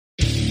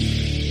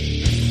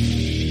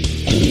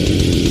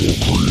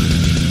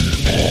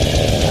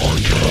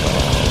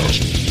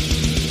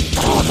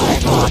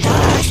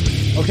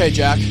Okay,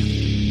 Jack,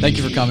 thank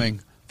you for coming.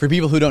 For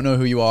people who don't know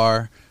who you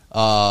are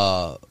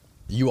a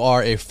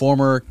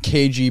former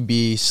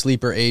KGB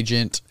sleeper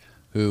agent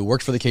who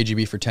worked for the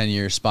KGB for 10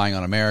 years spying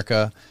on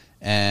America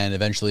and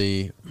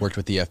eventually worked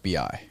with the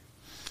FBI.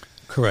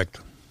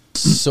 Correct.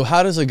 So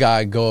how does a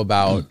guy go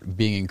about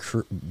being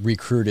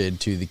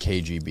recruited to the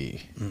KGB?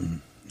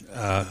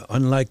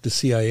 Unlike the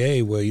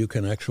CIA, where you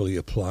can actually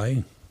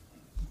apply,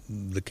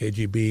 the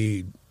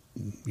KGB,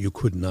 you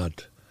could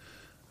not.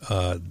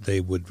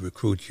 They would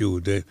recruit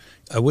you.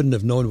 I wouldn't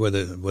have known where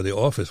the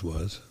office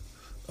was.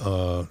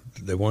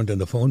 They weren't in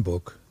the phone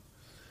book.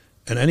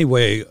 And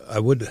anyway, I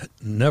would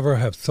never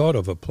have thought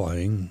of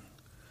applying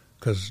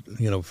because,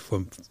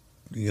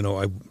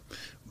 I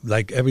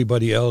like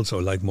everybody else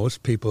or like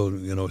most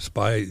people,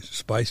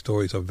 spy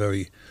stories are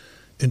very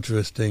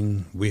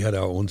interesting. We had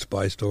our own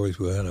spy stories.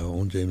 We had our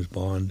own James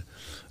Bond,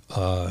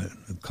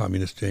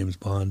 communist James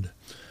Bond.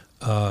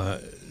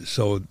 But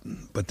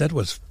that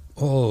was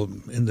all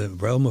in the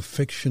realm of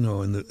fiction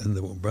or in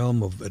the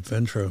realm of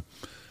adventure.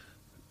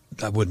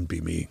 That wouldn't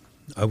be me.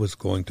 I was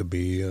going to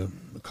be a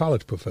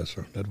college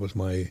professor. That was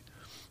my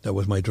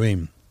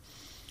dream.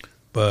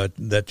 But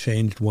that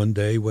changed one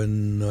day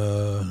when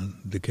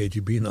the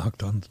KGB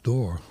knocked on the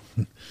door.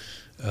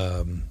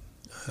 I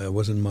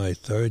was in my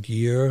third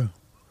year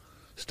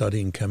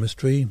studying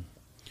chemistry,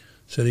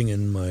 sitting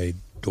in my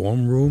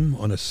dorm room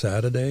on a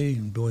Saturday,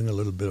 doing a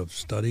little bit of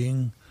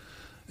studying.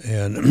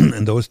 And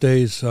in those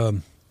days,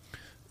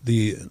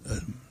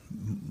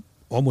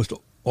 almost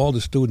all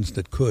the students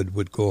that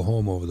would go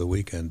home over the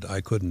weekend.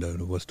 I couldn't.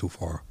 It was too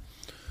far.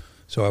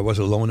 So I was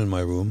alone in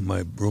my room.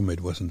 My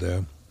roommate wasn't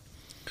there.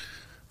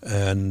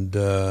 And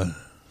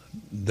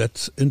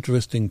that's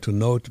interesting to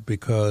note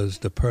because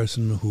the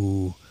person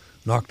who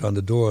knocked on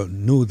the door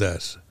knew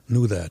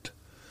that,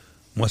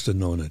 must have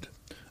known it.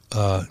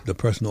 The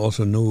person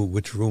also knew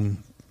which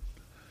room,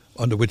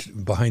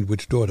 behind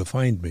which door to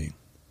find me.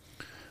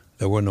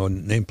 There were no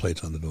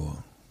nameplates on the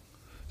door.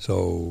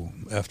 So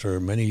after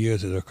many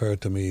years, it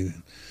occurred to me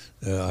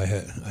I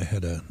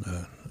had a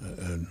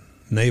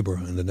neighbor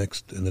in the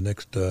next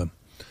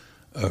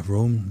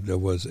room. There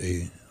was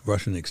a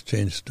Russian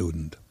exchange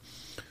student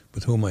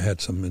with whom I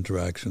had some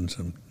interactions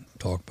and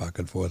talk back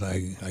and forth.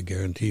 I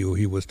guarantee you,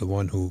 he was the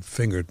one who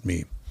fingered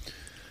me.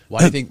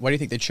 Why do you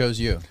think they chose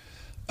you?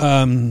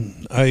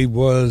 I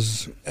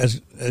was,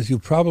 as you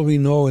probably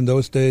know, in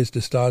those days,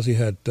 the Stasi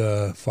had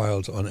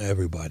files on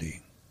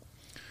everybody.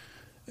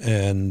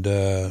 And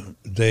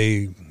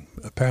they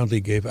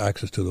apparently gave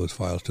access to those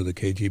files to the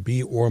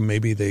KGB, or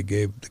maybe they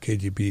gave the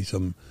KGB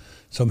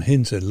some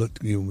hints and look,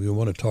 you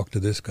want to talk to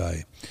this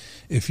guy.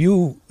 If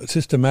you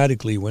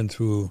systematically went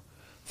through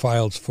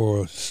files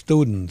for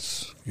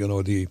students,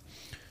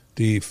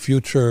 the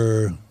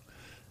future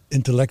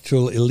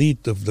intellectual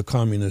elite of the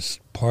Communist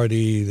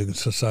Party, the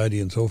society,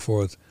 and so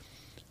forth,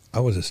 I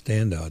was a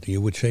standout. You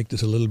would shake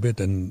this a little bit,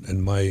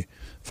 and my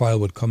file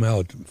would come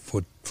out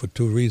for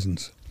two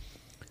reasons.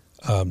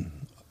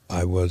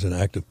 I was an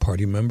active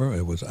party member.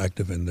 I was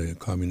active in the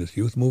communist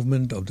youth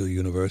movement of the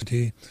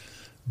university.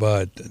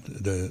 But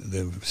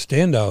the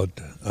standout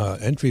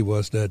entry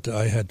was that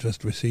I had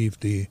just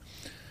received the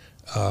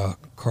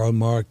Karl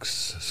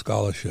Marx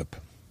Scholarship.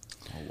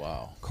 Oh,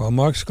 wow. Karl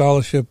Marx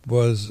Scholarship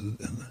was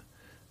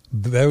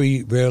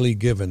very rarely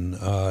given.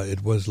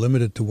 It was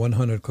limited to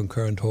 100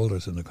 concurrent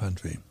holders in the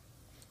country.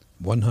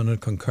 100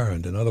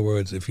 concurrent. In other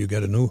words, if you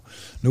get a new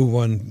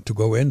one to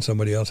go in,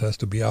 somebody else has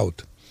to be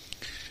out.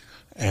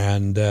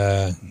 And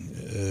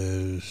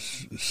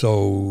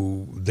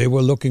so they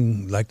were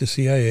looking, like the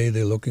CIA,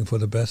 they're looking for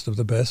the best of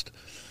the best.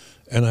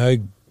 And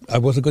I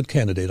was a good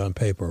candidate on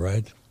paper,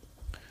 right?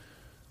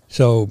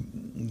 So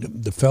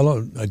the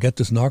fellow, I get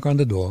this knock on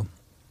the door,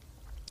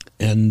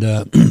 and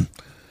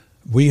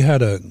we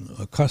had a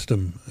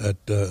custom at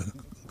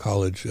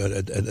college,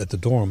 at the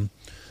dorm,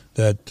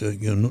 that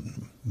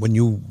when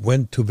you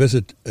went to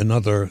visit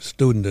another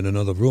student in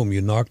another room,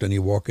 you knocked and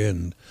you walk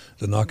in.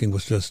 The knocking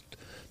was just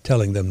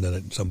telling them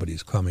that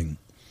somebody's coming.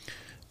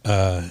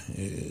 After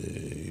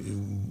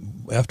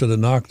the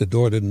knock, the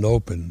door didn't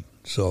open,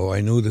 so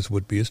I knew this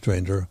would be a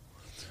stranger.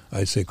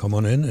 I say, come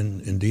on in, and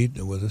indeed,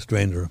 it was a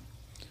stranger.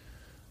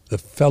 The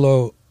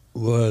fellow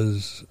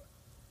was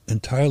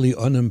entirely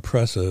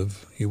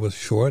unimpressive. He was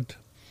short.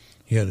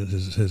 He had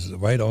his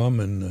right arm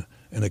in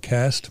a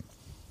cast.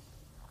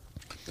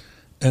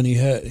 And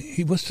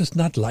he was just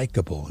not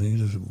likable.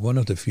 He was one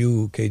of the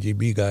few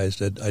KGB guys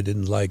that I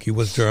didn't like. He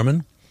was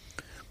German.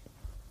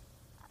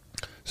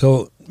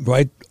 So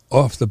right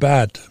off the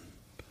bat,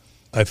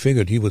 I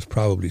figured he was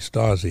probably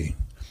Stasi.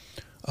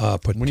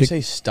 When you say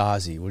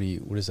Stasi,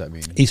 what does that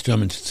mean? East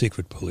German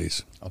secret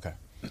police. Okay.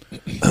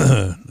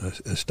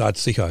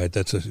 Staatssicherheit,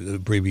 that's an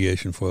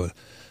abbreviation for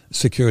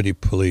security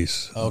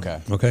police. Okay.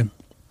 Okay.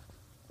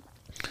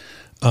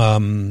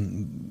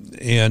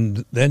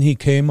 And then he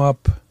came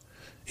up.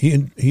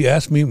 He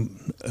asked me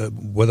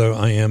whether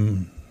I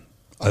am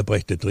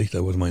Albrecht Dittrich.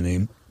 That was my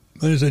name.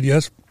 And I said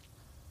yes.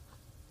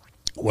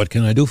 What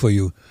can I do for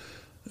you?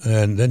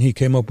 And then he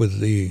came up with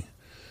the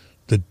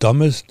the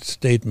dumbest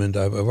statement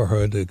I've ever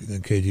heard a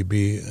KGB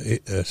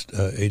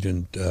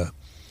agent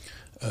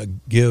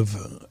give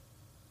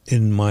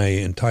in my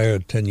entire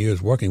 10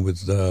 years working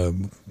with a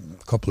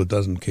couple of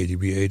dozen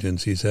KGB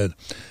agents. He said,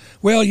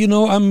 "Well, you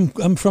know, I'm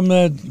from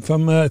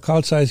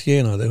Carl Zeiss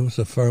Jena. There was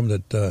a firm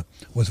that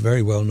was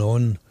very well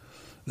known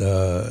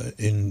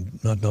in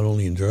not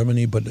only in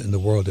Germany but in the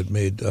world. It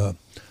made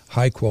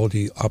high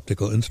quality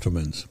optical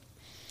instruments."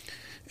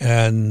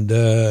 And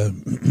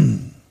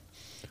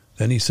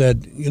then he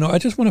said, "You know, I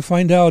just want to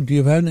find out, do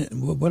you have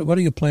what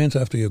are your plans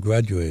after you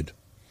graduate?"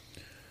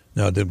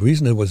 Now, the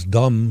reason it was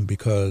dumb,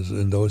 because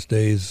in those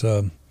days,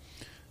 the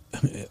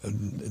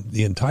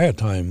entire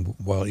time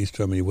while East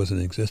Germany was in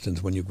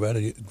existence, when you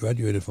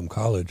graduated from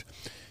college,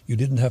 you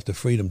didn't have the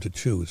freedom to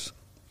choose.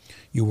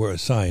 You were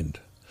assigned.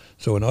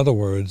 So in other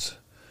words,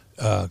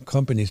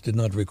 companies did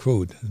not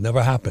recruit. It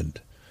never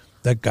happened.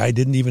 That guy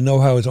didn't even know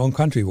how his own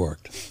country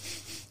worked.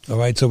 All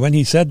right, so when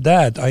he said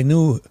that, I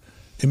knew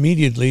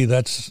immediately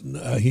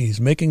he's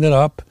making that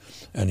up,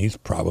 and he's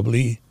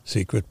probably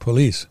secret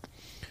police.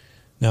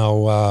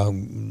 Now,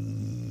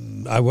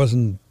 I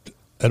wasn't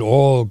at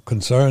all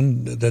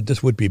concerned that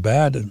this would be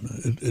bad.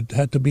 It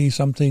had to be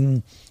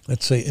something,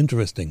 let's say,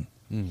 interesting.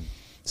 Mm.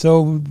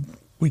 So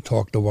we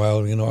talked a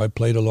while. You know, I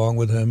played along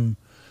with him,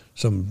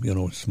 some, you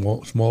know,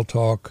 small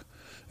talk,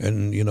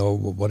 and, you know,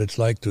 what it's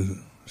like to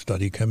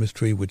study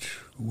chemistry, which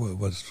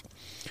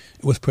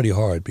was pretty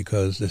hard,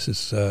 because this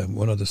is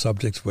one of the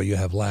subjects where you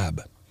have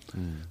lab.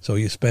 Mm. So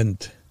you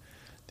spend...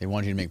 They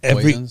want you to make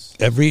poisons?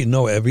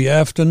 Every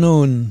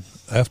afternoon,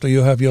 after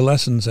you have your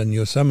lessons and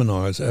your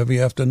seminars, every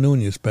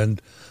afternoon you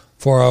spend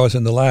 4 hours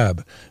in the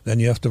lab. Then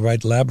you have to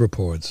write lab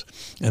reports.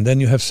 And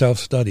then you have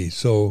self-study.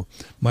 So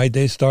my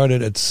day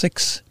started at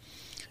 6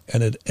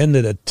 and it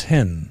ended at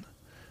 10.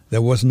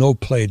 There was no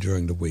play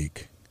during the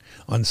week.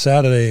 On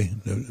Saturday,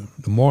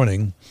 the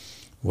morning,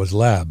 was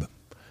lab.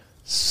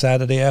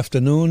 Saturday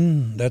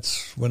afternoon,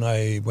 that's when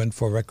I went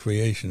for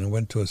recreation. I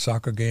went to a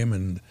soccer game,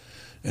 and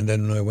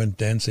then I went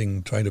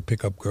dancing, trying to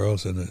pick up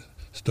girls in a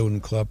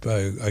student club.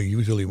 I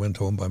usually went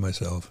home by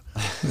myself.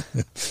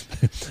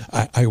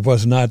 I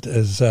was not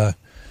as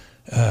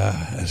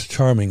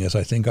charming as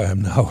I think I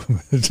am now.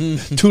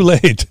 Too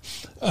late.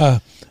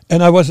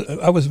 And I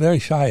was very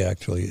shy,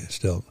 actually,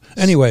 still.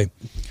 Anyway,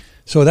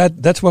 so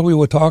that's what we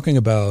were talking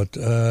about.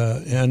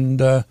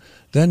 And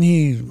then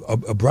he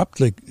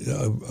abruptly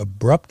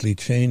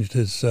changed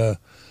his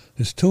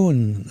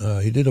tune.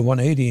 He did a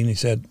 180, and he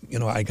said, "You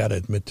know, I got to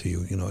admit to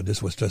you, you know,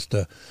 this was just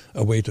a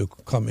way to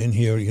come in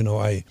here. You know,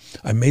 I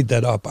made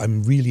that up.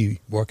 I'm really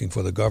working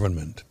for the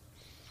government."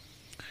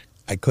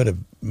 I could have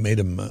made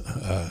him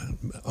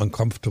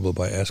uncomfortable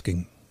by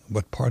asking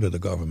what part of the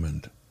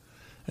government.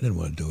 I didn't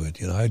want to do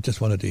it. You know, I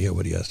just wanted to hear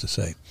what he has to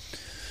say.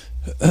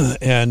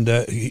 And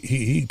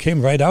he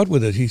came right out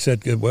with it. He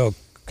said, "Well,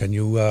 could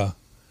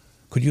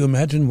you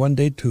imagine one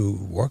day to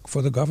work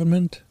for the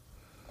government?"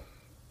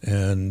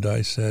 And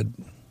I said,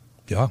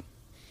 "Yeah,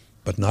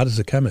 but not as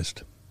a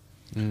chemist."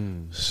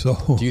 Mm. So,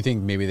 do you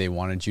think maybe they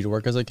wanted you to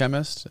work as a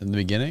chemist in the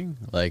beginning?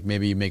 Like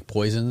maybe you make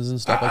poisons and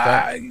stuff like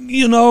that?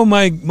 You know,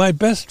 my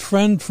best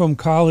friend from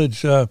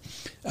college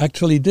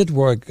actually did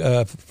work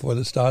for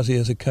the Stasi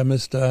as a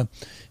chemist.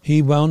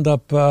 He wound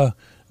up as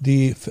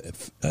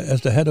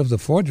the head of the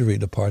forgery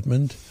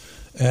department,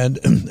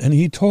 and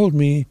he told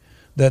me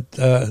that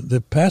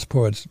the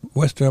passports,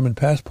 West German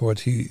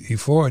passports he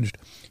forged,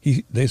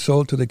 they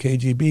sold to the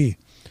KGB.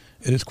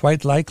 It is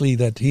quite likely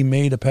that he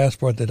made a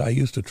passport that I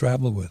used to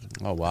travel with.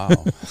 Oh, wow.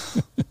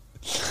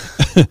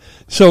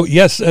 So,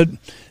 yes,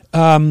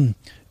 I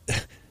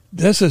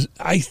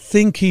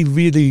think he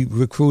really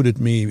recruited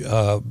me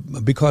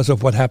because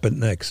of what happened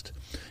next.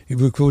 He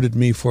recruited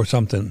me for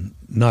something,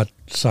 not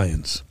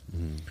science.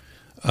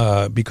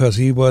 Mm. Because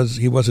he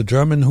was a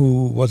German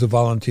who was a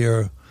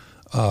volunteer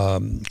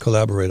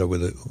collaborator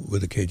with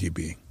the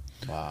KGB.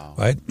 Wow.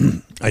 Right?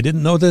 I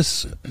didn't know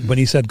this. When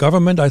he said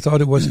government, I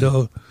thought it was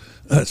still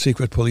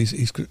secret police,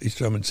 East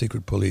German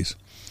secret police.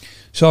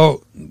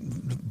 So,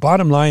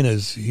 bottom line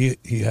is,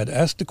 he had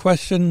asked the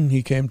question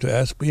he came to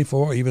ask me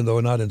for, even though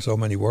not in so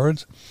many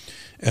words,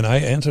 and I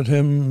answered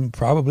him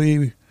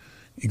probably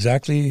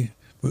exactly,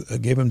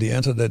 gave him the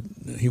answer that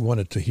he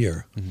wanted to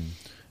hear.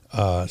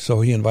 Mm-hmm.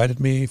 So he invited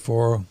me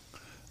to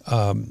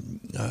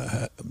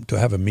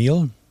have a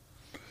meal.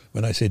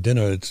 When I say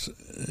dinner, it's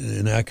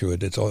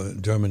inaccurate. It's all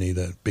in Germany.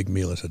 The big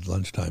meal is at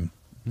lunchtime.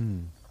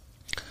 Mm.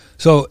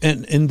 So,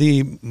 in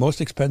the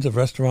most expensive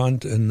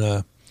restaurant in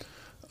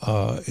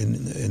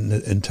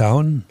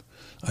town,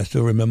 I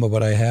still remember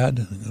what I had.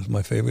 It was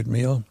my favorite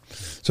meal.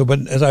 So,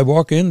 but as I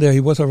walk in there, he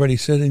was already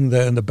sitting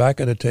there in the back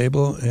at a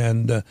table,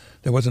 and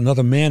there was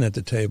another man at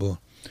the table,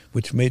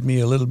 which made me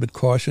a little bit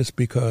cautious,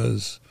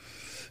 because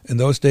in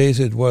those days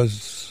it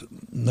was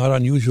not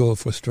unusual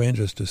for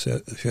strangers to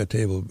share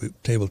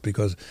tables,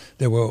 because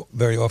there were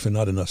very often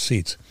not enough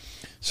seats.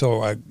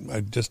 So I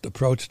just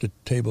approached the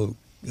table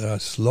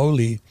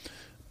slowly,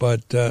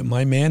 but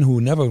my man,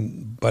 who never,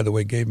 by the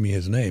way, gave me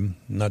his name,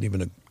 not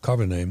even a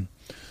cover name,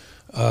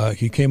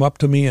 he came up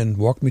to me and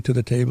walked me to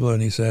the table,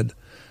 and he said,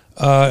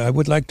 I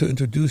would like to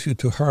introduce you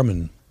to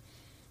Herman.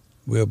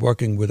 We're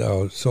working with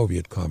our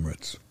Soviet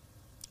comrades.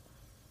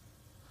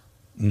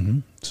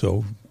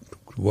 So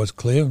it was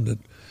clear that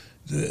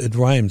it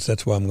rhymes.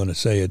 That's why I'm going to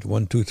say it.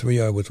 1, 2,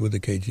 3, I was with the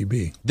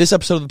KGB. This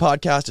episode of the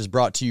podcast is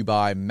brought to you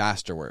by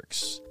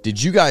Masterworks.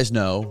 Did you guys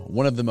know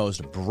one of the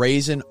most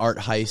brazen art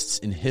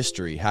heists in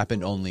history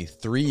happened only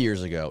 3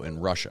 years ago in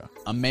Russia?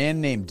 A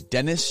man named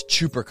Denis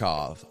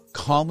Chuprikov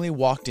calmly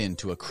walked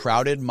into a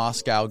crowded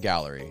Moscow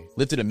gallery,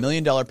 lifted $1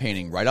 million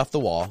painting right off the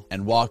wall,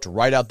 and walked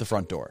right out the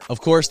front door. Of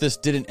course, this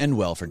didn't end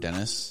well for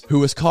Denis, who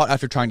was caught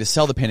after trying to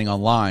sell the painting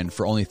online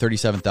for only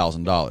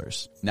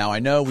 $37,000. Now, I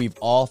know we've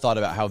all thought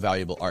about how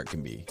valuable art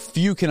can be.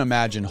 Few can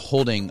imagine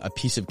holding a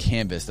piece of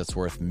canvas that's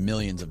worth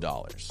millions of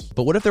dollars.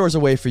 But what if there was a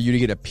way for you to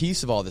get a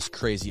piece of all this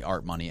crazy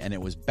art money and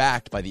it was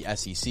backed by the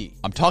SEC?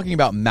 I'm talking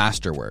about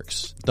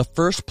Masterworks, the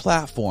first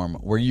platform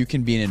where you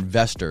can be an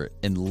investor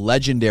in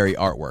legendary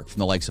artwork from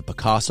the likes of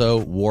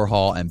Picasso,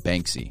 Warhol, and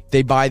Banksy.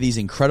 They buy these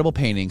incredible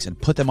paintings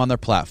and put them on their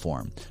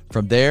platform.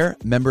 From there,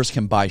 members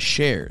can buy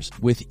shares,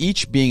 with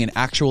each being an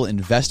actual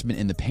investment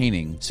in the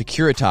painting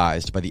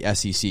securitized by the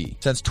SEC.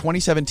 Since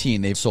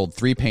 2017, they've sold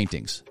 3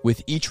 paintings,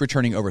 with each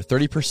returning over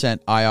 30%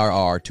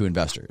 IRR to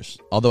investors.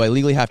 Although I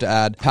legally have to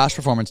add, past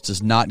performance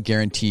does not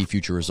guarantee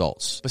future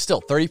results. But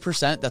still,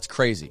 30%, that's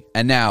crazy.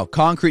 And now,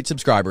 Concrete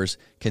subscribers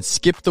can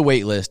skip the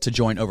wait list to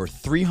join over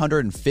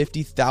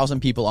 350,000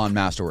 people on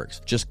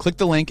Masterworks. Just click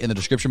the link in the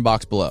description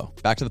box below.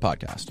 Back to the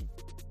podcast.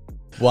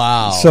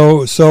 Wow.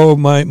 So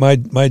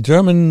my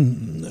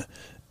German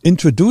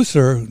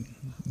introducer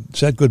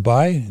said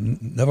goodbye.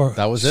 Never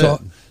saw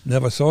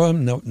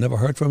him. Never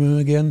heard from him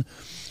again.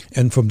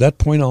 And from that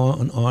point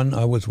on,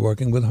 I was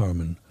working with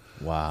Herman.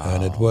 Wow.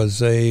 And it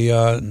was a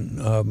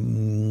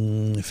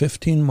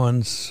 15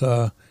 months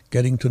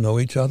getting to know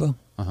each other.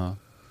 Uh-huh.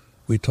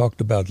 We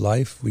talked about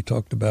life. We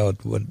talked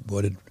about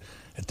what it.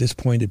 At this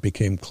point, it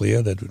became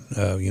clear that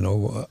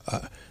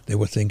they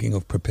were thinking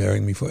of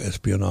preparing me for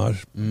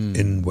espionage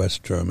in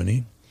West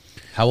Germany.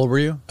 How old were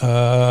you?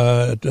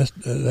 At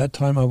that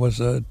time, I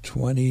was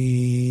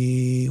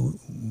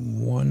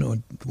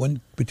 21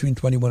 between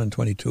 21 and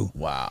 22.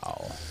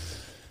 Wow.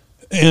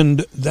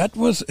 And that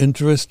was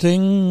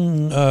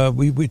interesting.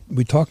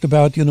 We talked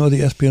about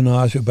the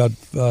espionage, about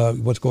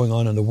what's going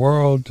on in the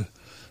world,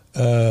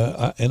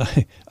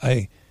 and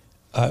I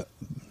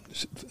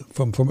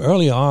from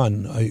early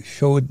on, I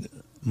showed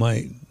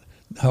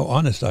how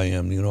honest I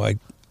am. I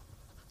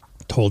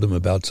told him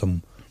about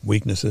some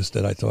weaknesses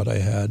that I thought I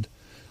had,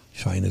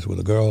 shyness with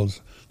the girls,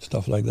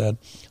 stuff like that.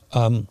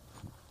 And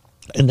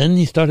then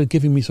he started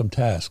giving me some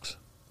tasks.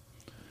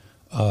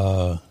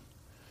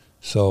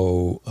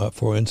 So,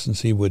 for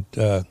instance, he would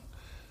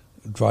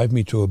drive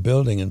me to a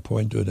building and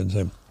point to it and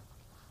say,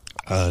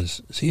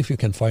 see if you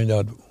can find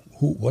out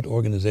what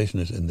organization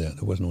is in there.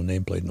 There was no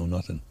nameplate, no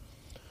nothing.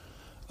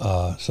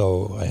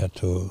 So I had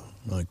to,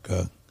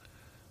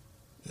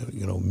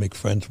 make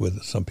friends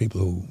with some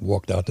people who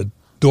walked out the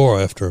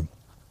door after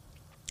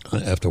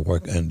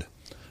work ended.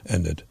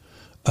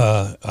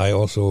 I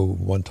also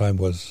one time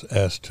was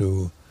asked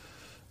to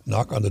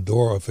knock on the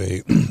door of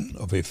a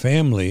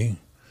family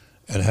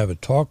and have a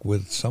talk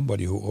with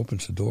somebody who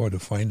opens the door to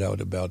find out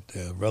about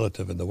their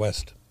relative in the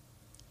West.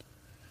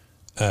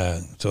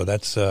 So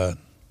that's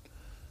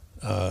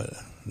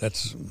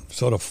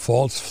sort of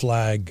false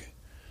flag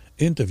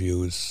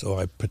interviews. So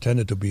I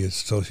pretended to be a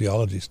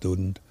sociology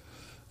student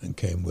and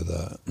came with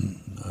a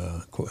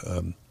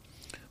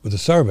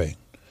survey.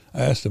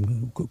 I asked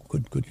him,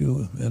 could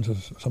you answer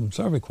some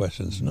survey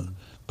questions? No,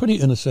 pretty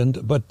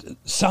innocent, but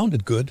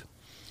sounded good.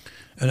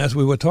 And as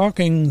we were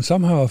talking,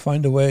 somehow I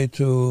find a way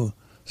to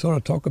sort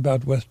of talk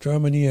about West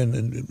Germany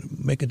and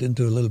make it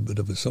into a little bit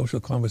of a social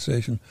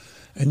conversation.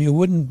 And you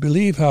wouldn't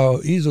believe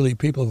how easily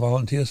people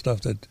volunteer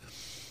stuff that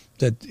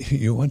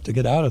you want to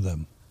get out of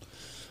them.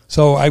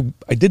 So I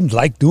didn't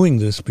like doing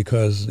this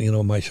because,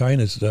 my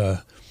shyness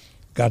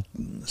got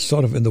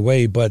sort of in the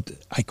way, but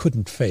I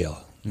couldn't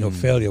fail.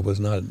 Failure was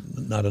not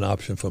an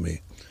option for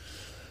me.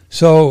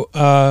 So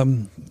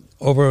and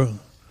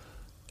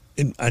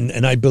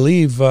I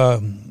believe,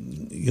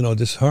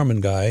 this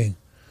Herman guy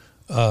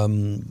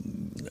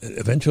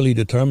eventually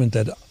determined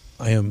that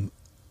I am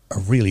a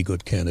really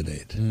good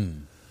candidate.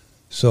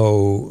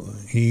 So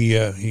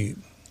he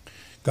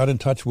got in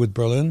touch with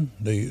Berlin,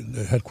 the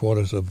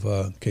headquarters of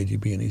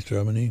KGB in East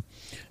Germany,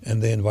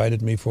 and they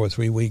invited me for a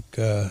 3-week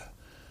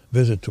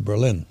visit to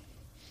Berlin.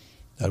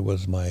 That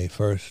was my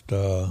first,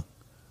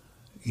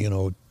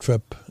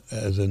 trip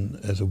as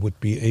a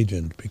would-be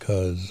agent,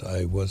 because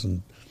I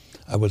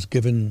was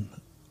given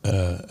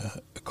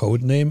a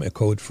code name, a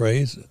code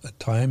phrase, a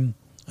time,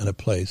 and a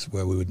place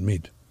where we would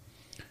meet.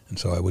 And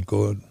so I would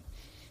go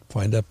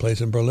find that place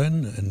in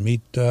Berlin and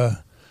meet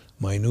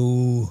my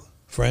new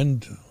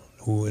friend,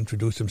 who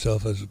introduced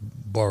himself as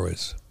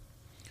Boris.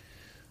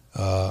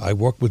 I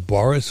worked with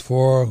Boris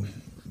for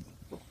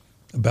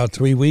about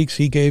 3 weeks.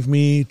 He gave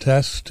me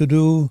tasks to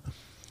do,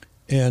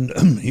 and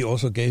he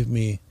also gave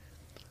me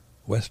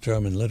West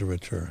German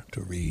literature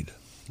to read.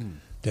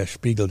 Der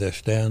Spiegel, Der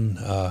Stern,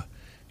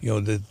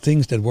 the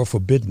things that were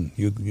forbidden.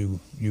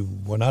 You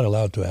were not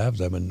allowed to have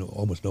them, and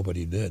almost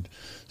nobody did.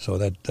 So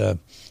that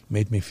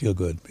made me feel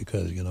good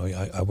because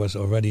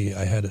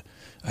I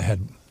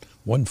had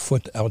 1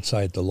 foot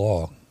outside the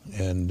law,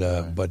 and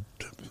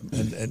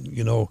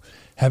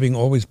having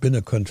always been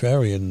a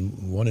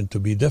contrarian, wanted to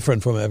be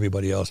different from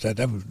everybody else.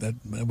 That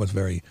was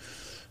very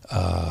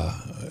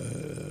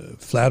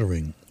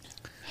flattering.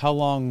 How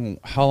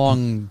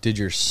long did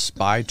your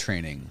spy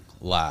training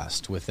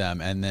last with them,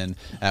 and then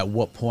at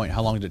what point,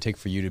 how long did it take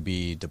for you to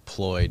be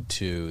deployed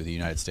to the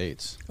United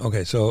States?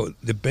 Okay, so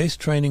the base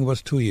training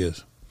was 2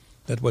 years.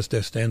 That was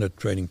their standard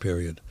training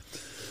period.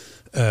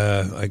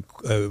 I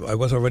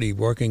was already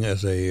working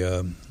as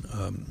a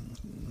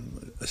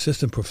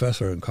assistant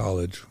professor in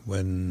college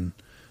when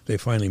they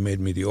finally made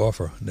me the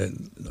offer.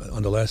 Then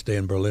on the last day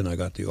in Berlin, I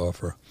got the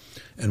offer,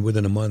 and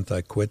within a month,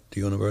 I quit the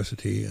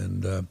university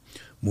and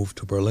moved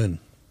to Berlin.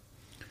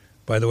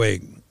 By the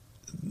way,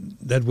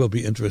 that will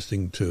be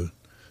interesting to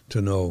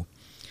know.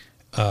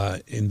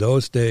 In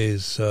those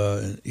days,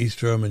 in East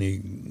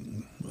Germany,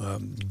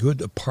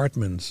 good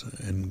apartments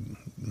and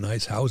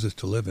nice houses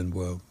to live in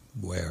were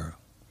rare.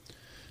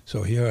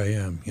 So here I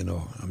am,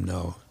 I'm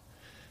now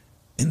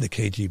in the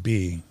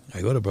KGB.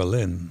 I go to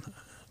Berlin.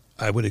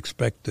 I would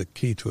expect the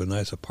key to a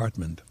nice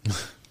apartment.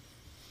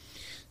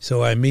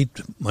 So I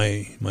meet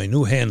my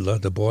new handler,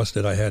 the boss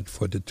that I had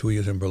for the 2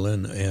 years in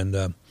Berlin,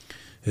 and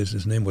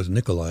his name was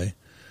Nikolai.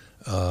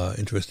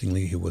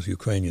 Interestingly, he was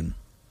Ukrainian.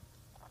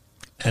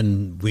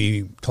 And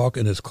we talk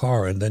in his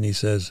car, and then he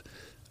says,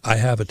 I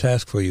have a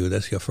task for you.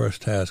 That's your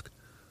first task.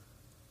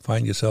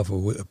 Find yourself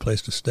a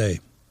place to stay.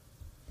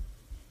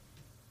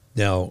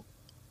 Now,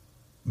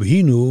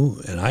 he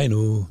knew, and I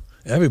knew,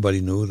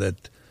 everybody knew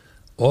that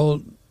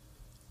all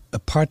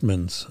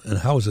apartments and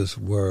houses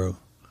were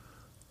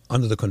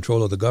under the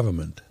control of the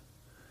government.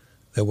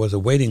 There was a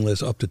waiting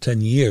list up to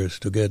 10 years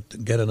to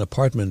get an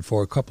apartment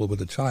for a couple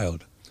with a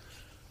child.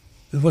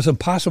 It was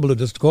impossible to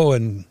just go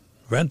and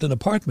rent an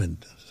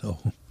apartment. So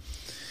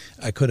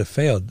I could have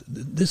failed.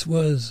 This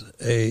was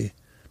a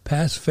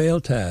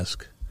pass-fail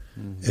task.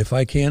 Mm-hmm. If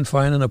I can't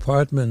find an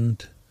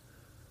apartment,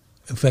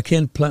 if I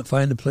can't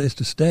find a place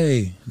to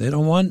stay, they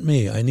don't want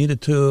me. I needed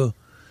to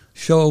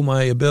show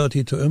my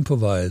ability to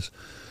improvise.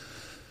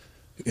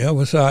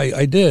 Yeah, so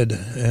I did,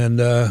 and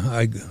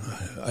I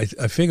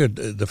figured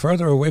the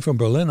further away from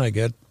Berlin I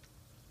get,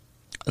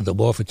 the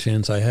more of a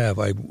chance I have.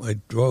 I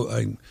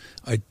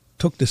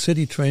took the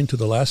city train to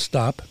the last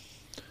stop,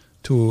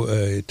 to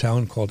a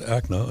town called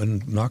Erkner,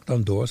 and knocked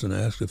on doors and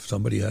asked if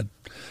somebody had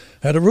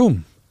a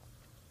room.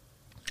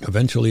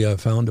 Eventually, I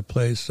found a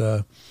place.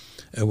 It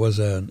was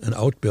an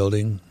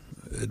outbuilding.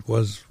 It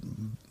was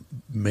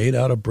made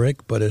out of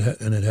brick, but it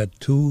had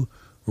 2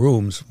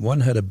 rooms.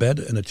 One had a bed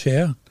and a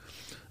chair,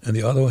 and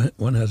the other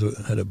one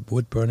had a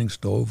wood-burning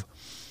stove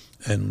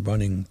and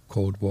running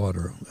cold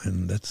water.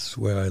 And that's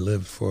where I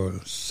lived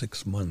for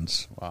 6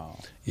 months. Wow.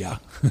 Yeah.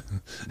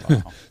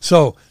 Wow.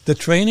 So the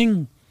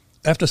training,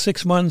 after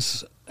 6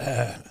 months,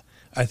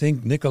 I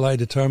think Nikolai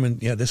determined,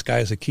 this guy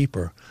is a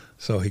keeper.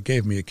 So he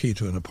gave me a key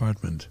to an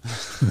apartment.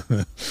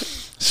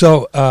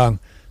 So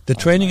the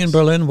training in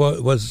Berlin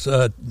was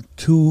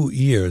 2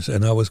 years,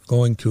 and I was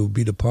going to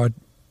be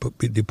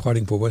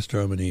departing for West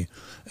Germany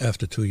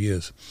after 2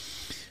 years.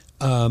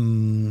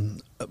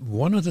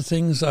 One of the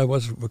things I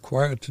was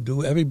required to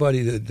do,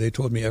 they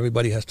told me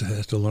everybody has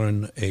to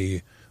learn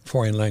a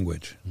foreign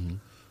language. Mm-hmm.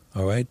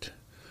 All right?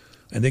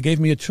 And they gave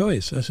me a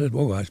choice. I said,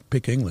 I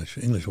pick English.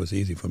 English was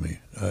easy for me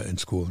in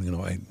school.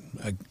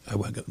 I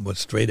was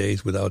straight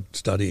A's without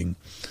studying.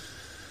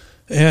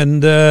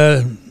 And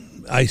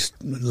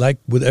like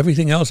with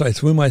everything else, I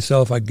gave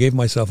myself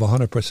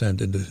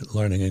 100% into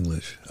learning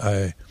English.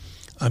 I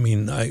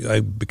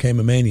became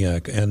a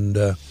maniac.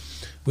 And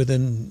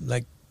within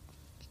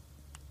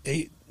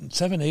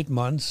 7-8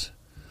 months,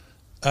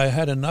 I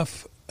had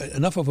enough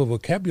of a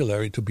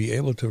vocabulary to be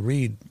able to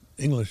read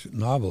English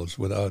novels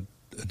without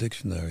a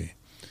dictionary.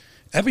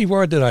 Every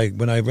word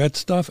when I read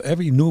stuff,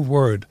 every new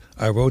word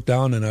I wrote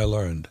down and I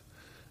learned.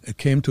 It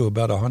came to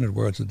about 100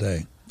 words a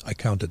day. I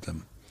counted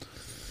them.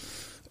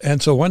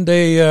 And so one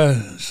day,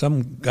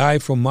 some guy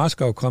from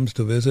Moscow comes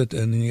to visit,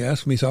 and he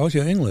asked me, so how's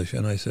your English?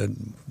 And I said,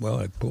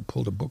 I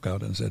pulled a book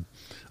out and said,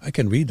 I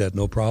can read that,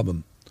 no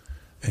problem.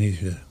 And he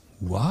said,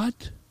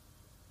 what?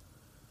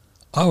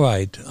 All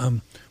right,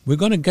 we're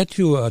going to get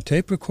you a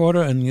tape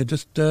recorder, and you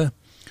just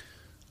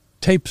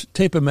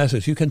tape a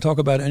message. You can talk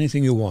about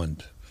anything you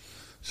want.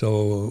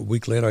 So a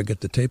week later, I get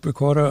the tape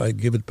recorder. I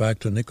give it back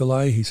to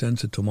Nikolai. He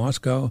sends it to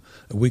Moscow.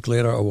 A week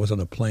later, I was on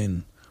a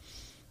plane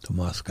to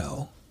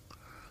Moscow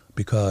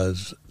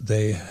because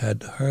they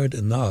had heard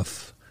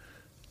enough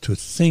to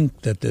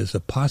think that there's a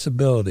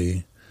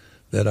possibility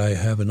that I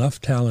have enough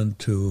talent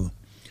to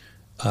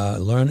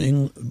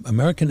learn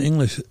American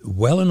English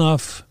well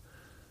enough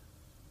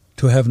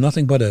to have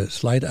nothing but a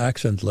slight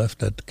accent left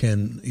that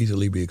can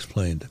easily be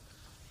explained.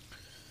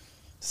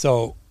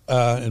 So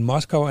in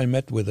Moscow, I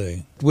met with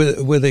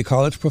a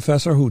college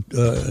professor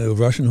a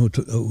Russian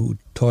who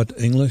taught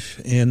English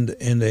and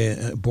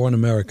a born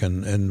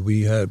American, and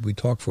we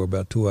talked for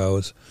about 2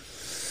 hours,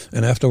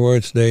 and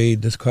afterwards they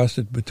discussed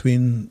it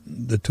between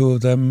the two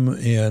of them,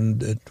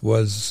 and it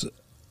was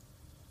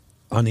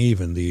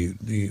uneven.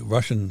 The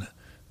Russian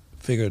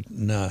figured,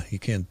 nah, he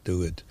can't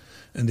do it,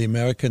 and the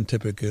American,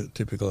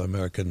 typical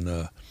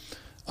American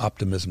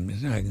optimism,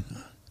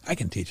 I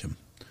can teach him.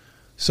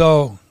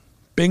 So,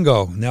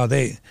 bingo! Now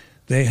they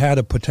had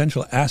a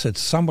potential asset,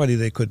 somebody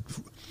they could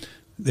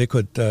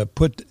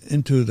put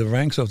into the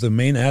ranks of the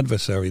main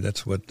adversary.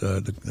 That's what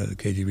the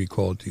KGB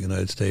called the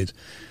United States,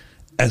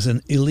 as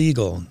an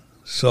illegal.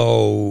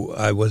 So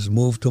I was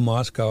moved to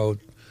Moscow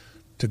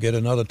to get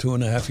another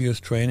 2.5 years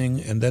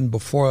training, and then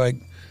before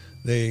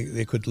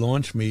they could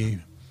launch me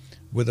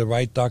with the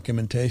right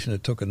documentation,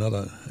 it took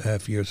another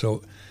half year.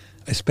 So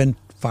I spent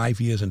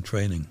 5 years in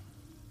training.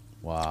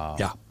 Wow.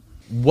 Yeah.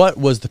 What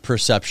was the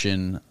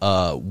perception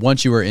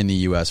once you were in the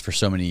U.S. for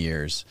so many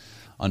years,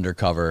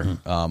 undercover?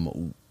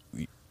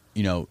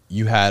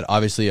 You had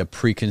obviously a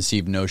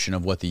preconceived notion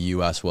of what the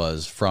U.S.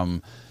 was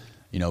from,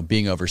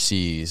 being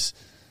overseas.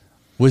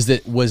 Was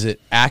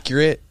it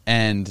accurate,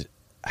 and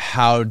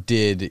how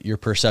did your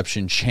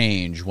perception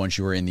change once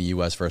you were in the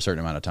U.S. for a certain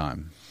amount of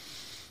time?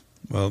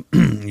 Well,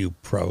 you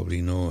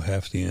probably know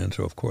half the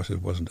answer. Of course,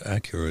 it wasn't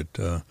accurate.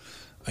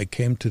 I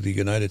came to the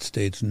United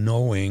States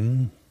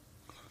knowing,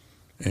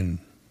 and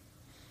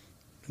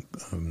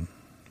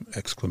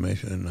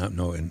exclamation, not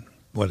knowing,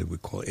 what did we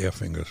call air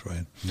fingers,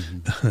 right?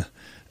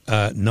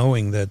 Mm-hmm.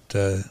 Knowing that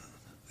the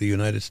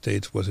United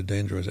States was a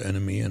dangerous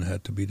enemy and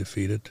had to be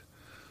defeated,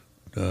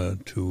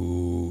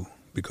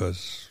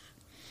 because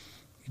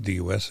the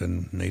U.S.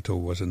 and NATO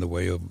was in the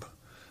way of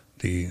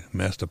the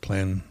master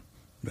plan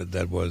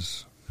that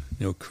was,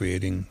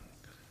 creating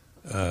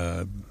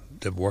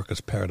the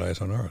workers'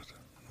 paradise on earth,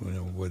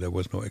 where there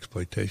was no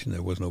exploitation,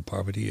 there was no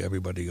poverty,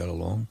 everybody got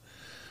along.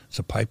 It's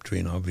a pipe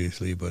dream,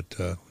 obviously, but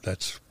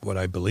that's what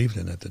I believed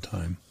in at the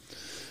time.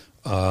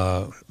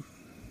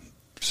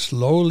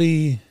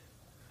 Slowly,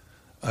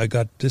 I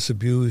got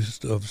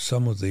disabused of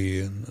some of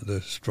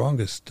the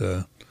strongest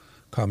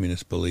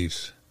communist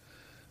beliefs.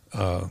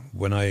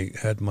 When I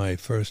had my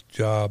first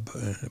job,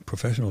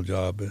 professional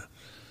job,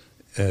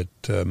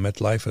 at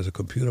MetLife as a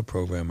computer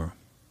programmer,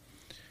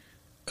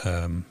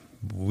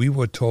 we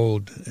were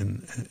told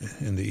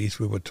in the East,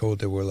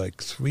 there were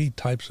like 3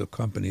 types of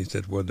companies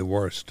that were the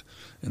worst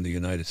in the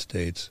United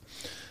States.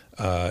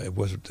 It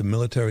was the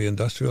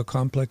military-industrial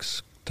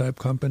complex type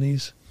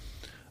companies,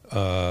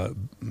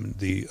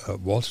 the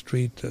Wall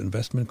Street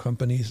investment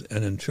companies,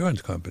 and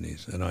insurance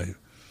companies. And I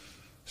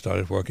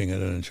started working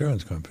at an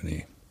insurance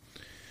company.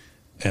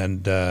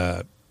 And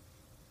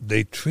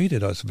they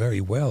treated us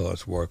very well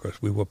as workers.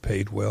 We were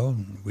paid well.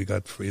 We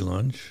got free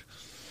lunch.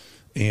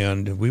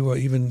 And we were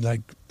even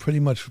pretty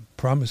much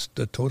promised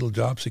a total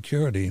job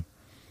security.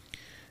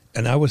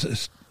 And I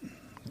was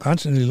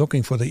constantly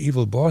looking for the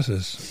evil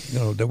bosses.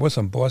 There were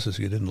some bosses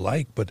you didn't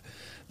like, but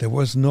there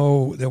was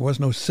no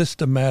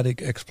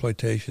systematic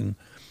exploitation.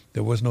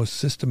 There was no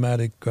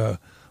systematic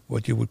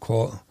what you would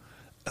call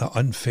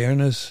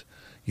unfairness.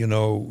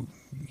 You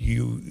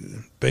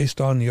based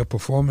on your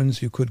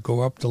performance, you could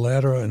go up the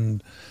ladder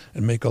and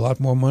make a lot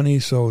more money.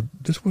 So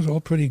this was all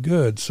pretty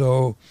good.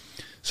 So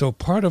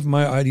part of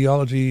my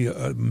ideology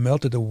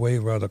melted away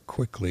rather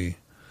quickly.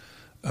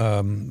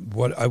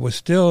 What I was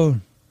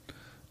still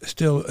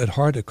at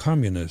heart a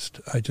communist.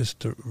 I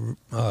just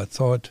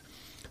thought,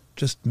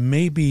 just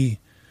maybe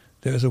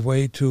there's a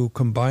way to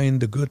combine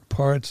the good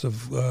parts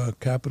of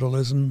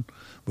capitalism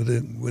with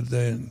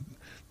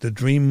the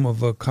dream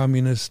of a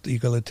communist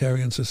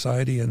egalitarian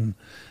society and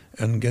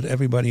get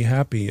everybody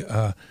happy.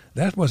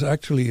 That was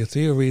actually a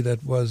theory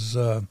that was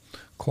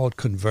called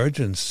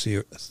convergence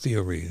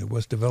theory. It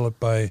was developed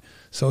by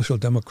social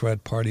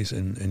democrat parties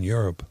in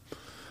Europe,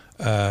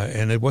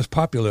 and it was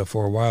popular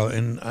for a while.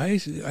 And I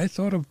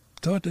thought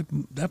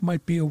that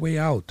might be a way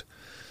out.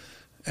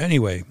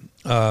 Anyway,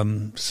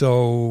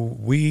 so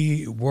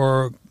we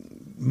were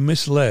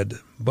misled.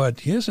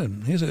 But here's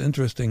an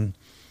interesting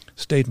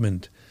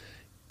statement.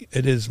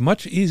 It is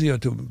much easier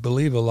to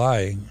believe a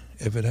lie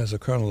if it has a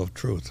kernel of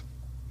truth.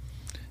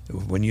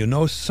 When you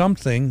know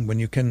something, when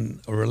you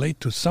can relate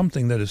to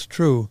something that is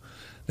true,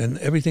 then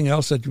everything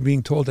else that you're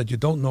being told that you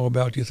don't know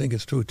about, you think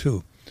is true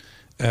too.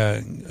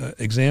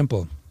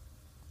 Example,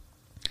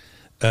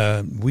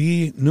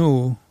 we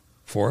knew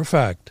for a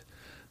fact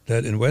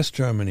that in West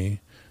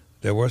Germany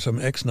there were some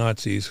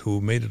ex-Nazis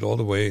who made it all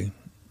the way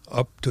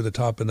up to the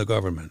top in the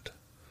government.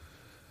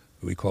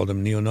 We called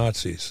them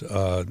neo-Nazis.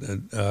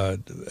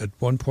 At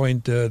one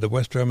point, the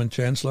West German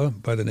chancellor,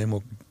 by the name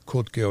of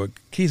Kurt Georg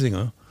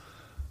Kiesinger,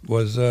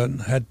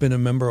 had been a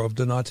member of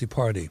the Nazi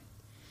Party.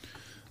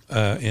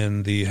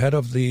 And the head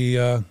of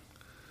the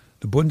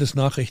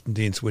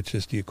Bundesnachrichtendienst, which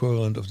is the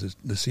equivalent of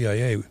the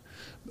CIA,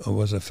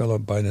 was a fellow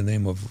by the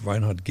name of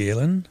Reinhard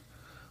Gehlen,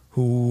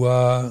 who,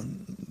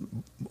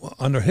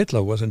 under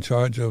Hitler, was in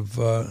charge of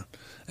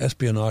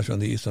espionage on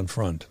the Eastern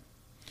Front.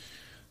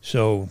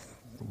 So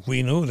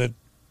we knew that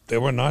there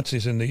were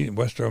Nazis in the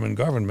West German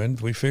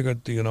government. We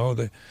figured,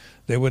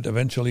 they would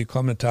eventually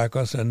come attack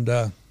us and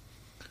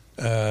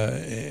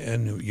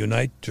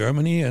unite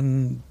Germany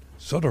and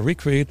sort of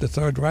recreate the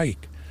Third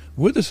Reich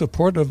with the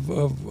support of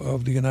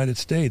the United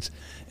States.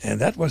 And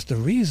that was the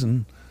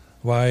reason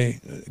why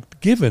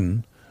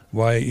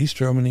East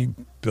Germany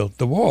built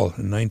the wall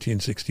in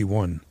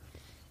 1961.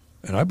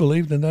 And I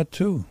believed in that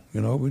too.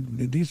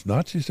 These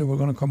Nazis that were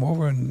going to come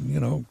over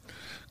and,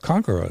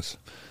 conquer us.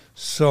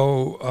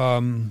 So,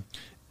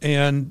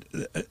 and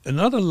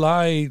another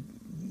lie,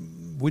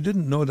 we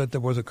didn't know that there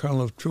was a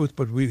kernel of truth,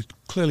 but we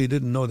clearly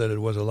didn't know that it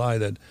was a lie,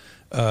 that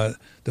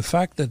the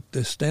fact that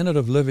the standard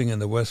of living in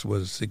the West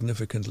was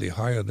significantly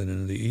higher than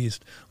in the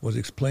East was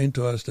explained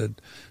to us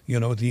that,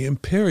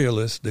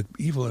 the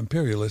evil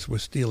imperialists were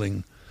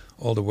stealing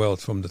all the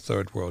wealth from the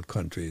third world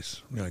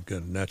countries, like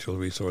natural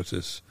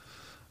resources,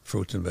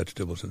 fruits and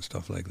vegetables and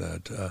stuff like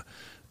that.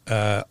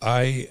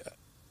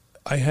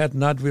 I had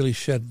not really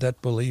shed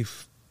that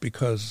belief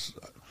because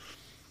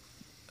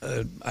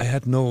I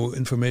had no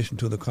information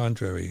to the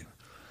contrary.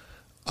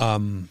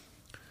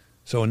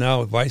 So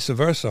now vice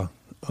versa.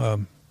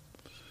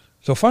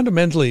 So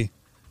fundamentally,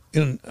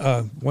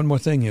 one more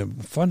thing here.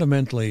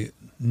 Fundamentally,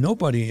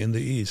 nobody in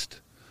the East,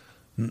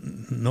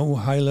 no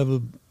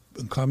high-level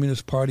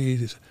Communist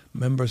Party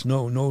members,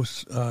 no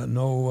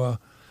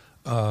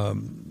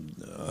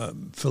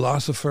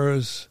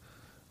philosophers,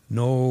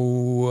 not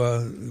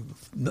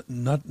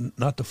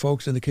the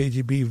folks in the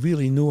KGB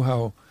really knew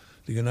how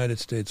the United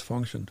States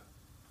functioned.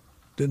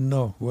 Didn't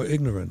know, were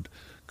ignorant,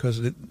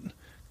 because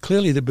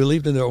clearly they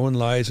believed in their own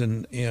lies.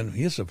 And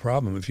here's the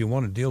problem: if you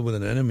want to deal with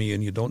an enemy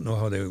and you don't know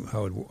how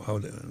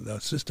the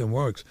system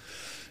works,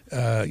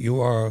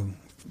 you're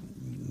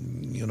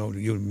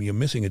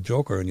missing a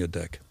joker in your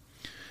deck.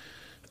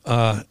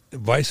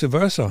 Vice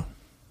versa.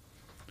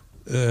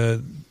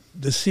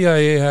 The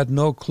CIA had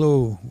no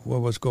clue what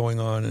was going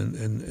on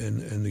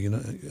in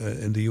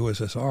the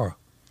USSR,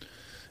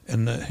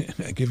 and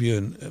I give you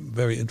a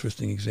very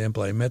interesting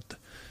example. I met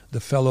the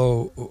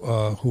fellow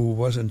who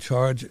was in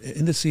charge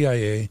in the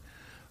CIA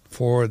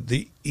for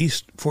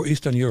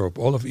Eastern Europe,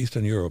 all of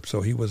Eastern Europe.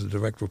 So he was a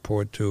direct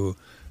report to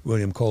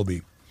William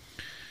Colby,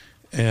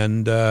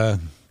 and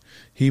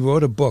he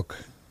wrote a book,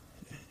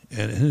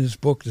 and in his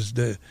book is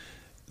the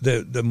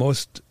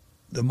most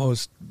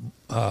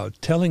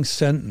telling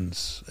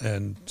sentence,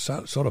 and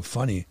sort of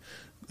funny,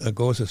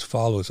 goes as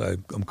follows.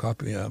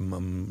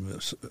 I'm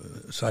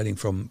citing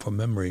from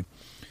memory.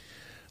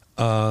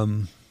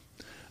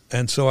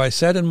 And so I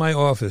sat in my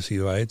office, he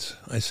writes,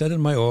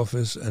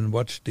 and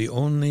watched the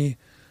only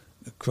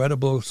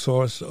credible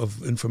source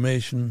of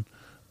information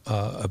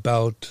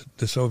about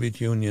the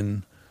Soviet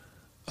Union,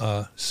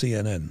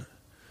 CNN.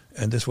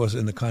 And this was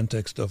in the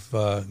context of,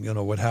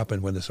 what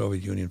happened when the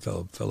Soviet Union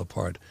fell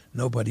apart.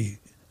 Nobody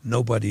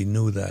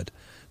knew that.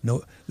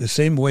 No, the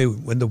same way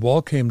when the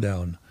wall came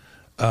down,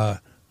 the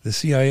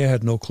CIA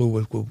had no clue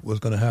what was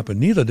going to happen.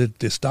 Neither did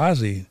the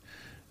Stasi.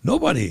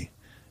 Nobody.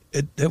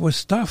 There was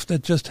stuff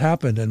that just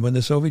happened, and when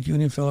the Soviet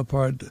Union fell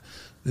apart,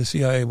 the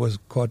CIA was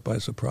caught by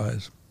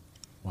surprise.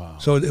 Wow.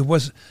 So there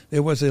was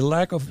a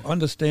lack of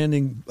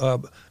understanding,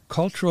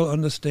 cultural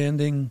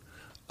understanding,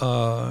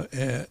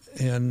 and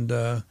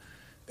an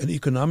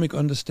economic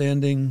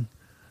understanding,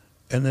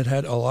 and it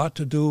had a lot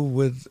to do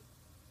with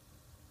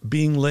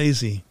being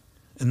lazy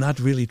and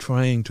not really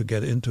trying to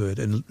get into it,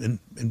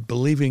 and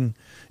believing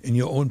in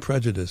your own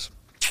prejudice.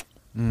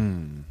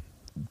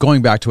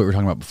 Going back to what we were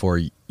talking about before,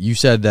 you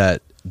said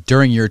that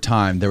during your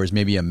time there was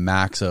maybe a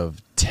max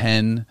of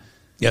 10.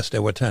 Yes,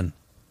 there were 10.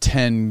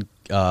 10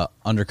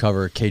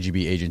 undercover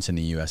KGB agents in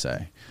the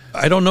USA.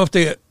 I don't know if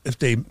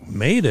they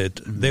made it.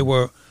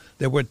 Mm-hmm.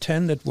 There were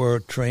 10 that were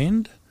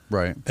trained,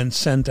 right, and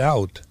sent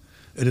out.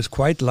 It is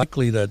quite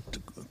likely that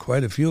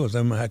quite a few of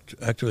them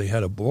actually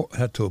had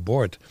to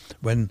abort.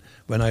 When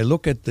I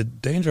look at the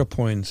danger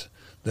points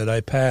that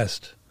I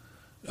passed,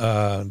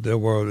 there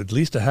were at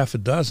least a half a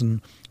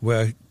dozen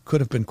where I could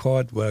have been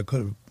caught, where I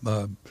could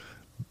have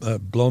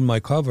blown my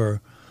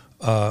cover.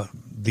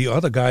 The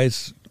other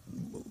guys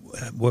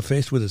were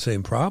faced with the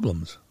same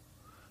problems.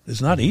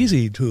 It's not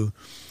easy to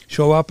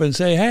show up and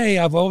say, "Hey,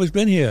 I've always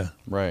been here."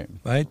 Right.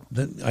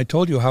 I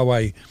told you how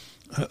I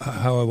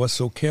was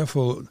so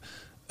careful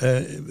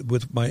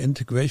with my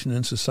integration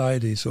in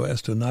society so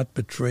as to not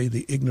betray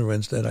the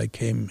ignorance that I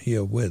came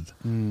here with.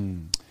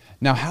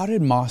 Now, how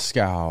did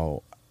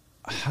Moscow,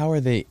 how are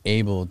they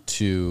able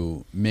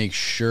to make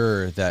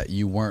sure that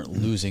you weren't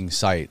losing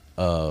sight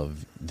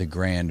of the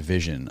grand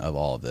vision of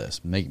all of this?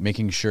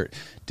 Making sure,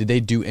 did they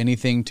do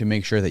anything to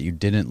make sure that you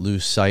didn't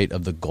lose sight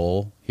of the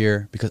goal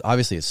here? Because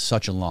obviously it's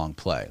such a long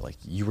play. Like,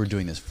 you were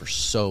doing this for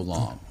so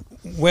long.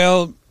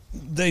 Well,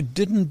 they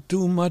didn't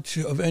do much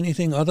of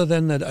anything other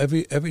than that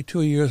every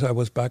 2 years I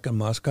was back in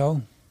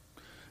Moscow.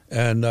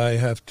 And I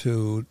have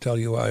to tell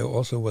you, I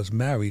also was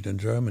married in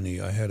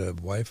Germany. I had a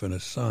wife and a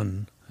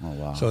son. Oh,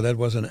 wow. So that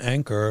was an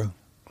anchor.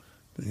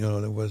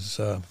 There was,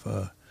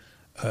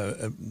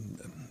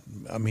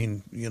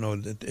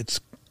 it's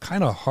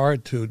kind of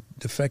hard to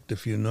defect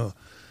if you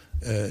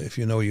if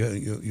you know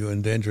you're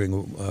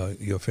endangering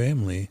your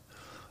family.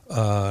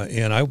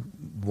 And I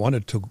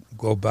wanted to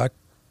go back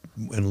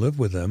and live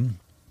with them.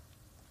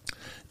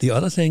 The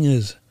other thing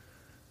is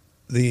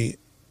the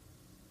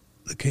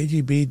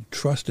KGB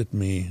trusted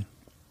me.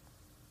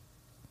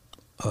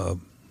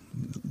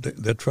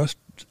 Their trust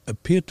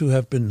appeared to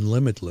have been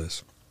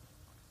limitless.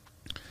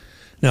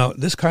 Now,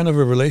 this kind of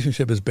a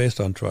relationship is based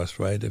on trust,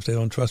 right? If they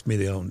don't trust me,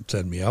 they don't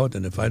send me out.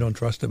 And if I don't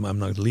trust them, I'm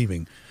not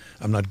leaving.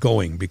 I'm not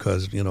going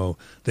because,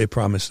 they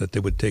promised that they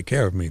would take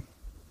care of me.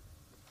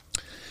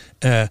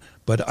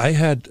 But I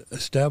had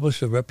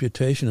established a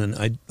reputation, and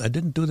I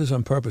didn't do this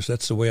on purpose.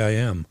 That's the way I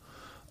am.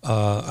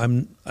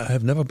 I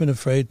have never been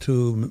afraid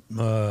to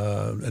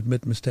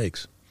admit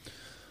mistakes.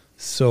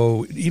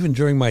 So even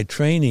during my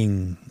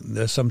training,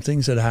 there's some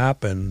things that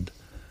happened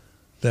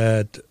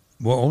that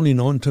were only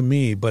known to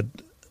me, but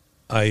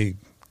I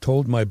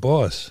told my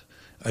boss,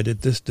 I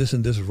did this,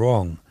 and this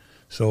wrong.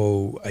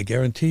 So I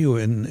guarantee you,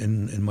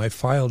 in my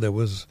file, there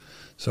was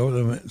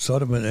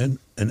sort of an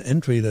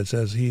entry that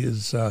says he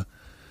is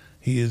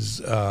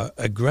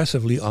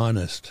aggressively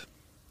honest.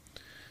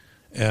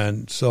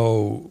 And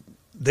so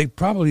they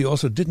probably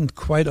also didn't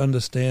quite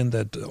understand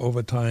that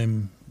over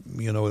time,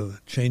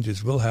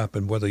 changes will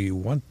happen whether you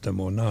want them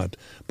or not.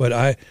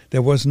 But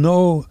there was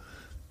no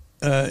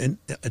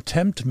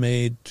attempt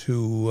made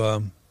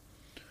to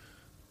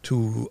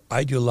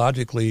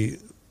ideologically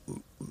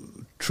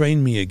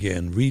train me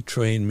again,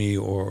 retrain me,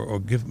 or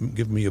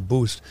give me a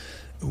boost.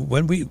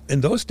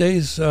 In those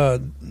days,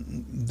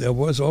 there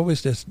was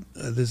always this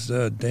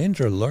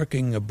danger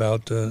lurking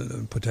about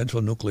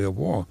potential nuclear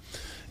war,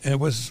 and it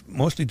was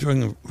mostly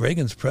during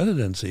Reagan's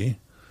presidency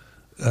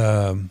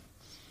that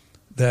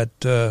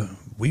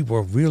we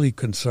were really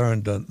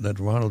concerned that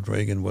Ronald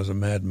Reagan was a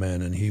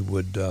madman and he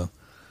would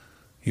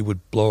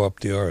blow up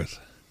the earth.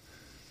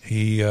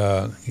 He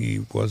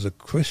was a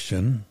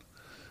Christian,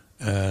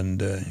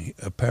 and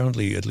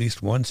apparently at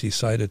least once he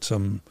cited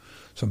some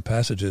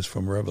passages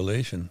from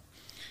Revelation.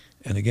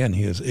 And again,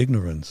 he has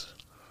ignorance.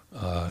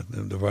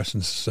 The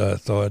Russians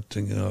thought,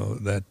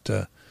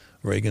 that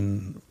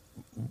Reagan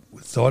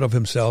thought of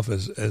himself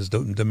as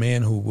the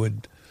man who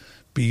would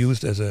be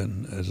used as a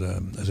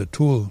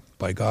tool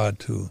by God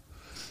to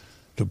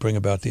bring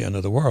about the end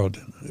of the world.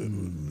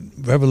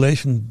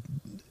 Revelation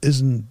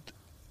isn't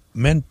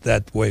meant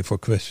that way for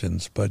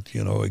Christians, but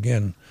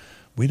again,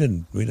 we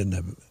didn't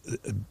have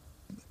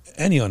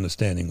any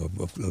understanding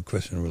of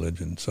Christian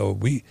religion. So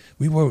we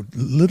were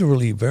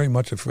literally very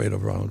much afraid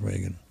of Ronald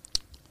Reagan.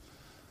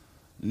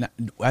 Now,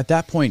 at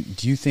that point,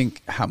 do you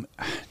think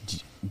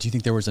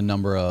there was a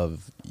number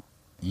of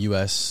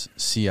U.S.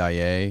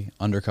 CIA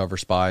undercover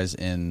spies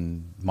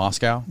in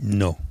Moscow?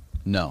 No.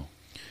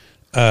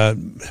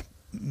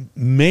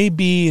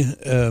 Maybe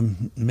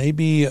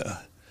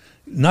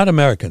not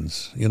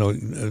Americans. No.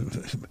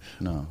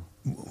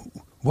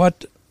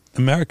 What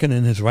American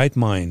in his right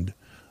mind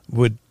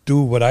would do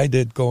what I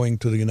did going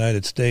to the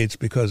United States,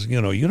 because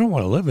you don't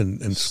want to live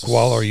in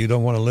squalor, you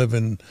don't want to live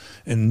in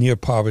near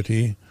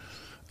poverty.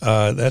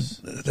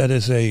 That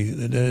is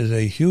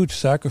a huge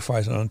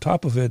sacrifice, and on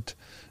top of it,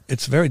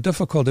 it's very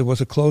difficult. It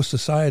was a closed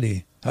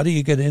society. How do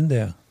you get in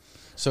there?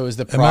 So is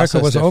the process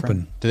America was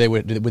different?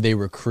 open. Would they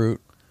recruit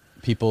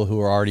people who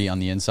were already on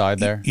the inside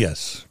there?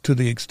 Yes, to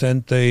the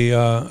extent they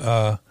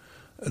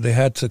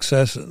had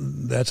success.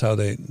 That's how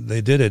they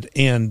did it,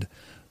 and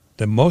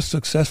the most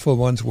successful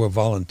ones were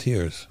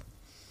volunteers.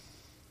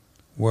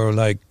 Were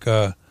like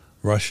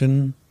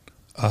Russian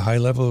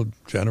high-level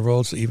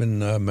generals, even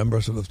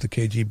members of the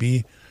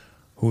KGB,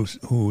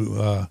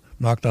 who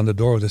knocked on the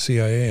door of the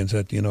CIA and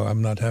said,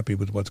 I'm not happy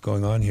with what's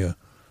going on here.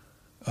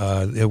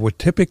 They were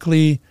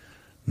typically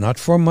not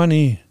for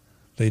money.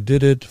 They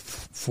did it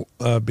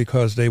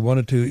because they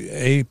wanted to,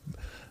 A,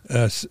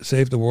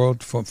 save the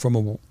world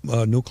from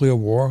a nuclear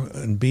war,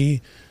 and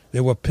B, they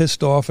were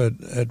pissed off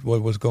at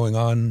what was going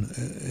on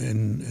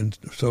in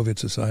Soviet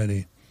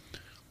society.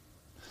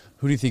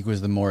 Who do you think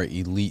was the more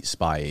elite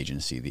spy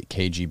agency, the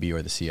KGB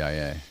or the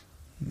CIA?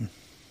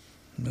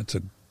 That's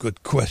a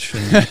good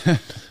question.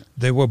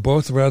 They were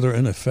both rather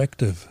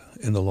ineffective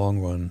in the long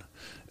run.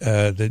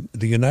 The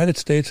United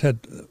States had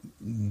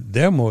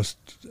their most...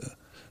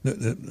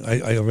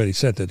 I already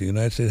said that the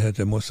United States had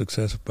their most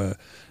success by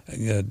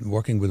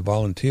working with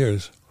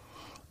volunteers.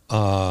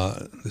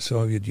 The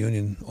Soviet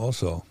Union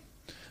also.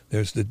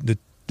 There's the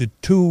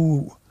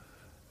two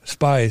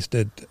spies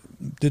that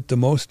did the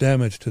most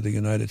damage to the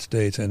United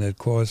States, and it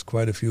caused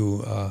quite a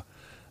few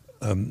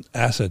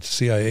assets,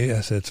 CIA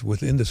assets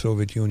within the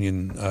Soviet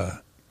Union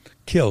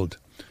killed,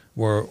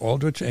 were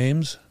Aldrich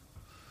Ames.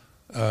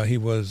 He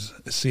was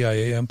a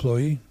CIA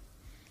employee.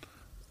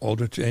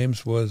 Aldrich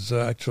Ames was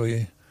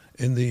actually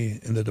in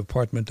the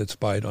department that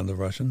spied on the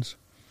Russians,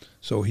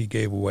 so he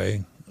gave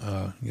away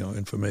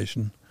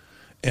information,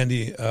 and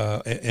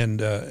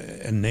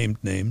named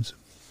names.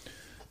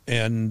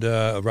 And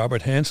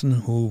Robert Hansen,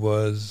 who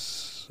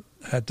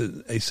had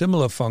a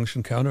similar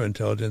function,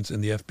 counterintelligence, in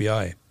the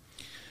FBI.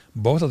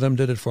 Both of them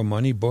did it for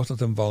money. Both of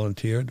them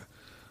volunteered.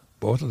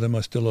 Both of them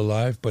are still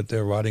alive, but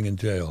they're rotting in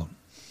jail.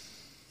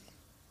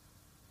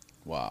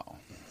 Wow.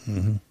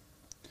 Mm-hmm.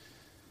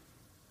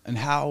 And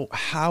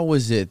how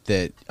was it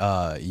that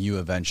you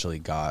eventually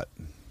got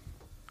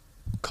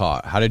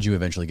caught? How did you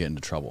eventually get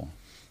into trouble?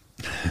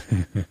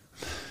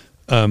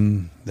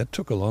 That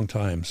took a long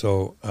time.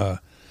 So I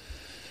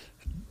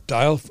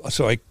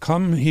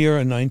come here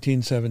in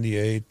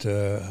 1978.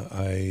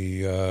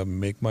 I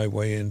make my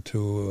way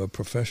into a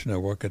profession. I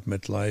work at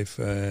MetLife,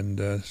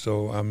 and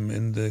so I'm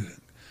in the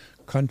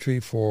country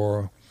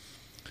for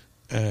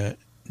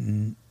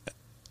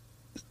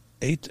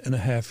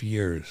 8.5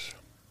 years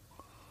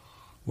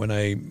when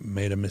I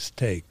made a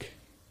mistake.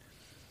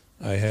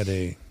 I had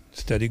a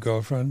steady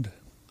girlfriend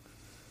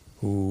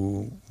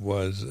who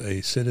was a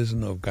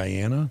citizen of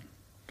Guyana.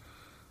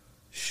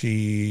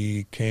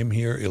 She came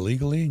here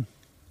illegally,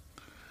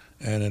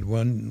 and at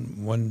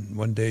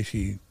one day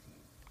she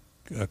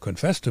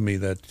confessed to me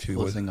that she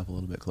was... Closing up a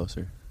little bit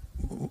closer.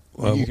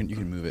 Well, you can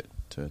move it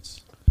to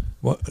its...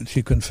 Well,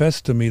 she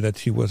confessed to me that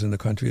she was in the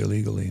country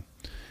illegally,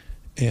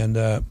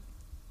 and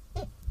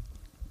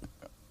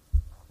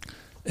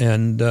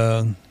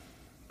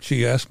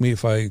she asked me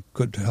if I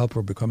could help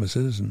her become a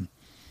citizen.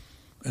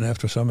 And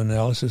after some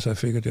analysis, I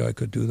figured I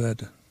could do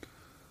that,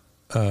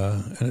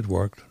 and it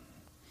worked.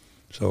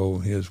 So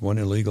here's one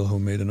illegal who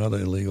made another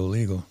illegal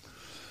legal.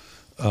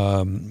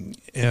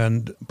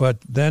 But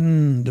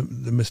then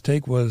the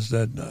mistake was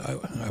that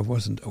I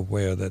wasn't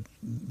aware that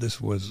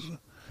this was...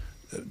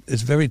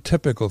 It's very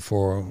typical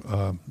for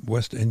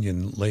West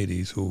Indian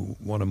ladies who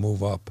want to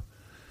move up.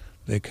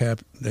 They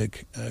catch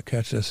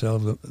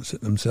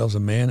themselves a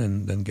man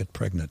and then get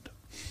pregnant.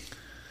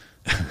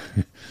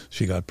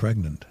 She got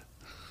pregnant,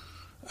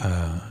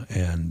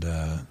 and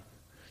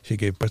she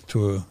gave birth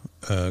to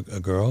a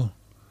girl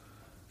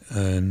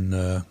in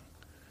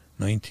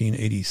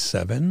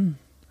 1987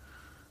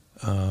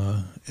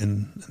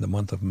 in the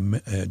month of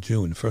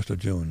June, 1st of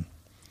June,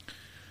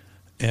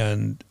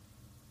 and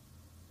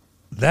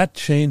that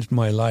changed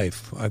my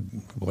life. I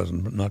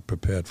wasn't not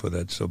prepared for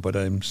that. But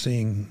I'm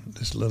seeing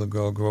this little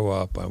girl grow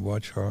up. I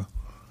watch her,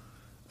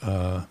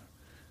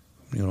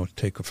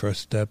 take her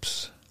first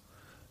steps,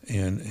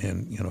 and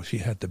she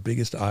had the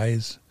biggest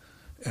eyes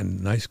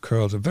and nice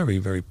curls. A very,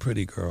 very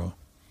pretty girl,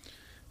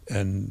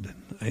 and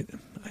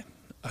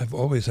I've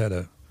always had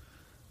a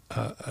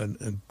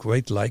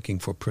great liking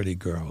for pretty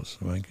girls.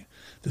 Like,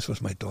 this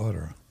was my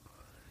daughter,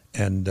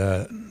 and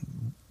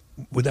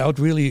without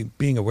really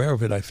being aware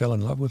of it, I fell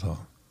in love with her.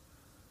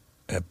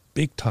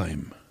 Big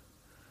time.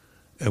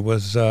 It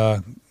was, I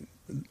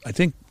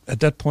think, at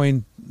that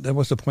point, that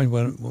was the point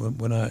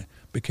when I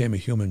became a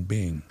human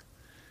being.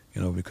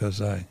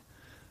 Because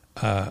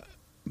up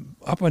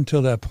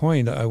until that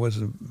point, I was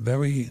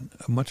very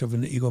much of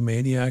an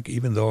egomaniac,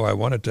 even though I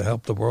wanted to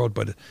help the world,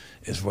 but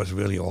it was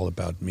really all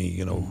about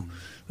me.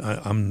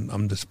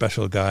 I'm the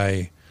special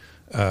guy.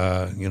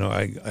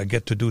 I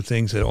get to do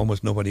things that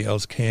almost nobody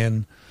else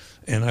can.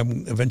 And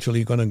I'm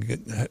eventually going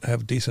to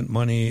have decent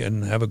money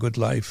and have a good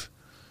life.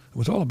 It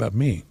was all about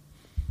me.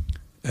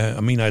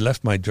 I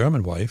left my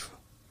German wife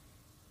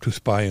to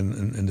spy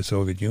in the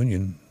Soviet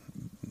Union.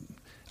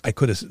 I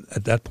could have,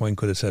 at that point,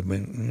 said,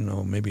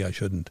 maybe I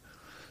shouldn't.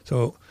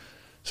 So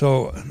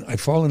I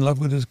fall in love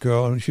with this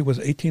girl, and she was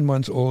 18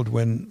 months old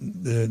when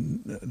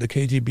the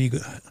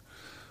KGB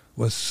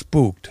was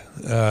spooked.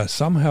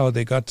 Somehow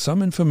they got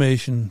some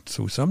information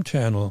through some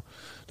channel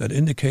that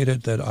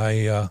indicated that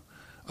I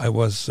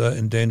was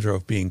in danger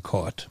of being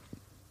caught.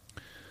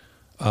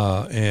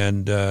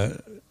 And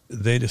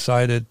they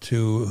decided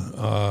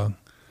to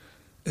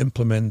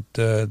implement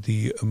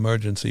the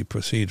emergency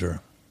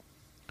procedure.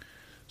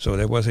 So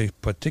there was a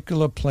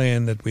particular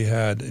plan that we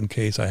had in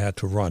case I had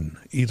to run.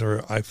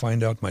 Either I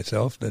find out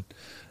myself that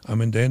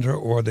I'm in danger,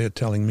 or they're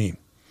telling me.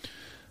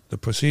 The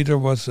procedure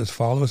was as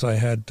follows. I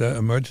had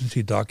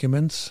emergency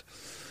documents,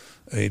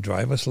 a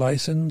driver's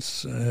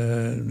license,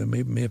 there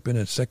may have been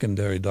a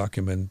secondary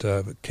document,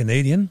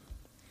 Canadian,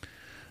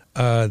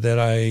 that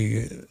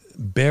I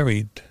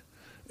buried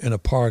in a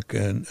park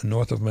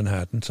north of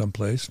Manhattan,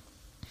 someplace.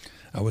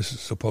 I was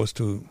supposed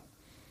to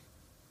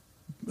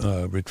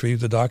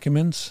retrieve the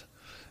documents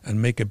and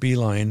make a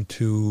beeline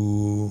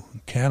to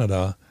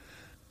Canada,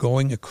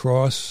 going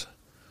across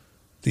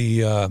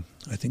the, I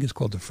think it's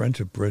called the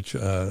Friendship Bridge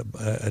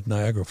at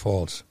Niagara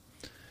Falls.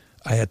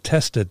 I had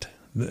tested,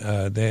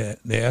 they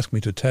asked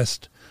me to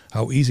test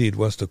how easy it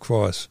was to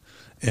cross.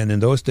 And in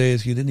those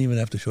days, you didn't even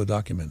have to show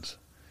documents.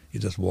 You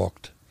just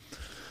walked.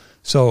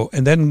 So,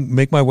 and then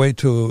make my way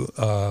to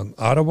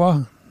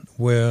Ottawa,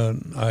 where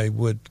I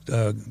would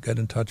get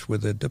in touch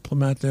with a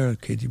diplomat there, a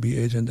KGB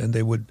agent, and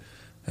they would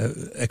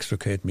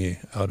extricate me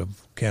out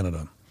of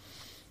Canada.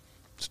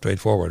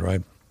 Straightforward,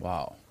 right?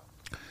 Wow.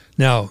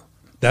 Now,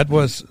 that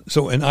was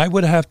so, and I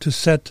would have to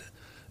set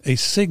a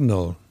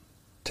signal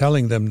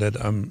telling them that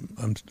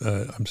I'm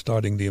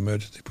starting the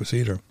emergency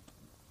procedure.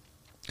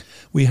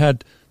 We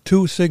had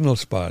two signal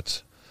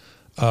spots.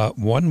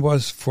 One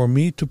was for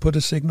me to put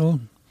a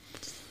signal.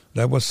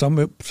 That was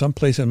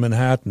someplace in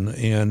Manhattan,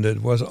 and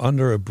it was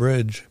under a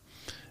bridge,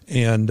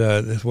 and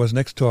it was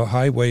next to a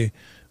highway.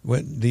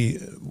 When the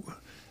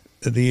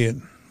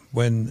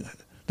when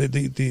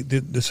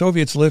the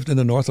Soviets lived in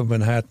the north of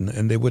Manhattan,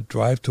 and they would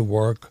drive to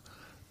work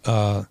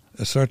a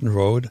certain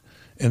road,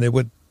 and they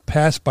would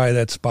pass by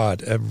that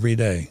spot every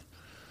day.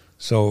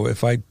 So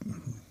if I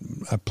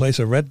place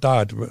a red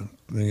dot, a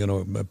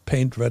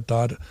paint red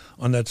dot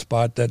on that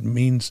spot, that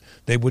means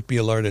they would be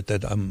alerted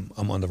that I'm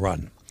on the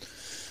run.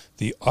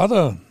 The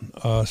other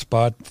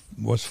spot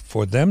was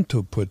for them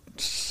to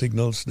put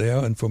signals there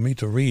and for me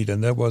to read,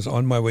 and that was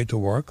on my way to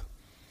work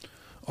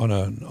on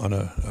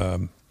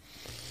a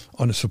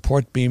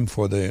support beam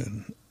for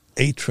the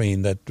A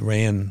train that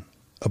ran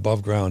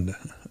above ground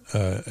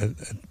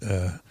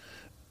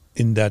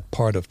in that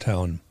part of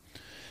town.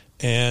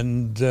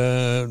 And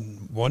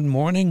one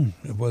morning,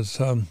 it was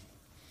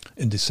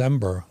in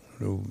December,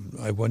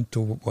 I went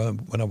to,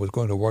 when I was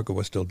going to work, it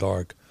was still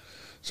dark.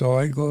 So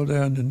I go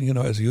there and,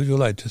 as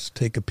usual, I just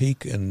take a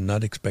peek and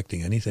not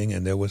expecting anything,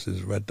 and there was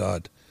this red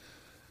dot.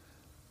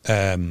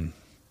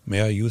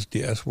 May I use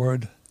the S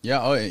word?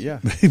 Yeah, oh yeah.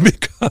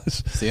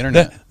 Because it's the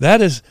internet.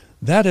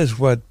 That is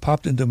what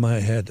popped into my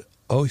head.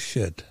 Oh,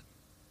 shit.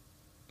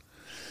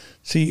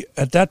 See,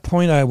 at that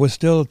point, I was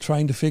still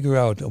trying to figure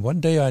out, one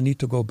day I need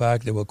to go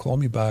back, they will call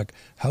me back.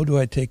 How do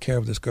I take care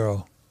of this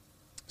girl?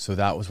 So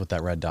that was what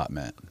that red dot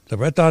meant. The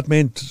red dot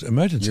meant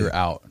emergency. You're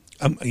out.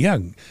 Yeah.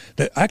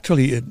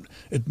 Actually,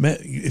 it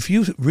meant, if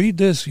you read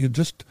this, you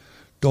just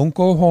don't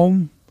go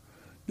home.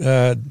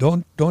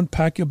 Don't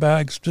pack your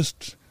bags.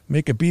 Just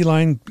make a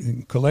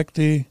beeline, collect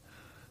the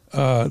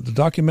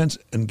documents,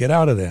 and get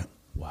out of there.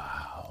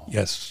 Wow.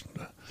 Yes.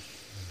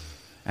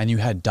 And you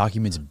had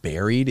documents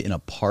buried in a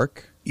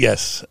park?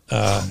 Yes.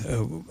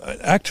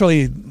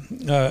 Actually,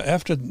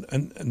 after,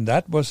 and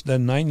that was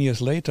then 9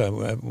 years later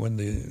when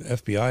the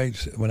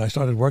FBI, when I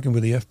started working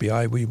with the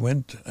FBI, we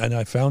went and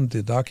I found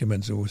the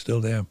documents that were still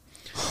there.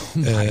 Oh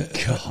my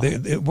God.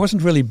 It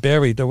wasn't really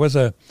buried. There was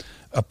a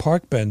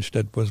park bench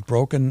that was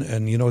broken,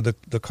 and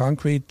the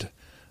concrete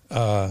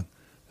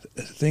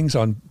things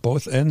on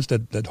both ends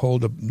that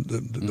hold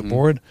the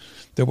board.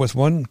 There was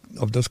one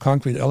of those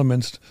concrete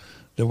elements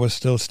that was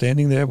still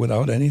standing there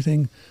without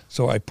anything.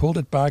 So I pulled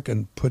it back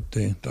and put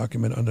the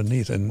document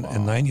underneath, and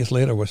 9 years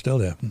later, we're still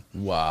there.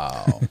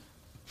 Wow.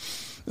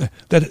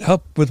 That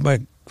helped with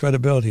my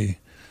credibility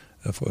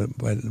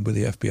with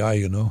the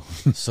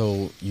FBI,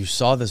 So you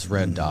saw this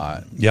red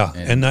dot. Yeah,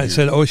 and I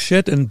said, oh,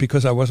 shit, and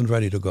because I wasn't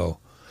ready to go.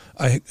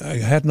 I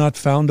had not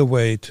found a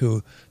way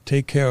to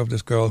take care of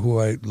this girl who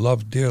I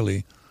loved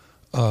dearly.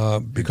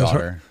 Because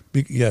daughter.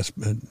 Yes,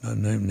 her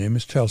name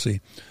is Chelsea.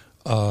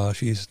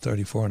 She's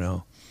 34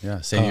 now.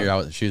 Yeah, same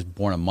year. She was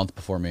born a month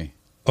before me.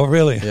 Oh,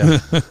 really? Yeah.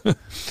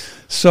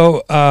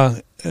 So,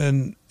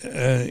 and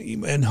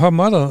her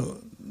mother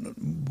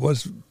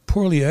was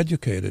poorly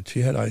educated.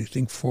 She had, I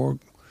think, four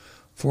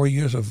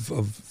years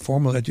of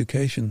formal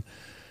education.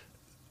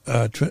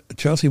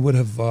 Chelsea would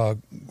have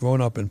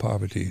grown up in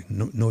poverty,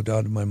 no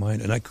doubt in my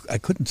mind, and I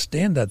couldn't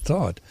stand that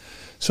thought.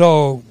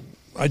 So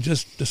I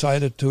just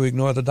decided to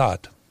ignore the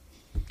dot.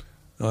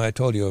 I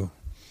told you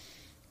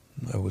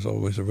I was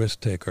always a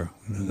risk taker.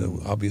 There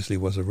obviously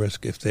was a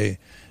risk if the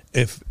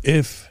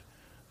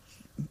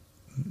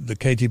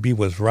KGB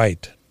was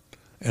right,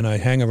 and I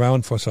hang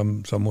around for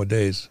some more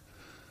days,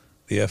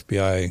 the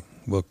FBI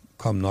will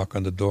come knock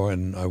on the door,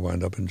 and I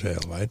wind up in jail.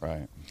 Right.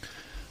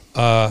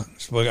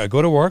 So I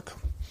go to work.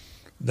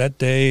 That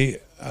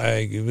day,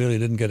 I really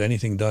didn't get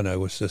anything done. I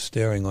was just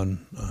staring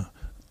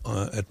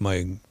at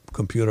my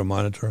computer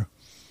monitor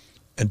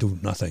and do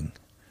nothing.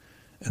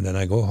 And then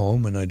I go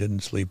home, and I didn't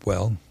sleep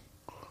well.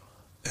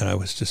 And I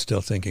was just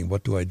still thinking,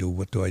 what do I do?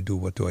 What do I do?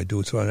 What do I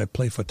do? So I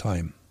play for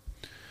time.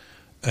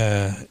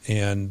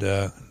 And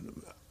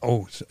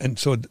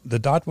so the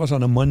dot was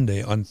on a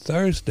Monday. On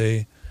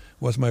Thursday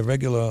was my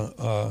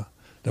regular,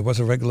 there was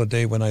a regular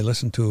day when I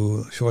listened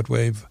to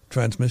shortwave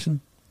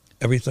transmission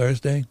every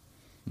Thursday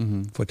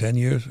for 10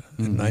 years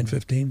at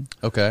 9:15.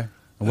 Okay.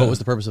 And what was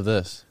the purpose of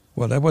this?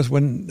 Well, that was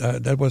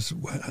that was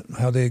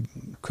how they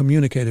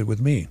communicated with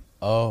me.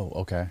 Oh,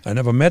 okay. I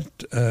never met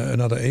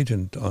another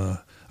agent.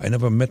 I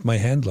never met my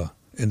handler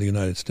in the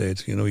United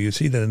States. You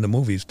see that in the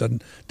movies.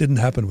 Didn't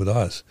happen with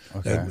us.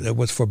 Okay. That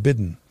was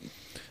forbidden.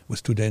 It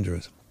was too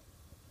dangerous.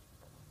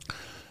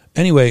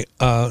 Anyway,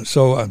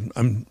 so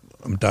I'm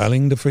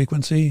dialing the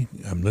frequency.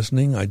 I'm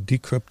listening. I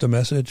decrypt the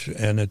message,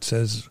 and it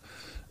says,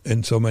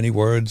 in so many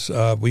words,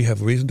 we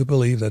have reason to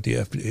believe that the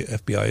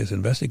FBI is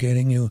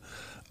investigating you.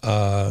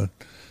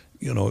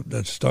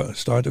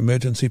 Start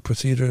emergency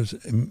procedures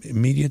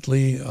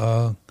immediately.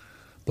 Blah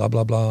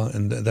blah blah,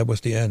 and that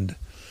was the end.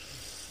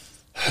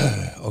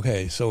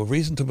 Okay, so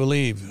reason to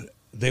believe.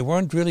 They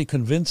weren't really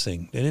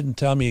convincing. They didn't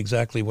tell me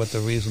exactly what the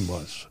reason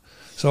was.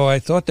 So I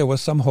thought there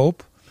was some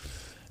hope,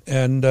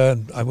 and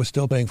I was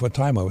still paying for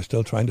time. I was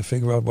still trying to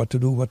figure out what to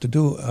do.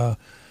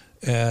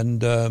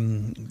 And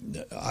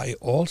I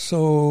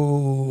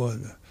also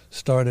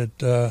started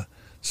to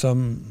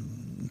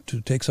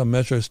take some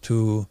measures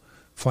to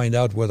find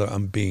out whether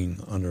I'm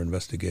being under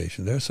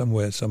investigation. There's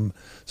some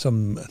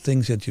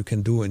things that you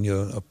can do in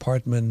your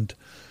apartment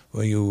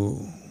where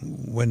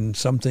when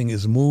something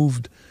is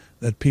moved,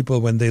 that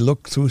people, when they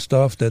look through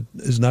stuff that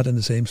is not in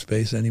the same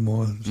space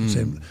anymore. It's the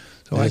same.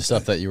 So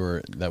stuff that you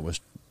were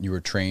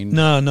trained.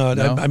 No,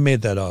 I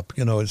made that up.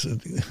 It's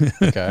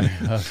okay.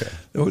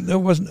 There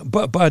wasn't,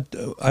 but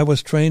I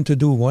was trained to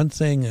do one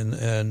thing,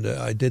 and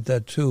I did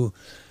that too,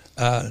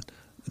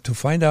 to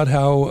find out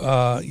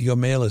how your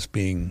mail is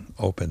being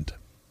opened.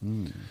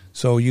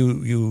 So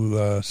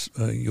you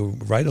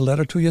write a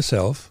letter to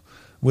yourself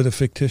with a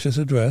fictitious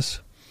address,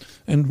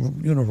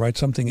 and write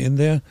something in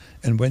there.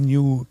 And when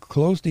you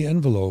close the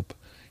envelope,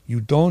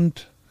 you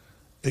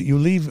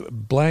leave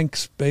blank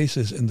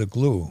spaces in the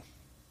glue.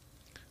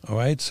 All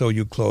right, so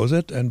you close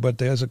it, but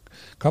there's a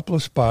couple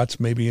of spots,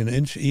 maybe an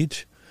inch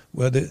each,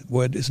 where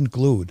it isn't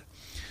glued,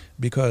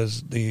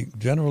 because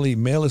generally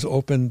mail is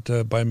opened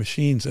by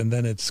machines, and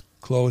then it's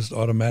closed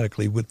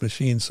automatically with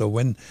machines. So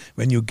when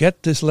you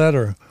get this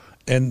letter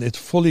and it's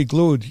fully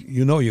glued,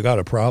 you got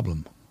a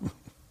problem.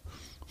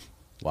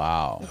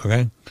 Wow.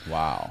 Okay.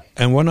 Wow.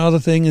 And one other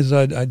thing is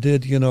I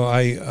did,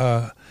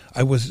 I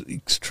was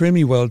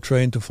extremely well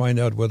trained to find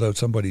out whether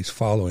somebody's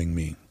following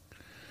me.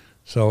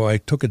 So I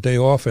took a day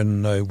off,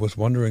 and I was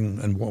wandering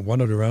and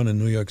wandered around in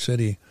New York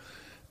City,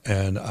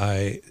 and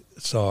I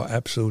saw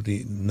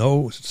absolutely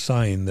no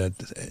sign that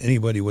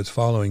anybody was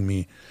following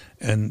me.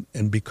 And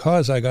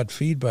because I got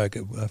feedback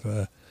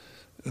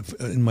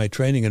in my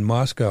training in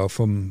Moscow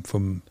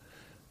from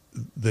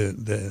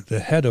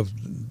the head of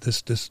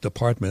this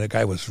department, a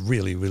guy was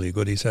really, really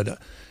good. He said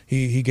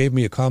he gave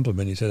me a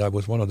compliment. He said I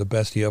was one of the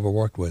best he ever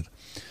worked with.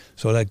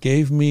 So that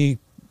gave me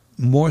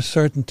more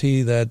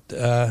certainty that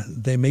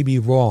they may be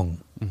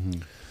wrong.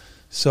 Mm-hmm.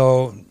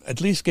 So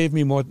at least gave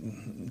me more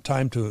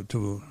time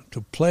to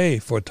play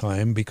for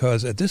time,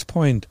 because at this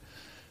point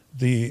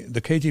the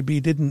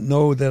KGB didn't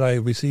know that I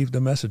received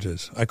the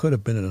messages. I could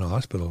have been in a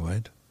hospital,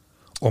 right?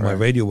 Or my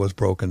radio was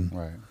broken.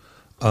 Right.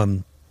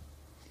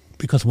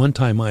 Because one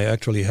time I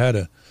actually had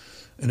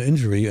an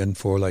injury, and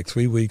for like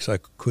 3 weeks I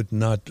could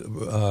not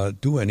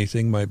do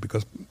anything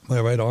because my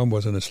right arm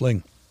was in a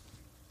sling.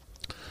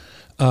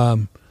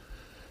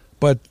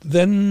 But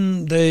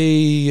then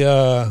they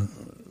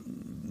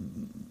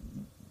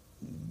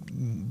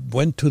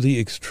went to the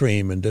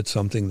extreme and did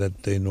something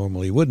that they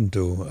normally wouldn't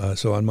do.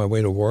 So on my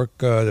way to work,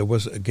 it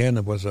was a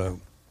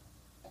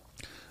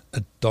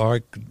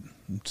dark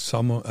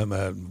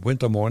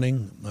winter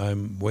morning.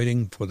 I'm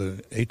waiting for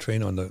the A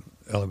train on the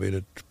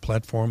elevated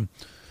platform,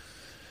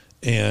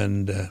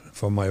 and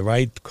from my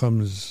right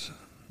comes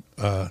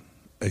a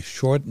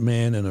short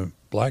man in a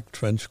black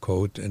trench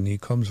coat, and he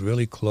comes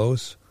really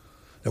close.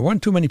 There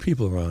weren't too many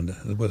people around.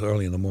 It was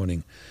early in the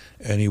morning.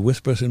 And he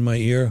whispers in my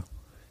ear,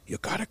 "You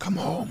gotta come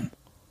home,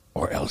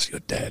 or else you're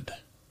dead."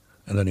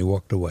 And then he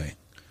walked away.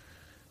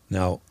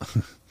 Now,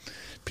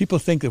 people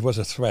think it was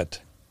a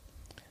threat.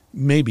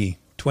 Maybe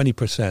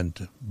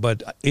 20%,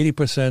 but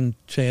 80%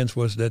 chance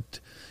was that,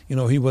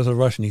 he was a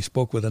Russian. He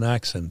spoke with an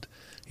accent.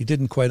 He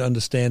didn't quite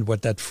understand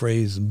what that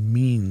phrase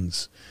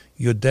means.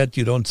 You're dead.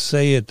 You don't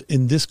say it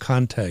in this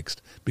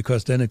context,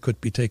 because then it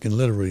could be taken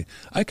literally.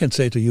 I can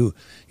say to you,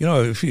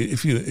 if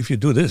you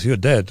do this, you're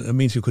dead. It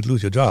means you could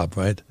lose your job,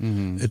 right?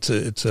 Mm-hmm.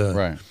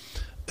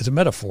 It's a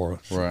metaphor,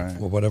 right,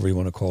 or whatever you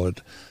want to call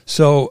it.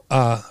 So,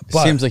 it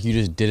seems like you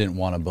just didn't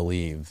want to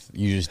believe.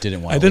 You just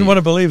didn't want. I didn't want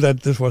to believe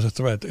that this was a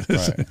threat.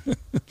 Right.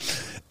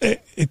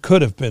 It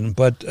could have been,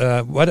 but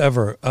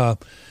whatever.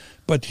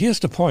 But here's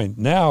the point.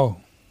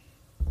 Now,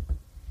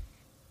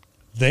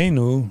 they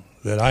knew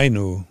that I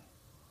knew.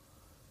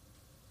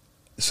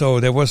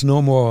 So there was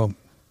no more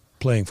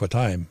playing for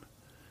time.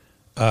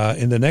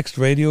 In the next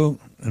radio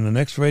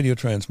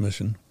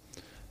transmission,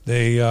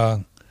 they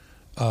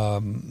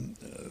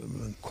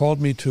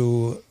called me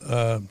to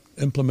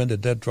implement a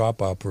dead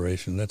drop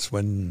operation. That's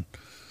when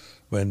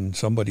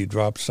somebody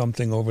drops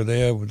something over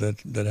there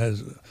that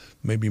has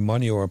maybe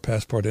money or a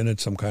passport in it,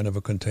 some kind of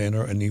a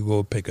container, and you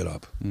go pick it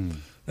up. Mm.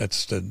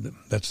 That's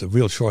the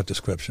real short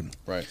description.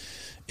 Right.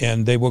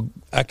 And they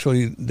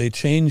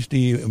changed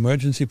the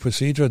emergency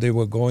procedure. They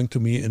were going to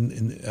me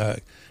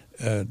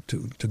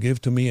to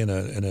give to me in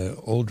a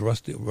old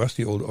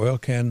rusty old oil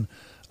can,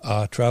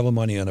 travel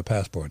money and a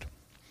passport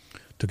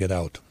to get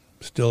out.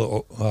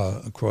 Still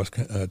across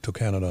to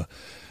Canada.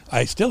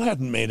 I still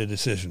hadn't made a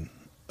decision,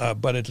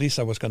 but at least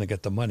I was going to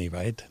get the money,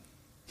 right?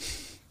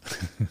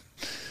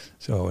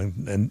 So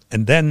and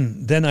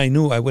then I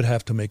knew I would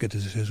have to make a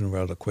decision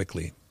rather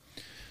quickly.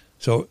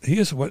 So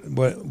here's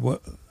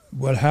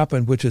what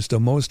happened, which is the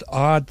most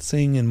odd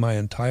thing in my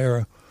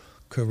entire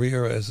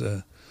career as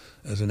an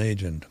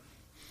agent.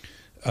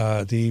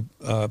 The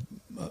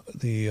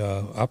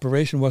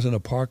operation was in a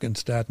park in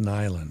Staten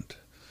Island.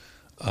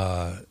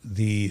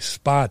 The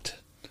spot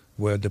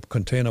where the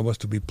container was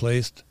to be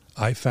placed,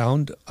 I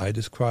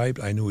described.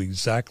 I knew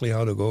exactly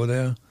how to go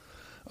there.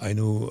 I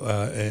knew,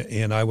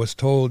 and I was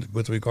told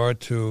with regard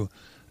to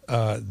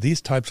these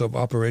types of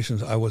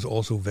operations, I was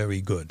also very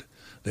good.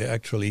 They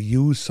actually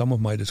used some of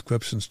my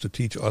descriptions to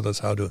teach others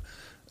how to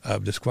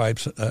describe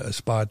a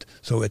spot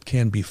so it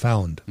can be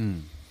found.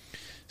 Mm.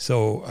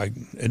 So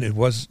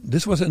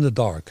this was in the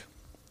dark,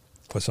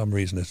 For some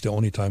reason, it's the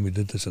only time we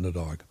did this in the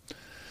dark.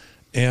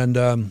 And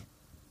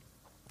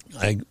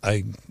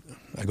I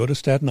go to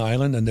Staten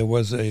Island, and there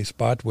was a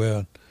spot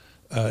where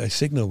a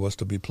signal was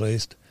to be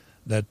placed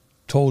that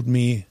told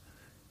me,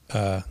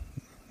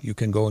 you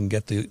can go and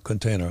get the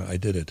container. I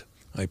did it.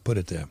 I put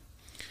it there.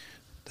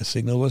 The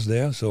signal was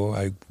there, so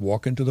I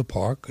walk into the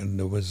park, and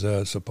there was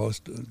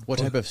supposed to... What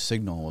type of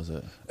signal was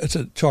it? It's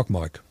a chalk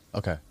mark.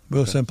 Okay.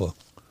 Real simple.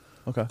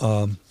 Okay.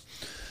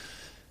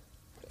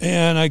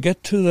 And I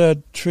get to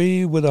that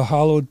tree with a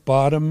hollowed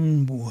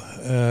bottom.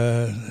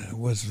 It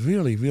was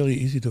really, really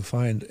easy to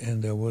find,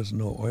 and there was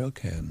no oil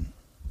can.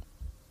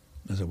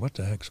 I said, what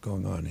the heck's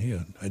going on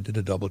here? I did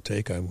a double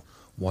take. I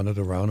wandered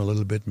around a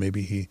little bit.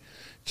 Maybe he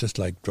just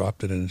like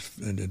dropped it, and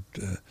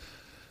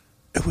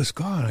it was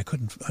gone.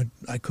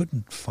 I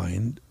couldn't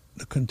find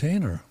the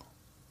container.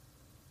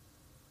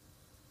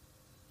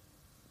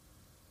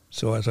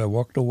 So as I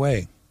walked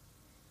away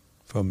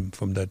from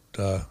that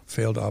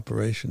failed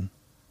operation,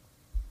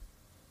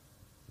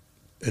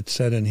 it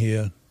said in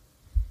here,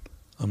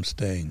 I'm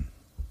staying.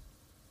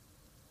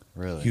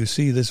 Really? You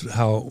see this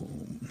how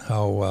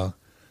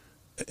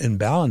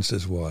imbalanced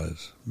this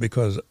was,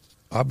 because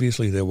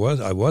obviously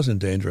I was in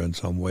danger in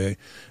some way,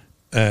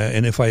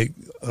 and if I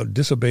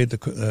disobeyed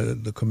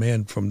the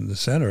command from the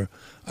center,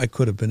 I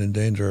could have been in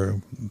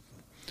danger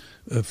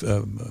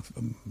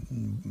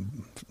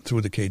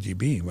through the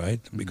KGB,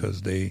 right? Mm-hmm.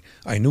 Because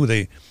I knew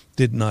they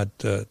did not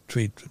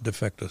treat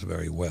defectors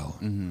very well.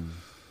 Mm-hmm.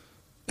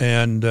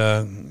 And,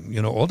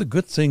 all the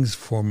good things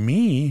for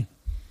me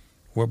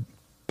were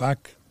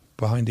back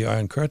behind the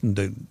Iron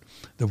Curtain.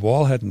 The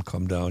wall hadn't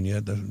come down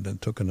yet.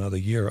 That took another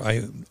year.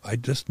 I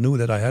just knew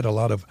that I had a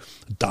lot of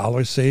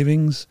dollar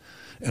savings,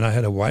 and I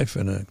had a wife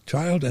and a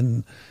child,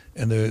 and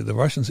the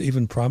Russians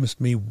even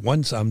promised me,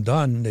 once I'm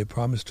done, they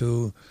promised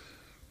to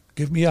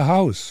give me a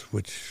house,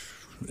 which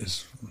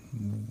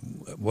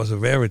was a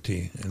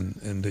rarity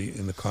in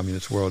the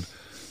communist world.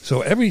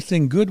 So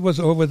everything good was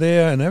over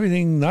there, and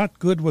everything not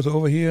good was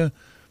over here.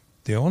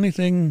 The only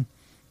thing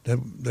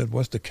that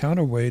was the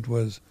counterweight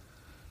was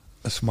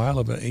a smile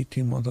of an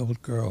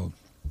 18-month-old girl.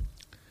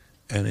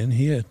 And in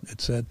here it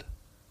said,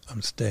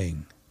 I'm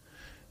staying.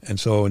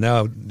 And so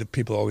now the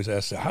people always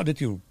ask, how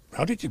did you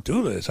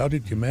do this? How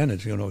did you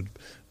manage?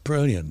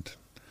 Brilliant.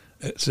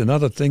 It's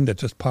another thing that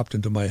just popped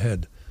into my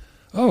head.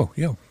 Oh,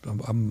 yeah,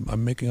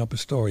 I'm making up a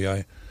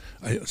story.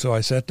 So I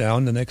sat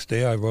down the next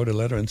day. I wrote a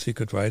letter in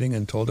secret writing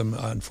and told them,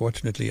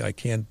 unfortunately, I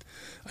can't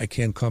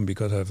come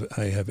because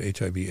I have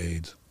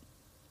HIV/AIDS.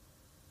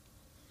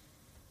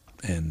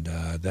 And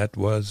that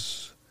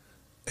was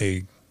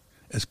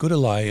as good a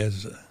lie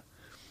as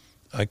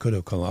I could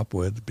have come up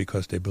with,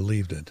 because they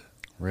believed it.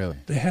 Really?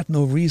 They had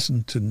no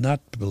reason to not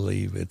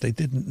believe it. They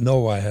didn't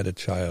know I had a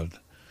child.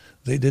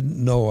 They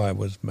didn't know I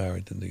was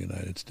married in the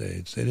United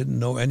States. They didn't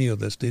know any of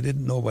this. They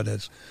didn't know what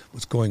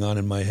was going on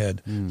in my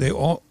head. Mm. They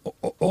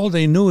all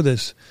they knew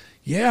this,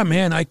 yeah,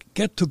 man, I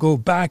get to go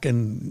back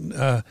and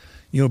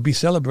be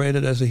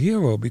celebrated as a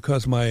hero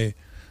because my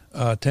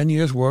 10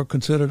 years were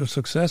considered a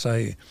success.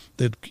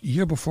 The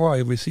year before I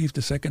received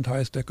the second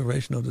highest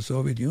decoration of the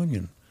Soviet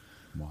Union.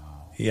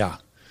 Wow. Yeah.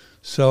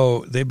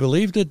 So they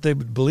believed it. They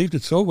believed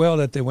it so well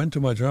that they went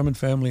to my German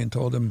family and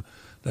told them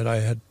that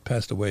I had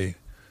passed away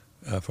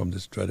from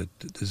this dreaded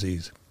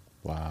disease.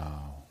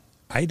 Wow.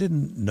 I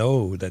didn't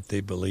know that they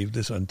believed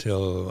this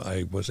until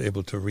I was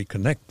able to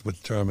reconnect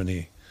with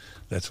Germany.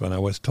 That's when I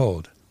was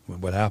told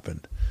what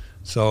happened.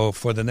 So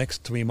for the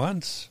next 3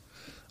 months,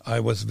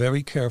 I was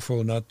very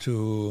careful not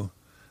to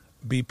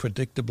be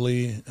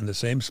predictably in the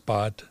same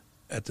spot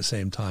at the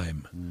same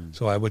time. Mm.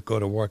 So I would go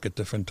to work at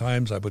different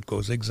times. I would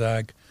go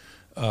zigzag.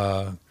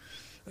 I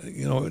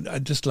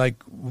just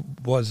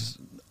was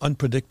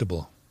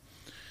unpredictable.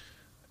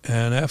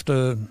 And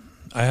after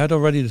I had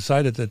already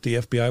decided that the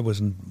FBI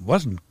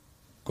wasn't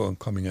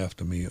coming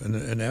after me,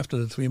 and after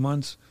the 3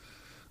 months,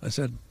 I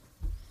said,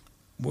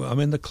 "Well, I'm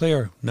in the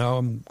clear now.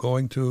 I'm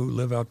going to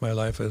live out my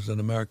life as an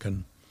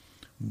American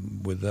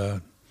with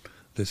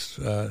this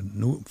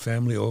new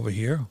family over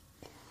here."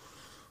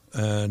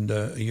 And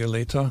a year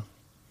later,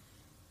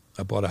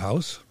 I bought a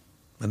house,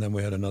 and then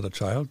we had another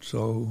child.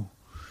 So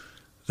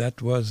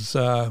that was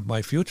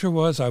my future.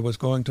 I was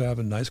going to have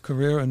a nice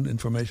career in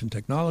information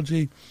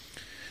technology.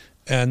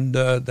 And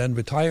then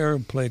retire,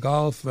 play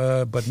golf,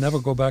 but never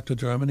go back to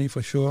Germany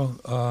for sure,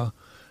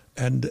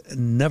 and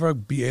never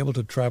be able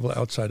to travel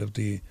outside of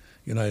the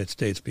United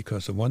States,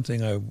 because the one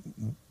thing I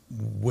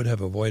would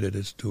have avoided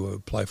is to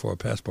apply for a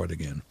passport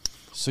again.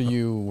 So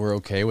you were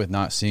okay with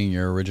not seeing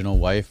your original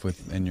wife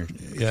and your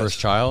first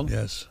child?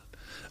 Yes.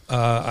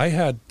 I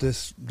had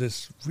this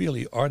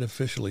really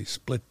artificially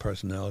split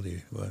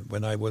personality.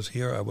 When I was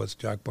here, I was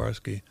Jack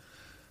Barsky.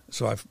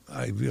 So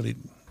I really...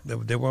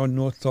 There were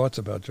no thoughts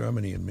about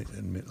Germany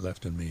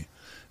left in me.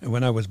 And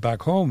when I was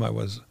back home, I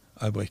was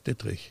Albrecht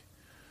Dittrich.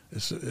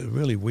 It's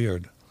really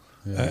weird.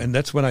 Yeah. And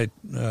that's when I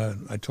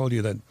told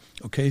you that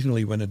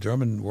occasionally when a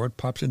German word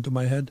pops into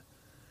my head,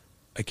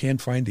 I can't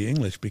find the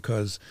English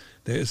because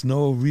there is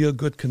no real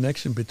good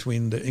connection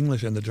between the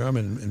English and the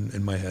German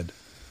in my head.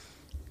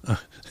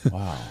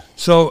 Wow.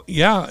 So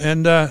yeah,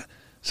 and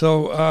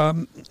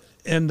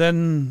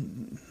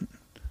then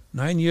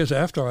 9 years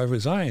after I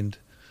resigned,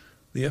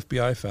 the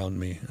FBI found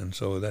me, and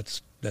so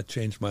that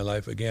changed my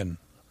life again.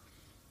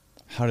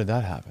 How did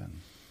that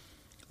happen?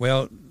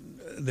 Well,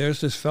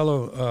 there's this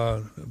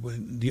fellow,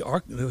 there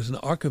was an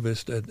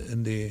archivist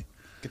in the.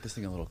 Get this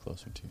thing a little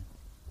closer to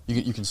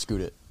you. You can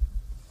scoot it.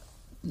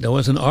 There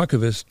was an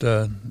archivist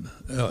in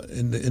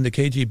the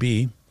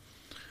KGB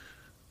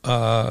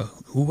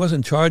who was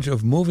in charge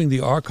of moving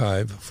the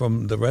archive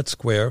from the Red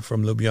Square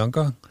from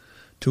Lubyanka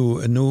to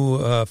a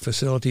new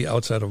facility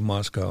outside of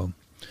Moscow.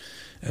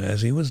 And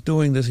as he was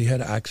doing this, he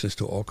had access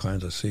to all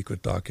kinds of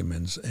secret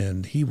documents,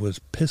 and he was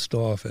pissed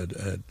off at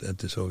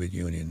the Soviet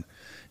Union.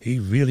 He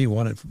really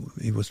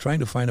he was trying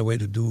to find a way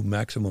to do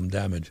maximum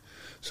damage.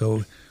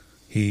 So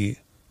he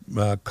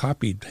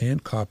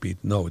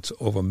hand-copied notes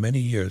over many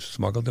years,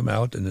 smuggled them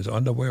out in his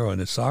underwear or in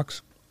his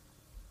socks,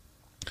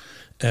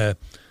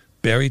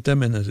 buried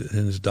them in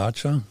his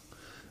dacha,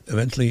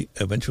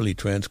 eventually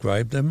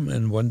transcribed them,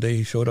 and one day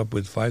he showed up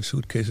with 5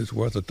 suitcases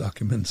worth of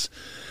documents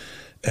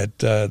at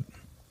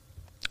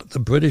the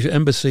British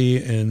embassy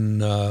in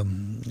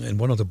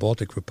one of the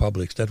Baltic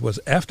republics. That was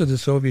after the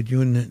Soviet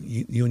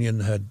Union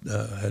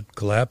had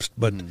collapsed,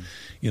 but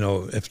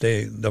if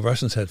the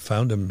Russians had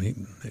found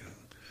him,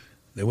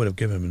 they would have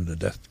given him the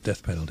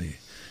death penalty.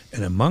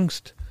 And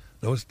amongst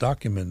those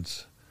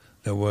documents,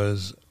 there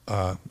was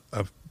a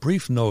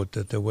brief note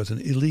that there was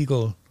an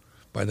illegal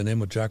by the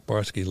name of Jack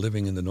Barsky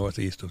living in the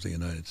northeast of the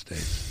United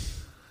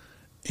States.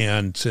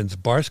 And since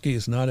Barsky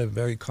is not a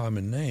very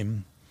common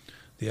name,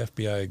 the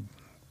FBI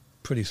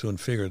pretty soon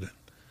figured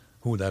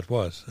who that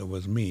was. It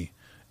was me.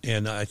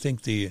 And I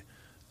think the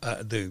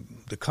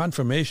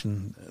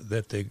confirmation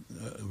that they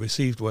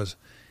received was,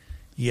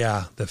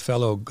 yeah, the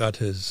fellow got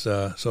his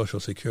Social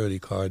Security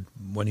card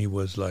when he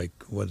was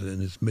in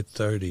his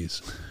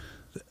mid-30s.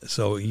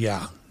 So,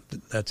 yeah,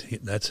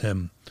 that's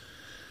him.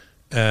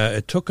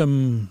 It took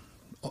him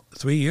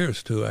 3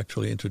 years to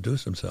actually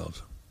introduce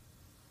themselves.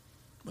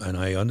 And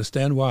I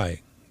understand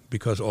why.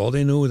 Because all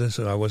they knew is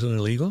that I wasn't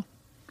illegal,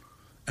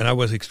 and I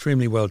was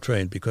extremely well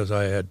trained because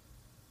I had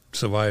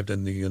survived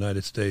in the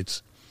United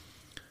States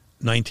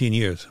 19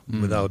 years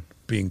without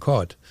being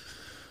caught.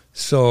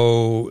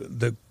 So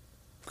the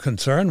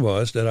concern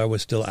was that I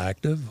was still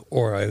active,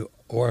 or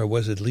I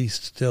was at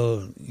least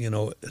still,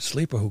 a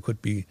sleeper who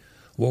could be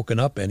woken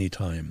up any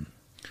time.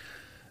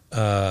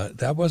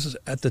 That was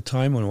at the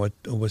time when what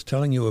I was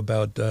telling you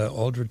about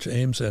Aldrich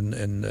Ames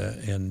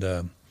and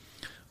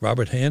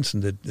Robert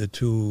Hansen, the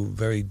two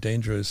very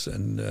dangerous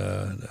and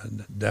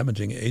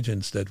damaging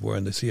agents that were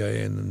in the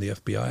CIA and in the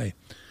FBI.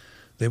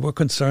 They were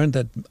concerned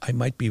that I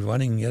might be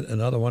running yet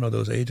another one of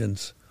those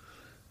agents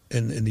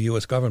in the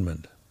U.S.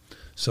 government.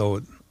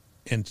 So,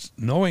 and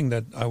knowing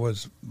that I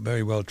was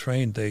very well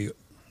trained, they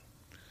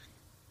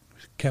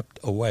kept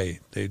away.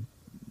 They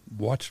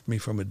watched me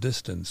from a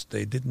distance.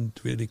 They didn't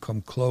really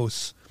come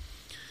close,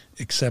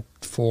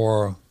 except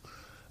for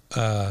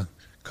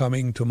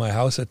coming to my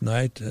house at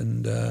night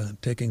and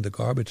taking the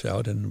garbage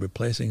out and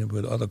replacing it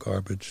with other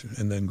garbage,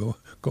 and then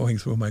going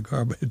through my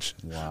garbage.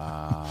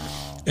 Wow!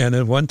 And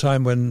at one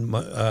time when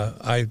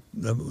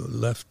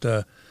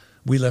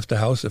we left the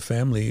house, a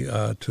family,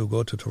 to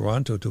go to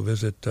Toronto to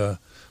visit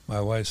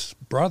my wife's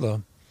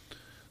brother,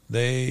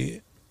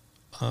 they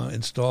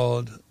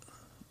installed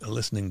a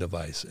listening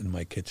device in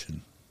my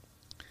kitchen.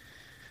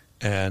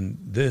 And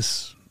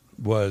this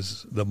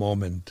was the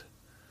moment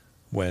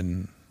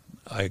when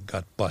I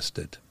got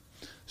busted.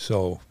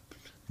 So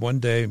one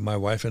day my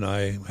wife and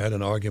I had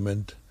an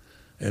argument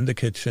in the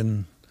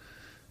kitchen,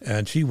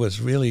 and she was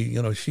really,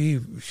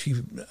 she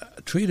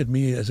treated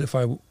me as if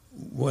I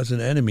was an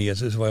enemy,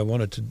 as if I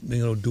wanted to,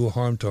 do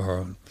harm to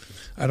her.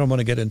 I don't want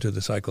to get into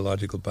the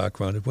psychological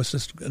background. It was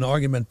just an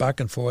argument back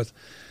and forth,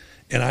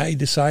 and I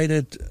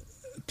decided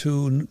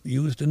to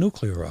use the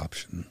nuclear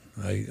option.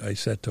 I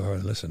said to her,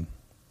 listen,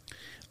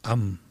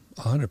 I'm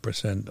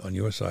 100% on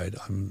your side.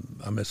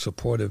 I'm as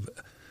supportive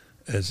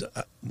as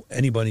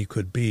anybody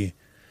could be.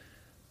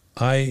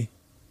 I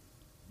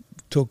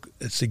took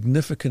a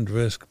significant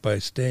risk by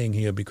staying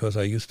here because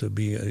I used to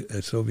be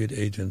a Soviet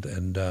agent,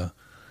 and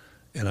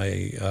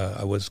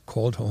I was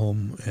called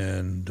home,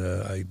 and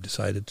I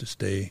decided to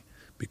stay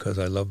because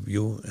I love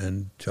you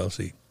and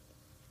Chelsea.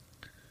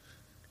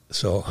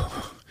 So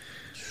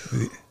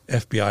the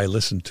FBI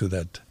listened to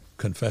that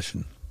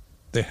confession.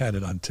 They had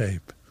it on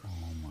tape. Oh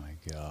my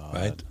God!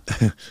 Right,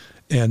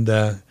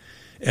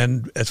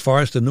 and as far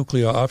as the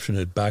nuclear option,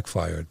 it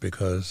backfired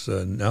because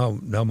now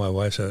my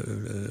wife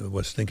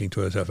was thinking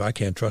to herself, I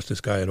can't trust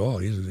this guy at all.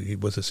 He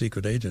was a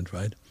secret agent,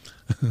 right?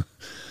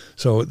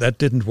 So that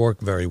didn't work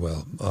very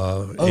well.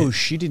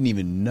 She didn't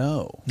even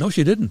know. No,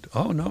 she didn't.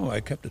 Oh no, I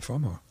kept it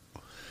from her.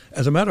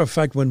 As a matter of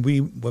fact, when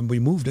we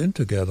moved in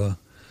together,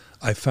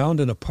 I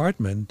found an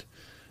apartment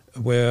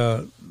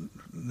where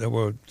there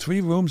were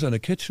 3 rooms and a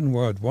kitchen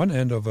were at one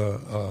end of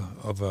a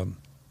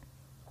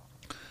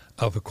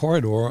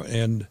corridor,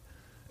 and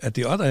at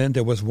the other end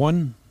there was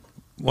one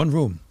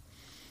room,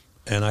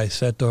 And I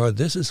said to her,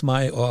 "This is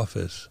my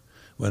office.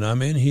 When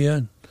I'm in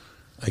here,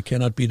 I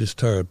cannot be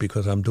disturbed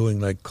because I'm doing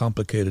like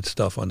complicated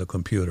stuff on the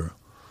computer."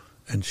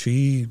 And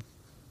she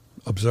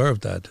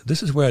observed that.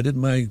 This is where I did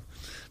my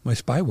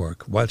spy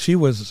work while she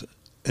was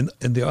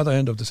in the other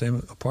end of the same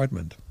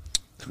apartment.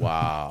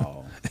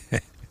 Wow.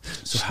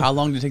 So how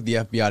long did it take the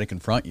FBI to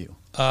confront you?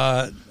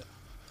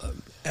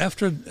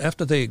 After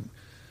they,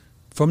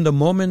 from the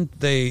moment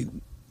they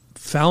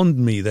found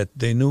me, that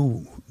they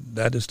knew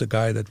that is the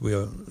guy that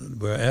we're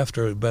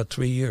after, about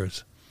 3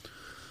 years.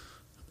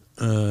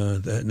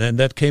 And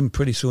that came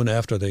pretty soon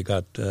after they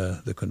got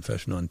the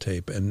confession on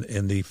tape.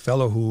 And the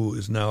fellow who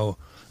is now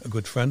a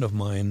good friend of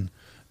mine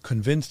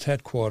convinced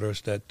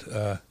headquarters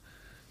that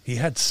he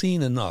had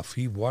seen enough.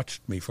 He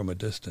watched me from a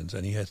distance,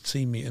 and he had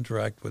seen me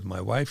interact with my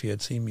wife. He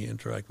had seen me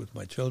interact with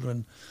my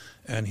children,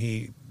 and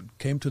he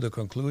came to the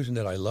conclusion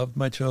that I loved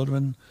my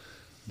children.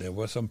 There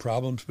were some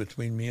problems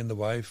between me and the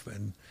wife,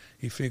 and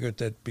he figured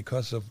that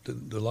because of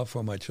the love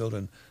for my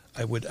children,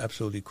 I would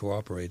absolutely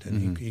cooperate.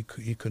 And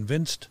he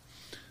convinced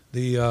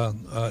the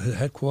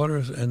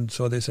headquarters, and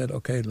so they said,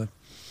 "Okay,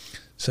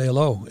 say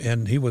hello."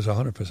 And he was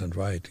 100%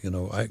 right.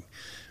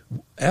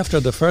 After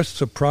the first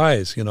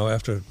surprise,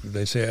 after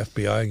they say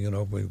FBI,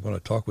 we want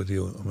to talk with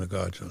you. Oh my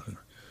God!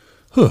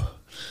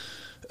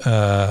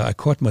 I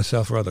caught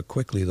myself rather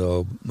quickly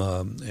though,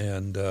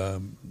 and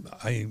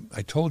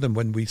I told them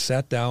when we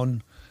sat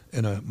down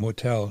in a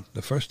motel,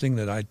 the first thing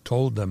that I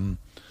told them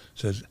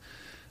says,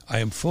 "I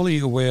am fully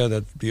aware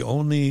that the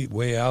only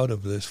way out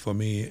of this for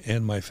me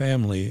and my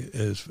family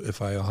is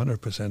if I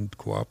 100%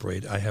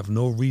 cooperate. I have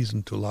no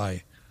reason to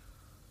lie,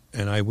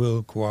 and I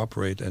will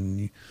cooperate.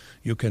 And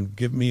you can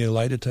give me a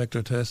lie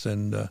detector test,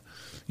 and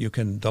you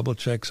can double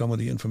check some of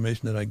the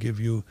information that I give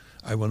you.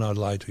 I will not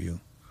lie to you."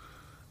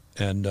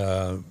 And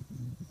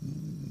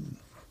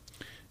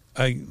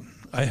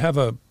I have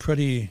a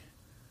pretty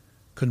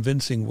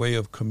convincing way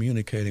of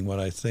communicating what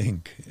I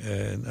think,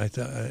 and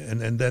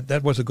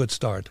that was a good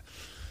start.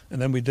 And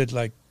then we did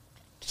like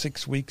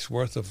 6 weeks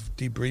worth of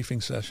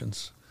debriefing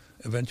sessions.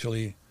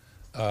 Eventually,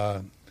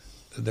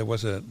 there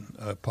was a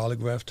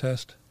polygraph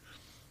test,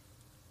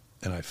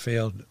 and I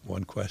failed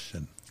one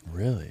question.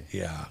 Really?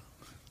 Yeah.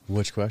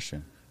 Which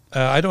question?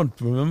 I don't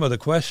remember the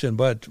question,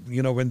 but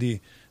when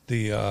the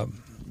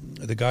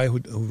guy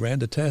who ran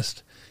the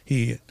test,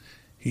 he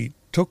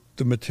took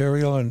the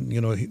material, and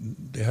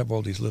they have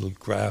all these little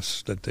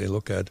graphs that they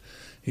look at.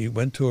 He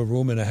went to a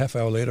room, and a half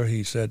hour later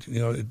he said,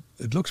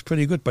 it looks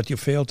pretty good, but you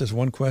failed this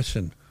one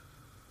question.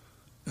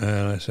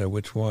 And I said,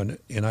 "Which one?"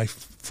 And I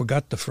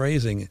forgot the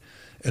phrasing.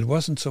 It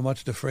wasn't so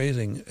much the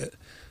phrasing.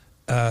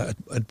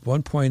 At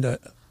one point, a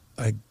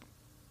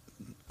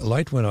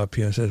light went up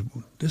here and said,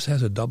 "This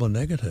has a double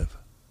negative."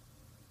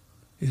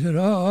 He said,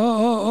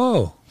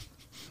 oh.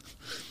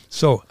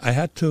 So I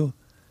had to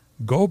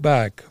go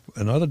back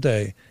another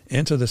day,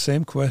 answer the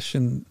same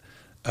question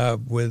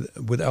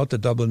without the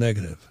double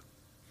negative.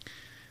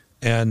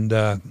 And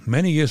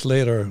many years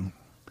later,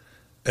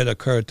 it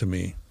occurred to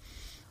me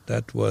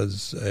that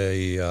was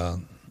a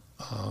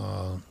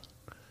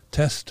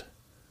test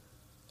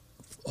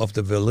of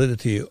the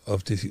validity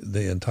of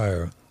the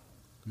entire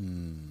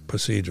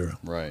procedure.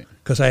 Right.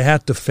 Because I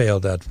had to fail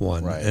that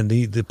one. Right. And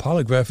the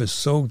polygraph is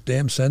so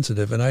damn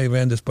sensitive. And I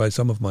ran this by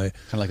some of my...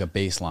 Kind of like a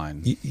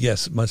baseline.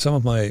 Yes, some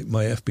of my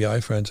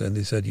FBI friends, and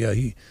they said, yeah,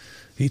 he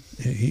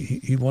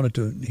wanted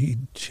to...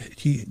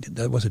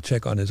 that was a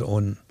check on his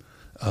own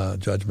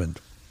judgment.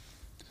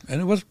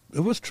 And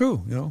it was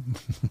true,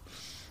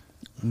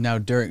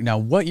 Now,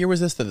 what year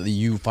was this that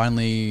you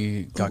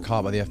finally got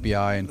caught by the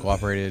FBI and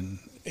cooperated?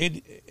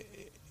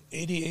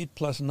 88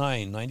 plus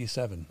 9,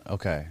 97.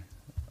 Okay.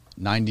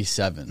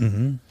 97.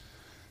 Mm-hmm.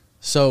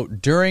 So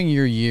during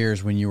your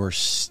years when you were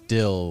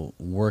still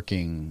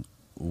working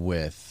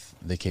with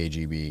the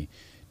KGB,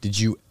 did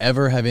you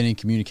ever have any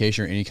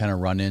communication or any kind of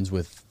run-ins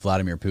with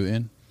Vladimir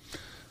Putin?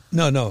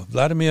 No.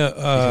 Vladimir...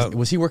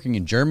 was he working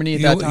in Germany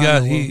at that time?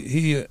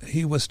 Yeah,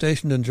 he was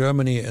stationed in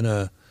Germany in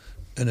a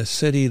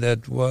city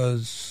that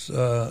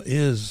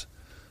is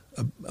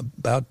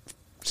about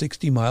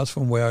 60 miles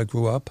from where I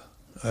grew up.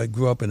 I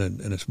grew up in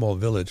a small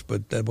village,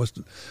 but that was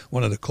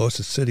one of the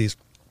closest cities.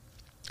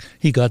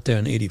 He got there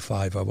in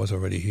 85. I was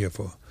already here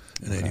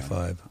in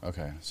 85.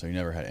 Okay, so you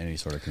never had any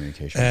sort of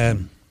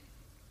communication.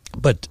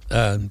 But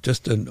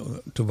just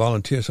to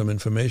volunteer some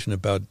information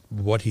about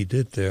what he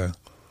did there,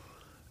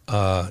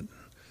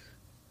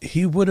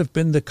 he would have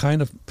been the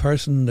kind of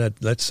person that,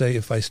 let's say,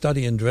 if I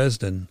study in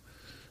Dresden,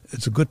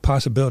 it's a good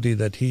possibility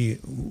that he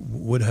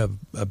would have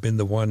been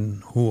the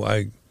one who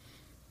I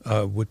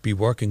would be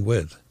working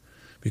with.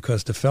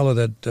 Because the fellow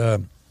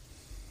that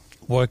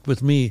worked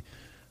with me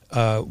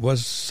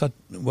was a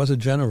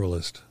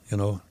generalist.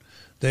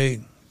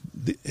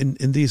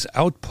 In these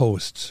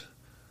outposts,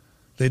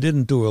 they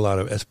didn't do a lot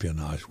of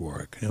espionage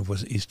work. It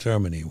was East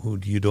Germany.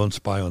 You don't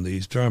spy on the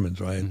East Germans,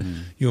 right?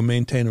 Mm-hmm. You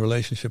maintain a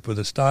relationship with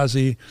the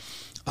Stasi.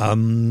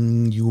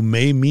 You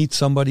may meet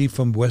somebody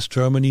from West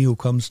Germany who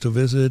comes to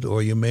visit,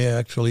 or you may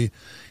actually,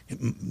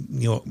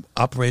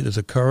 operate as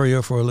a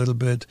courier for a little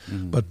bit.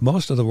 Mm-hmm. But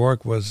most of the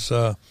work was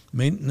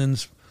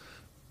maintenance,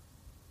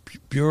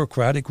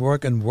 bureaucratic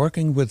work, and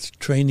working with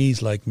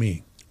trainees like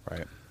me.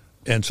 Right.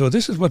 And so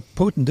this is what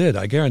Putin did,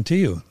 I guarantee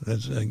you.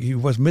 He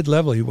was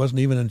mid-level. He wasn't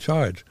even in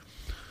charge.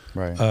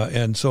 Right.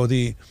 And so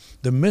the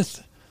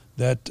myth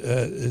that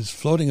is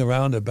floating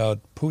around about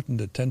Putin,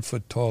 the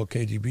 10-foot-tall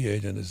KGB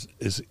agent,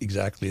 is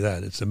exactly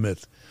that. It's a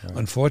myth. Right.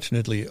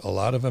 Unfortunately, a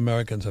lot of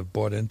Americans have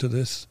bought into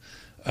this.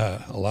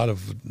 A lot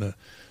of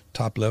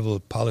top-level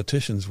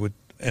politicians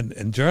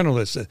and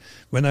journalists.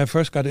 When I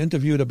first got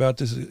interviewed about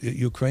this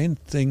Ukraine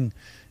thing,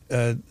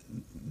 the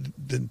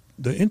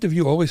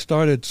interview always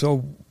started,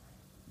 so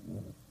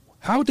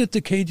how did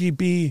the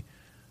KGB,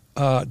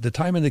 the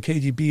time in the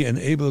KGB,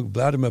 enable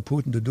Vladimir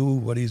Putin to do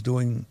what he's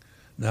doing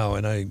now?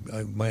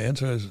 And my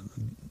answer is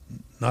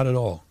not at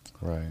all.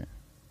 Right.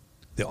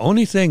 The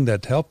only thing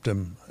that helped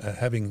him,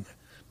 having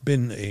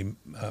been a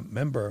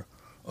member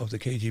of the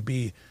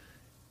KGB,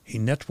 he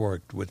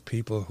networked with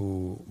people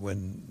who,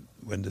 when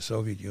the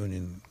Soviet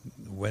Union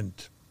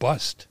went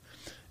bust,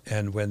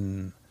 and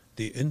when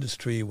the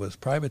industry was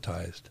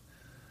privatized,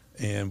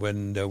 and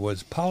when there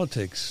was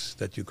politics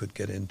that you could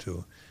get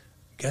into,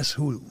 guess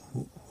who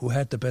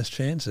had the best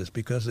chances?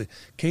 Because the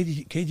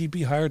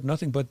KGB hired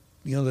nothing but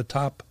the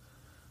top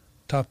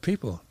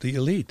people, the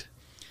elite.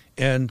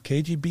 And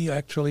KGB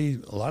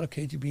actually, a lot of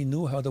KGB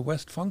knew how the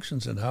West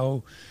functions and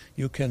how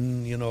you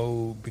can,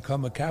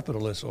 become a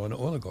capitalist or an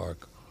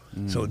oligarch.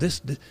 Mm. So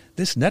this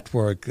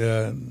network,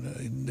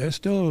 there's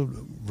still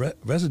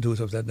residues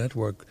of that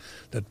network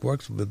that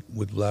works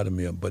with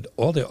Vladimir. But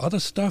all the other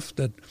stuff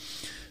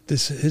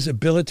his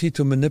ability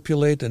to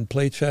manipulate and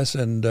play chess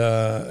and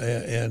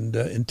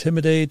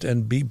intimidate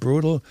and be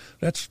brutal,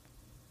 that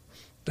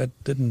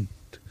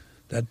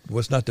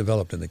was not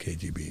developed in the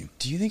KGB.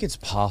 Do you think it's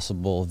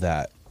possible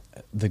that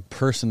the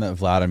person that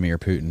Vladimir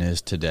Putin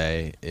is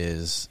today do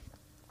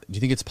you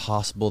think it's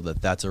possible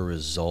that that's a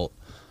result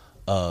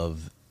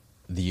of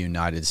the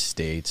United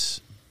States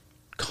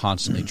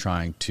constantly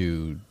trying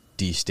to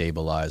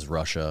destabilize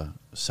Russia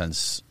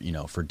since,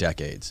 for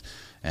decades,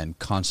 and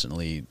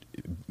constantly,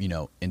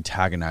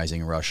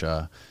 antagonizing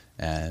Russia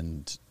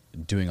and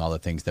doing all the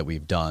things that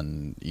we've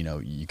done?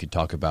 You could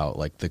talk about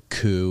like the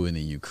coup in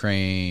the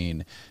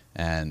Ukraine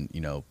and,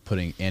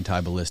 putting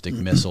anti-ballistic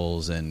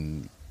missiles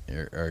and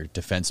or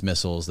defense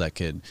missiles that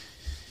could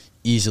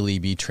easily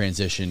be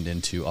transitioned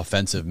into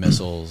offensive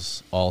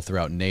missiles all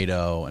throughout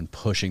NATO, and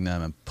pushing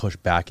them and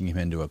backing him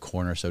into a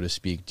corner, so to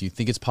speak. Do you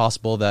think it's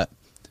possible that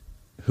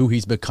who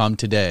he's become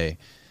today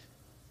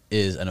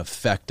is an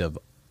effect of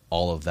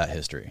all of that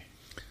history?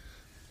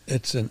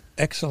 It's an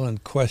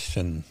excellent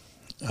question.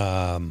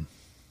 First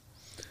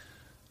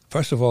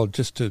of all,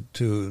 just to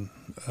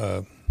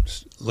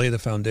lay the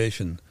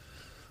foundation,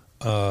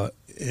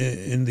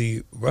 in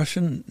the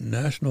Russian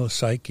national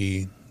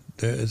psyche,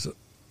 there is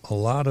a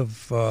lot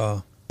of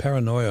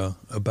paranoia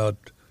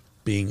about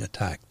being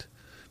attacked,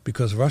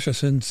 because Russia,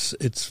 since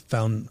its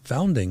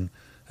founding,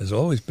 has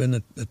always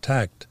been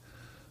attacked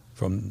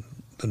from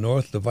the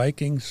north, the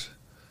Vikings,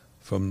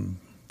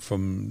 from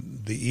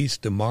the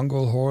east, the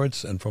Mongol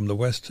hordes, and from the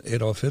west,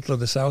 Adolf Hitler,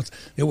 the south.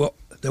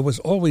 There was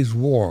always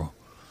war,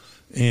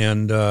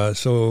 and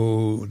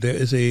so there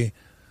is a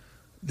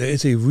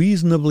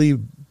reasonably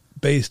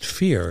based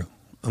fear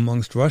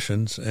amongst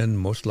Russians, and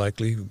most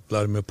likely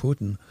Vladimir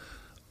Putin,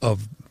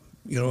 of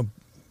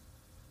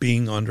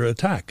being under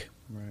attack.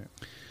 Right.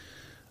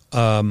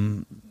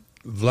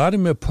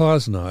 Vladimir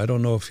Pozner, I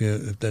don't know if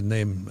that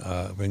name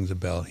rings a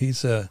bell.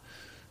 He's a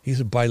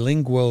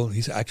bilingual.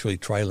 He's actually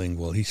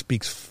trilingual. He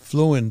speaks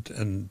fluent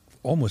and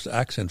almost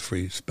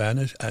accent-free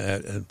Spanish,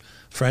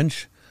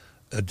 French,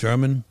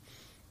 German,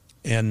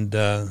 and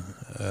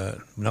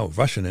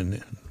Russian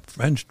and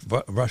French,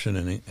 Russian,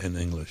 and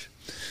English.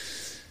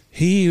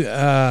 He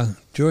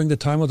during the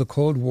time of the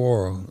Cold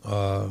War,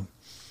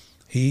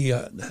 he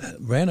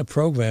ran a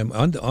program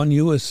on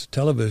U.S.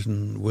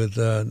 television with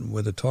a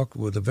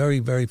very,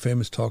 very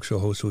famous talk show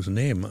host whose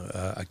name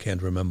I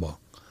can't remember.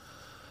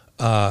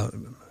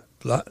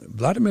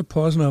 Vladimir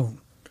Pozner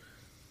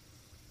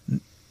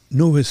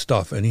knew his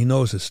stuff, and he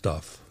knows his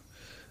stuff,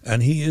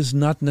 and he is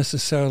not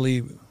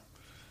necessarily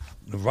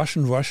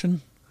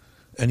Russian,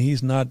 and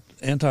he's not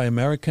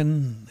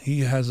anti-American. He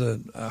has a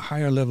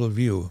higher level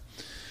view,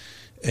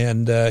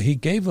 and he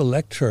gave a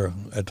lecture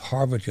at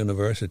Harvard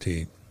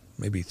University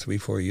maybe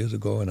 3-4 years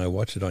ago, and I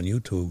watched it on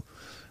YouTube,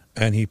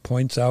 and he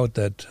points out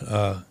that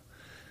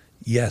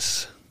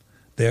yes,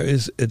 there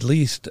is at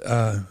least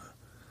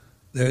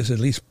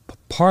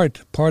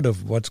part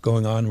of what's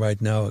going on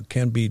right now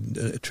can be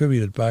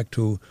attributed back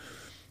to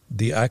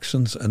the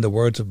actions and the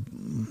words of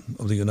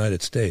the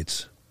United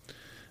States.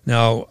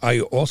 Now,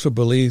 I also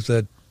believe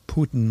that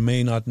Putin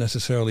may not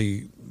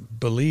necessarily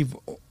believe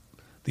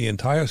the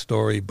entire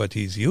story, but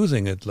he's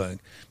using it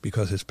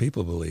because his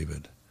people believe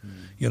it.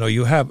 You know,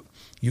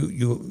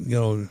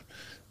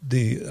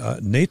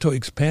 NATO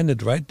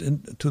expanded right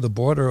to the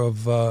border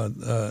of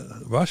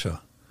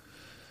Russia,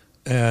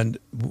 and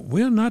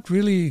we're not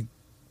really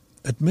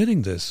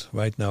admitting this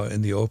right now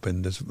in the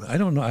open. I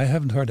don't know. I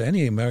haven't heard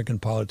any American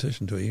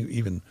politician to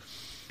even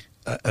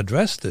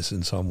address this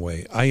in some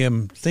way. I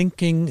am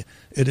thinking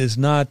it is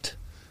not.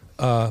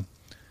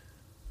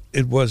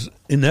 It was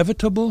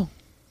inevitable.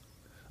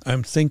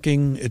 I'm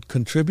thinking it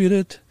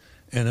contributed,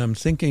 and I'm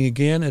thinking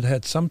again it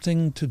had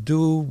something to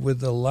do with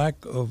the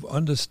lack of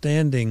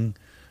understanding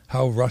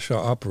how Russia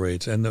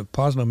operates. And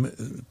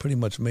Posner pretty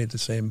much made the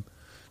same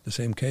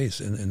case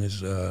in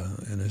his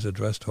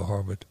address to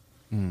Harvard.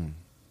 Mm.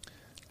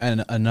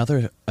 And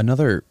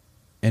another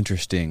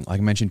interesting,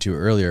 like I mentioned to you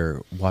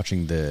earlier,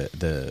 watching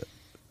the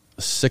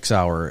 6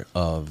 hour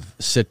of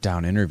sit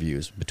down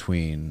interviews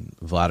between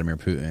Vladimir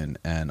Putin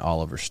and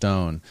Oliver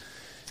Stone,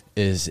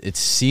 is it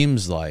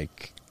seems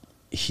like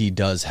he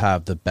does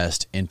have the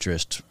best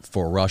interest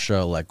for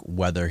Russia, like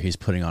whether he's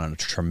putting on a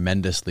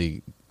tremendous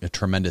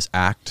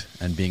act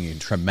and being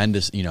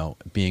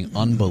being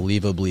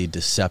unbelievably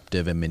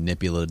deceptive and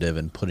manipulative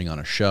and putting on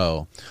a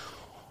show.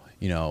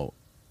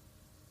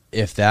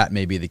 If that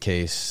may be the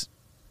case,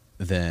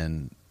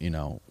 then,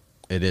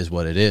 it is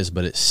what it is.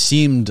 But it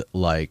seemed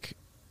like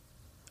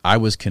I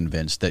was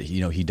convinced that,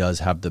 he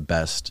does have the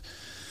best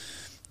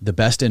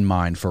in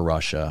mind for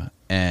Russia.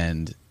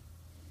 And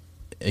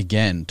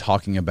again,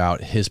 talking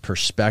about his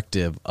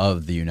perspective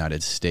of the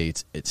United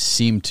States, it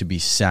seemed to be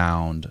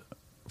sound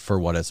for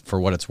what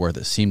it's worth.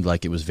 It seemed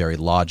like it was very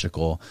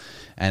logical.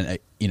 And,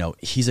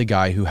 he's a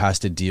guy who has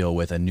to deal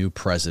with a new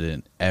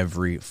president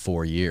every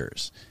 4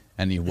 years.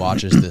 And he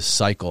watches this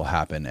cycle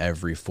happen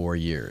every 4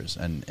 years,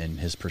 and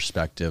his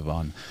perspective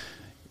on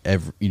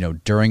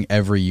during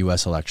every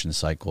U.S. election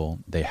cycle,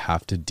 they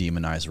have to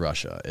demonize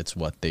Russia. It's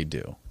what they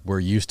do.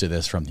 We're used to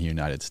this from the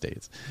United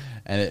States,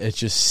 and it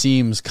just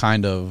seems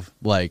kind of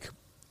like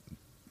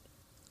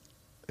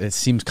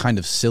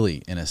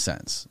silly in a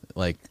sense,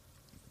 like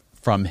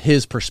from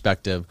his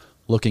perspective,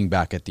 looking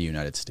back at the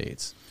United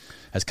States,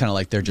 as kind of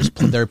like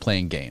they're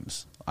playing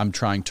games. I'm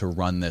trying to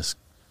run this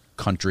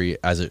country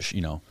as it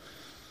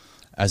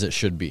as it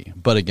should be.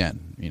 But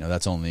again,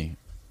 that's only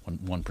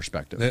one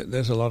perspective.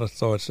 There's a lot of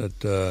thoughts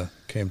that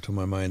came to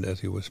my mind as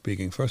he was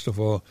speaking. First of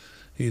all,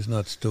 he's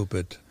not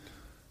stupid,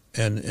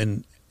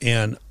 and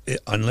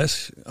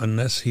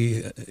unless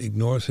he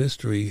ignores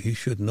history, he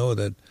should know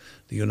that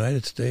the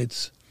United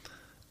States,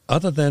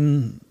 other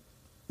than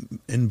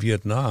in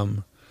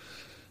Vietnam,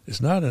 has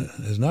not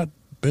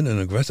been an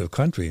aggressive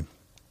country.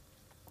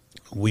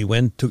 We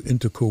went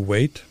into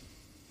Kuwait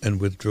and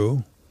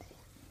withdrew.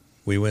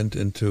 We went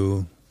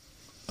into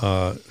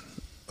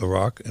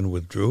Iraq and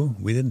withdrew.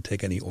 We didn't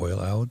take any oil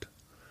out.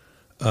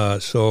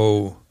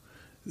 So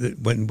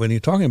when you're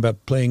talking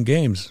about playing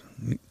games,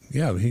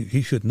 yeah,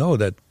 he should know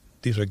that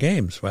these are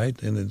games,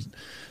 right? And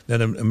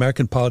that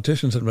American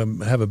politicians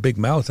have a big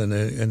mouth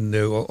and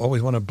they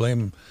always want to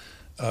blame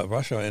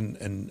Russia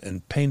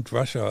and paint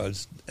Russia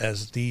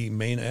as the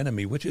main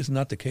enemy, which is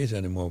not the case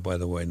anymore, by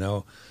the way.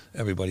 Now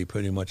everybody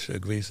pretty much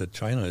agrees that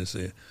China is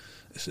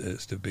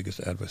the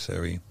biggest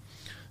adversary.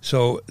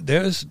 So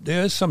there's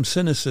some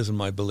cynicism,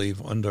 I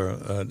believe,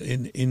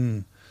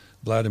 in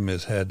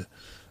Vladimir's head.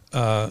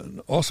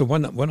 Also,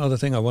 one other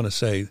thing I want to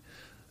say,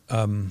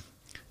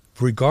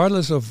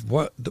 regardless of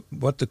what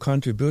the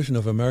contribution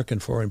of American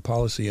foreign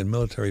policy and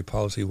military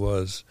policy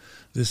was,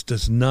 this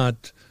does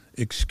not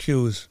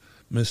excuse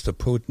Mr.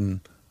 Putin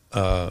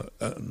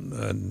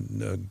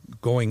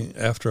going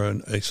after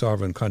a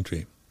sovereign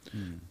country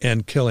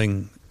and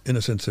killing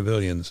innocent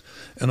civilians.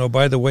 And oh,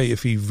 by the way,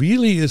 if he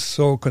really is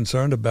so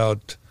concerned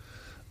about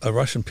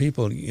Russian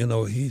people,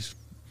 he's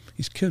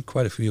killed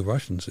quite a few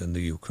Russians in the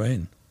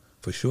Ukraine,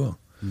 for sure.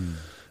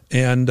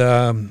 And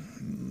I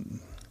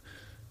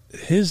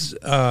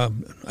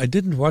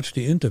didn't watch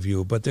the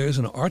interview, but there is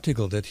an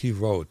article that he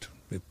wrote.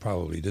 He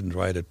probably didn't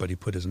write it, but he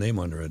put his name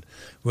under it,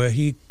 where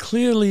he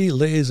clearly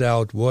lays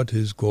out what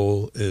his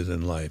goal is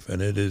in life,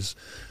 and it is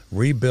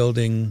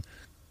rebuilding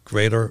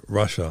Greater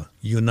Russia,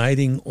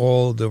 uniting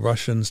all the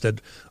Russians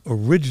that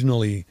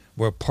originally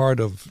were part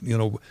of,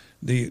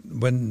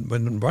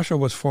 when Russia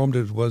was formed,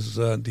 it was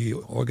the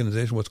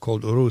organization was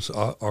called Rus,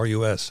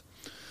 R-U-S.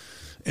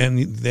 And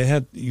they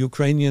had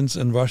Ukrainians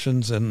and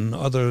Russians and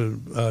other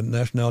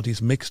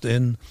nationalities mixed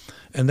in.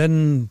 And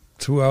then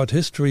throughout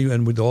history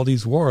and with all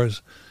these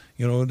wars,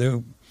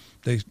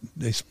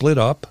 they split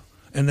up.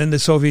 And then the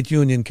Soviet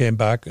Union came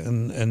back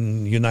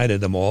and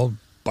united them all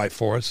by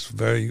force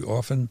very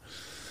often.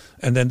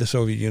 And then the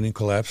Soviet Union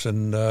collapsed.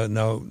 And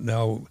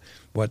now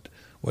what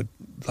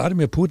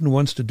Vladimir Putin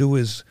wants to do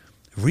is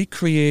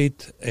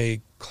recreate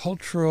a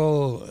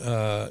cultural,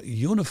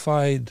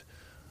 unified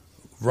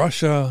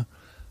Russia,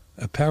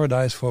 a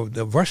paradise for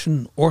the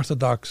Russian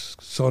Orthodox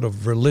sort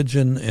of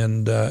religion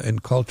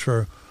and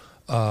culture,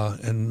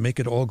 and make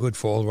it all good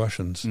for all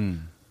Russians.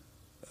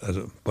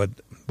 But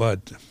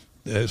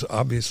there's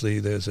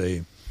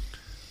a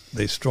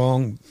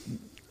strong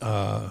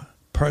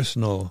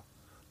personal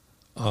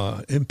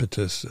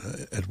impetus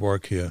at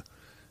work here.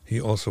 he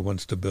also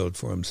wants to build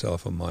for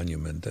himself a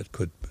monument that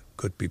could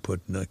be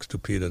put next to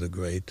Peter the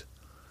Great.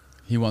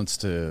 He wants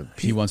to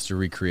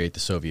recreate the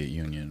Soviet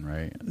Union,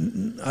 right?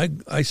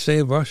 I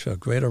say Russia,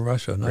 Greater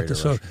Russia, not Greater the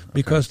Soviet, Russia, okay.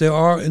 because there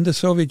are in the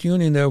Soviet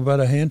Union there are about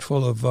a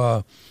handful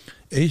of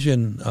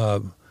Asian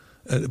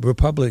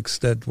republics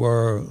that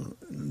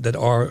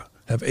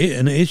have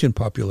an Asian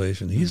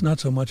population. He's not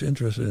so much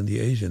interested in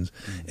the Asians,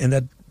 and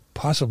that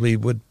possibly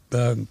would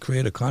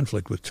create a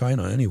conflict with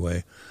China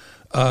anyway.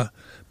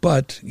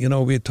 But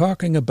we're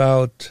talking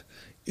about.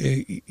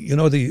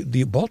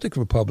 The Baltic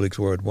republics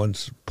were at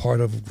once part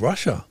of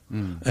Russia,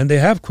 and they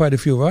have quite a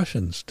few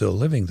Russians still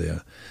living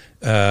there.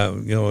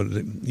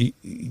 The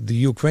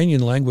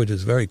Ukrainian language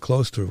is very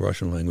close to the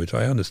Russian language.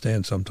 I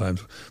understand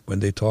sometimes when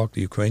they talk,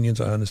 the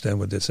Ukrainians, I understand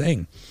what they're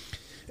saying.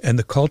 And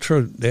the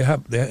culture, they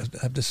have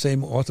the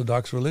same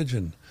Orthodox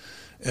religion.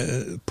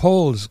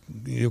 Poles,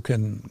 you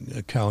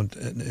can count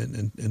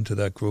into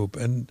that group.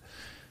 And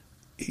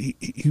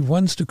he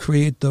wants to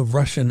create the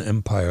Russian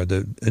Empire.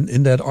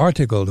 In that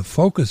article, the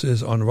focus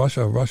is on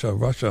Russia, Russia,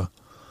 Russia.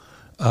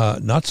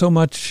 Not so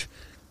much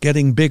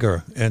getting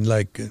bigger and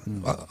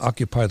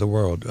occupy the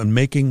world, and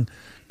making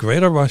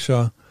Greater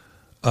Russia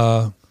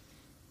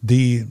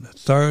the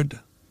third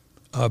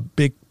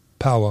big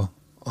power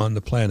on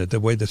the planet, the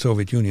way the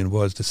Soviet Union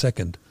was the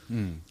second.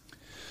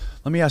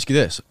 Let me ask you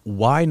this: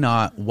 why,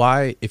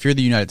 if you're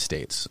the United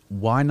States,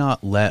 why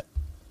not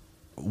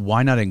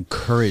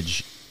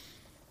encourage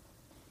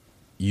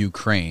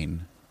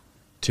Ukraine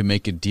to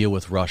make a deal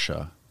with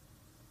Russia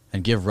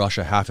and give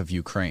Russia half of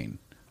Ukraine,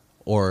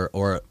 or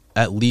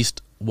at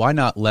least why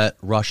not let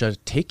Russia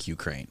take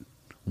Ukraine?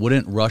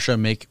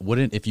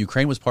 If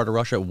Ukraine was part of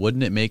Russia,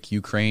 wouldn't it make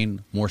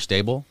Ukraine more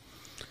stable?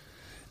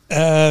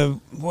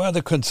 Well,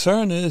 the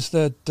concern is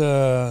that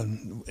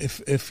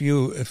if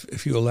you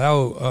allow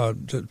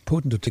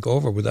Putin to take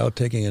over without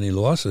taking any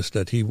losses,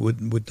 that he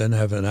would then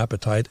have an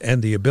appetite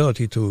and the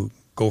ability to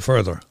go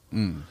further.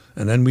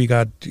 And then we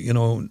got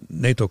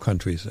NATO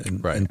countries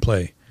in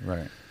play.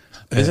 Right.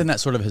 But isn't that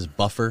sort of his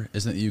buffer?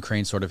 Isn't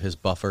Ukraine sort of his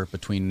buffer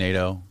between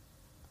NATO?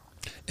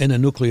 In a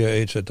nuclear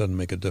age, that doesn't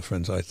make a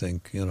difference. I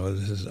think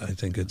I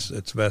think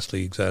it's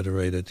vastly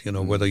exaggerated.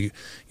 Whether you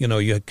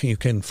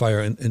can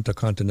fire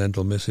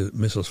intercontinental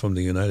missiles from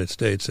the United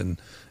States and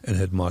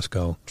hit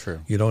Moscow.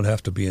 True. You don't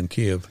have to be in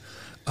Kiev.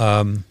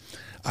 I've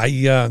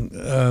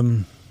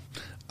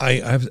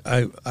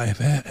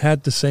had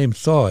the same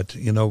thought.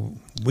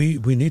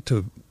 We need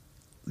to.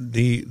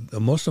 The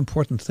most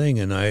important thing,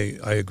 and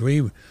I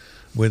agree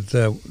with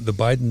the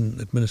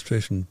Biden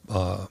administration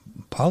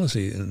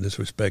policy in this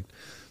respect.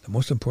 The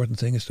most important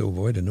thing is to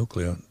avoid a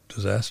nuclear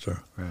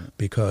disaster, right?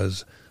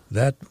 Because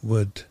that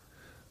would.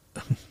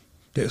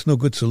 There's no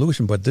good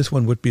solution, but this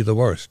one would be the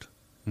worst,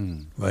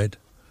 right?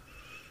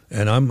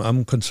 And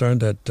I'm concerned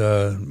that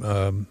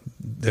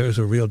there is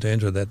a real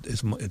danger that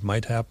it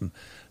might happen.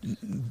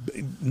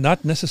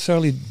 Not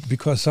necessarily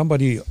because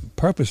somebody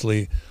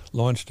purposely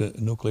launched a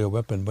nuclear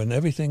weapon. When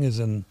everything is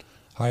in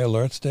high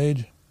alert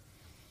stage,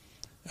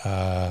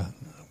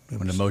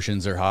 when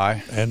emotions are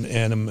high,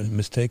 and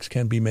mistakes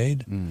can be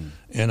made,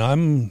 and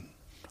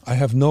I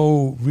have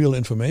no real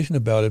information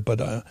about it,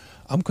 but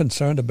I'm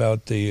concerned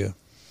about the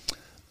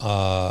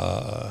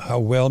how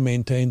well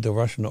maintained the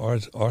Russian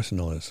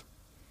arsenal is.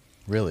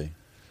 Really?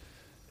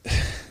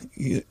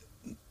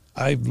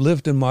 I've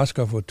lived in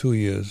Moscow for 2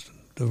 years.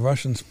 The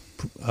Russians,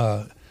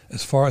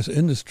 as far as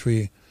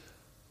industry,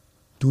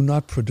 do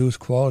not produce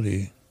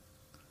quality,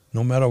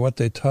 no matter what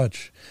they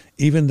touch.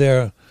 Even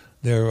their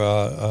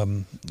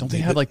don't they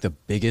have like the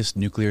biggest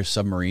nuclear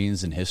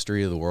submarines in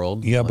history of the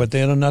world? Yeah, but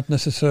they are not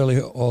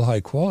necessarily all high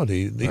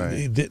quality.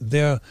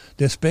 Their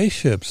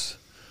spaceships,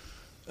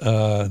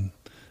 they're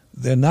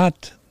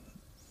not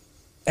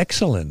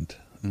excellent.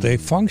 They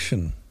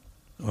function,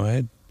 all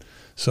right.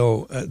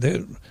 So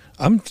it's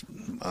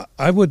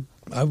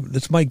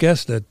my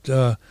guess that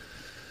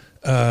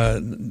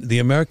the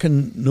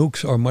American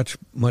nukes are much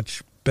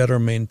better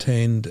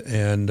maintained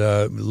and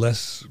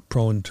less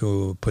prone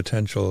to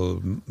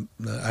potential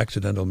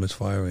accidental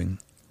misfiring.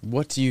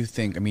 What do you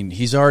think? I mean,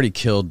 he's already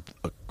killed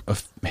a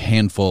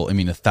handful,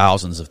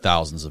 thousands of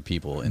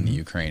people in the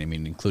Ukraine. I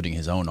mean, including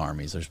his own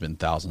armies. There's been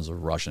thousands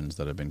of Russians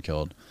that have been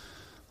killed.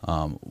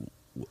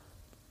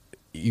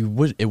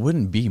 It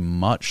wouldn't be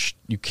much.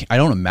 I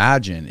don't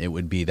imagine it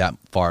would be that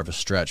far of a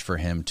stretch for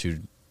him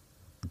to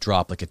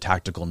drop like a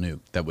tactical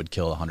nuke that would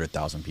kill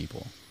 100,000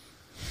 people.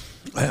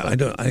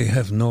 I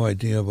have no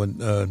idea what.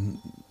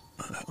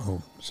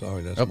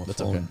 Sorry, that's my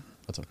phone. Okay.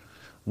 That's okay.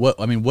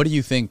 What do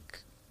you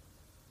think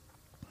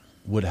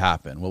would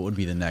happen? What would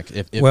be the next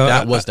if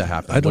that was to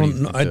happen? I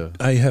don't know.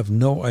 I have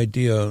no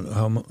idea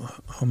how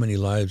many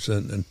lives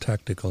a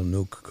tactical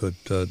nuke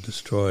could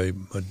destroy.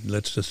 But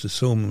let's just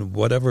assume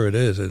whatever it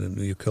is,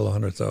 you kill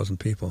 100,000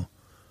 people.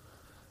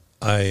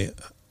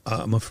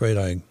 I'm afraid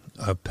I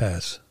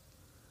pass.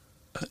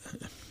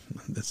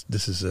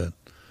 This is a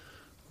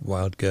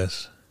wild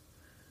guess.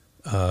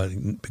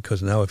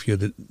 Because now if you're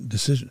the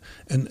decision,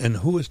 and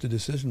who is the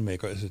decision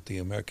maker? Is it the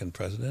American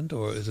president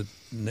or is it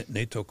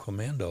NATO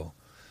commando?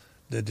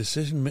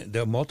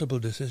 there are multiple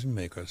decision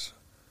makers.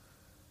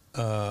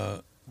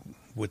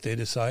 Would they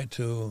decide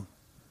to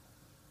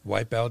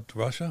wipe out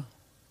Russia?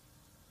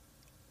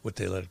 Would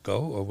they let it go,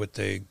 or would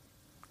they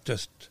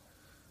just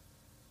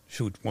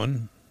shoot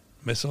one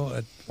missile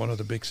at one of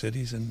the big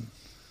cities in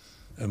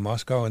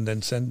Moscow and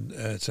then send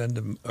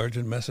an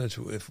urgent message?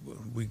 If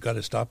we got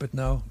to stop it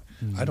now,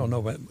 I don't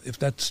know. If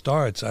that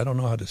starts, I don't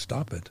know how to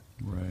stop it.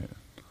 Right.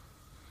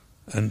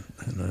 And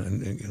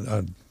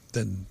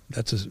then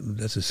that's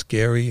a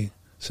scary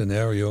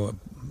scenario,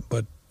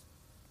 but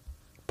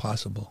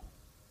possible.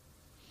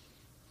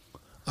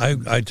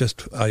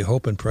 I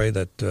hope and pray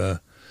that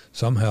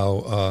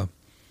somehow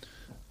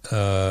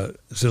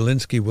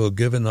Zelensky will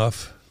give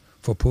enough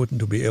for Putin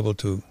to be able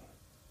to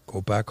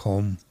go back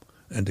home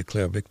and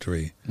declare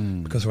victory.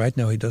 Because right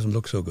now he doesn't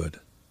look so good.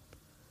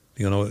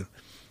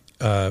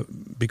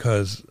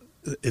 Because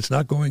it's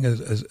not going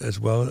as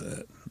well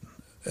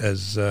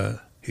as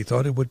he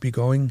thought it would be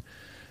going.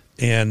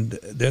 And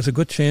there's a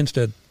good chance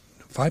that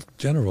 5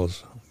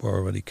 generals were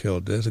already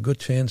killed. There's a good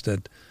chance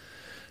that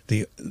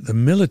the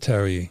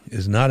military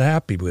is not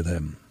happy with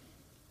him.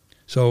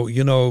 So,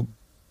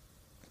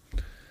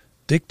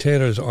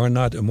 dictators are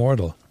not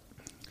immortal.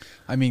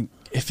 I mean,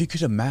 if you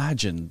could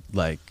imagine,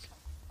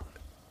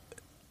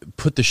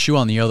 put the shoe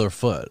on the other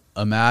foot.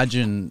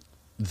 Imagine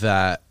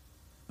that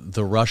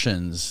the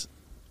Russians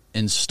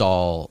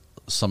install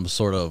some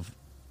sort of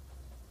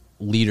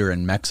leader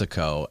in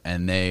Mexico,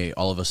 and they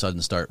all of a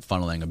sudden start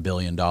funneling $1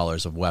 billion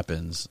of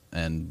weapons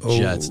and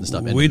jets and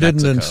stuff. We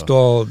didn't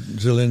install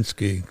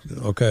Zelensky,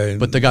 okay?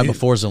 But the guy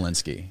before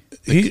Zelensky.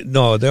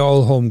 They're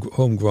all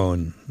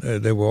homegrown.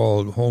 They were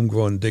all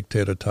homegrown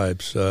dictator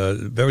types,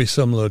 very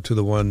similar to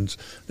the ones.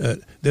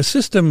 The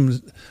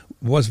system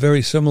was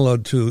very similar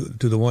to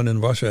the one in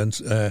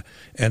Russia,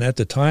 and at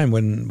the time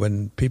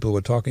when people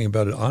were talking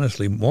about it,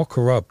 honestly, more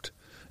corrupt.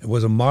 It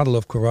was a model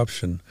of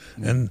corruption.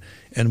 And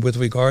with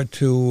regard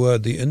to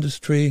the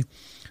industry,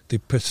 the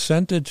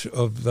percentage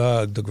of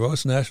the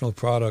gross national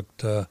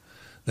product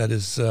that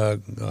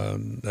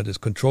is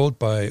controlled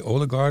by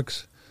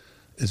oligarchs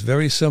is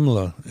very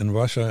similar in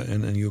Russia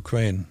and in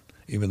Ukraine,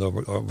 even though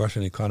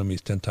Russian economy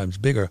is 10 times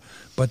bigger.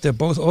 But they're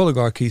both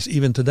oligarchies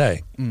even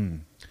today.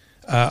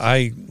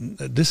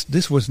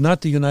 This was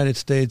not the United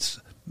States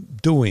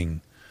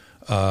doing.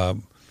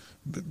 And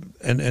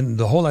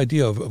the whole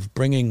idea of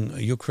bringing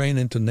Ukraine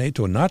into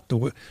NATO,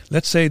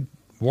 let's say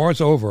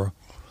war's over,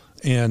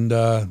 and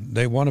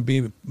they want to be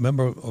a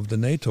member of the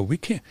NATO. We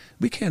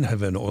can't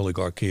have an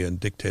oligarchy and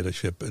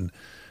dictatorship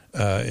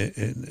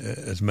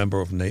as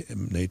member of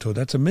NATO.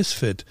 That's a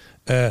misfit.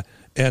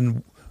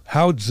 And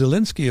how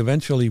Zelensky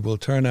eventually will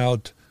turn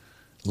out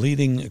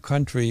leading a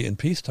country in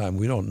peacetime,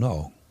 we don't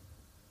know.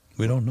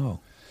 We don't know.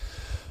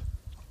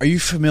 Are you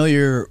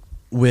familiar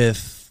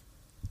with,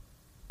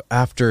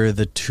 after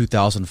the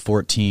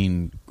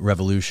 2014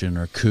 revolution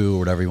or coup or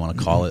whatever you want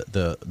to call it,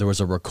 there was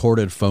a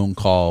recorded phone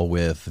call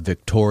with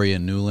Victoria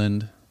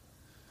Nuland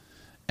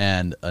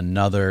and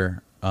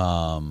another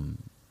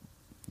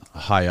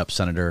high-up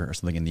senator or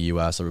something in the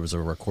U.S. There was a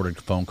recorded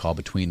phone call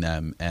between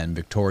them, and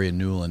Victoria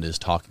Nuland is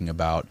talking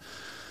about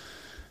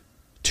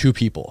 2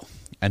 people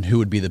and who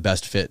would be the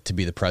best fit to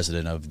be the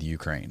president of the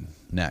Ukraine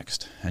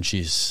next. And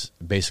she's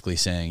basically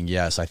saying,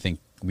 yes,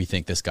 we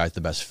think this guy's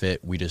the best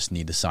fit. We just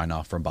need to sign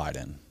off from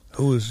Biden.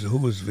 Who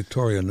was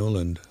Victoria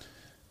Nuland?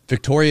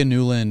 Victoria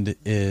Nuland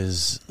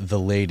is the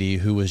lady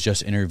who was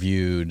just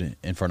interviewed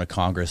in front of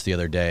Congress the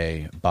other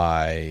day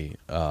by,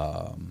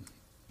 I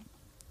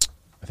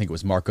think it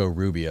was Marco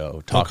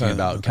Rubio, talking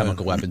about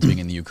chemical weapons being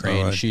in the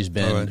Ukraine. Right. She's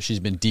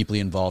been deeply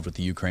involved with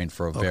the Ukraine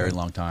for a very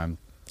long time.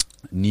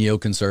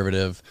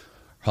 Neoconservative.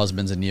 Her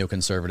husband's a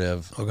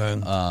neoconservative. Okay.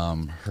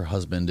 Her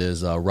husband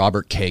is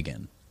Robert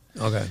Kagan.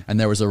 Okay. And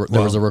there was a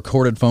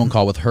recorded phone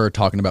call with her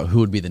talking about who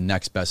would be the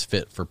next best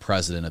fit for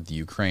president of the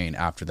Ukraine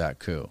after that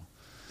coup.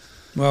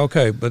 Well,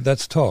 okay, but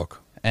that's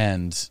talk.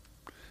 And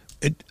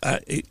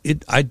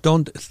I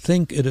don't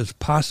think it is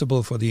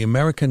possible for the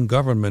American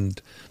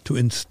government to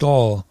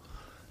install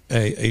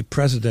a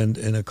president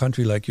in a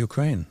country like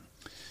Ukraine.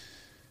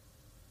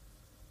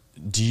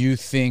 Do you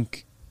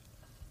think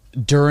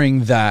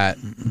during that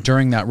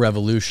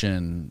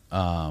revolution,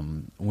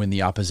 when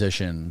the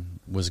opposition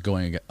was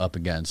going up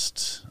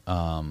against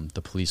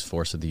the police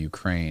force of the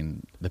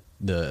Ukraine,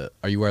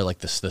 are you aware,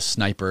 the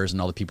snipers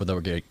and all the people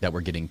that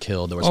were getting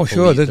killed? There was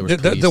sure.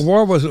 The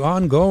war was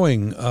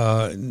ongoing,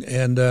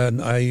 and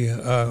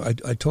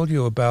I told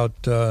you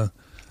about the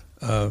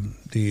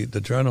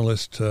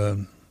journalist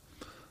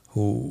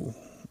who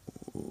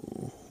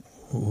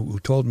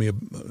told me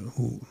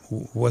who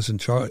was in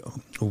charge,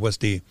 who was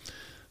the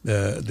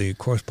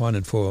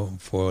correspondent for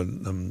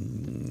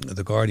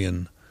The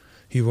Guardian.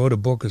 He wrote a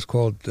book. It's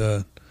called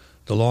The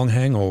Long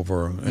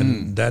Hangover,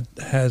 and that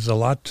has a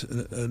lot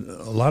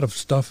of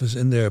stuff is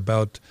in there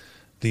about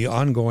the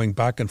ongoing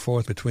back and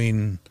forth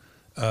between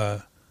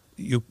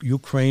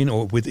Ukraine,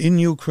 or within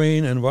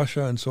Ukraine and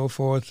Russia and so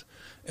forth,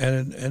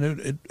 and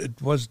it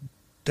was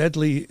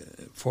deadly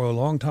for a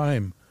long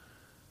time.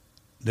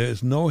 There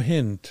is no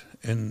hint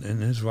in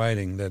his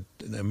writing that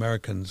the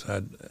Americans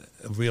had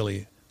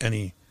really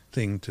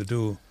anything to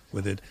do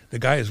with it. The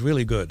guy is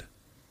really good.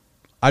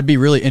 I'd be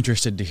really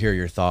interested to hear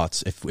your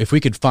thoughts. If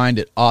we could find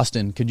it,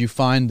 Austin, could you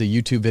find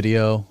the YouTube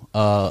video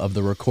of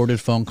the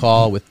recorded phone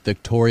call with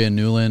Victoria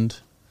Nuland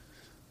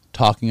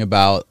talking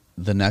about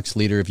the next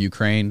leader of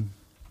Ukraine?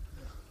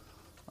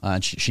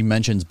 She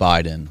mentions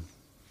Biden.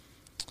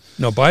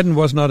 No, Biden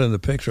was not in the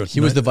picture. He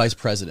was the vice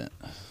president.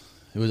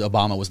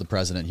 Obama was the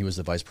president. He was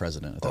the vice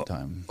president at that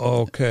time.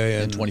 Okay,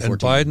 in and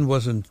 2014. Biden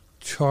was in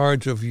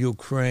charge of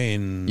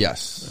Ukraine.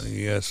 Yes.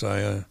 Yes,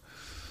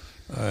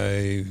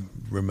 I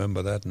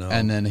remember that now.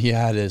 And then he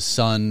had his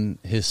son.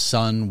 His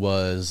son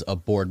was a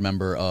board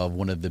member of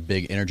one of the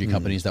big energy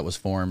companies that was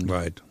formed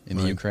in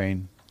the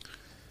Ukraine.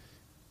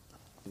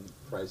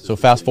 So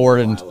fast forward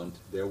and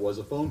there was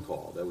a phone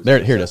call. That was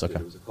here it is. Okay.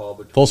 It was a call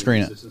between Full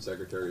screen the it. Assistant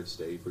Secretary of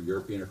State for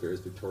European Affairs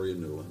Victoria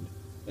Nuland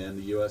and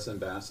the U.S.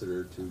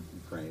 Ambassador to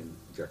Ukraine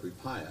Jeffrey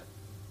Pyatt.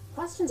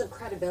 Questions of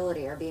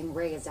credibility are being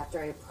raised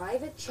after a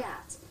private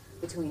chat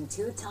between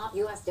two top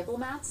U.S.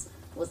 diplomats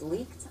was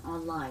leaked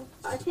online.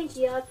 I think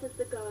Yats is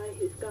the guy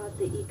who's got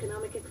the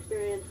economic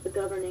experience, the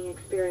governing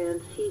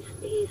experience.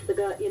 He's the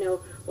guy,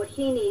 what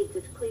he needs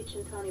is Klitsch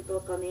and Tony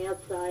Book on the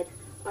outside.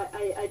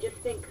 I just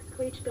think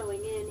Klitsch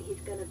going in, he's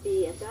going to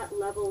be at that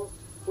level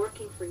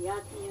working for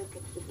Yatsenyuk.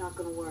 It's just not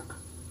going to work.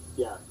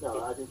 Yeah,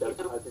 no, I think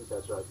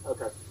that's right.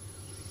 Okay.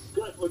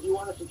 Good. Well, do you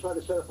want us to try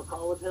to set up a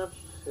call with him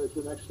as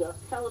the next step?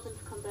 Sullivan's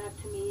come back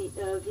to me,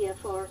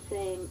 VFR,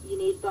 saying you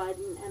need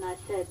Biden, and I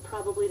said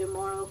probably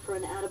tomorrow for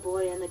an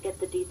attaboy and to get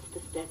the deeds to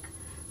stick.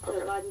 So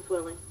Okay. Biden's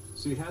willing.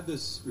 So you had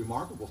this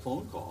remarkable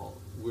phone call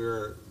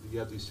where you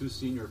have these two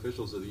senior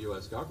officials of the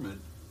U.S.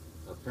 government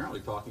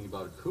apparently talking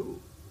about a coup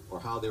or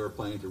how they were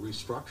planning to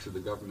restructure the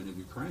government of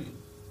Ukraine.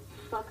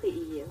 Fuck the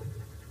EU.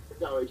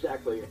 No,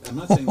 exactly. I'm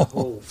not saying the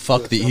whole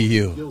Fuck US the government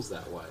EU. feels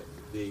that way.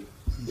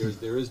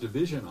 There is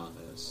division on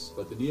this,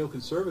 but the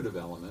neoconservative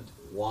element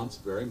wants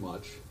very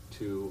much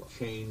to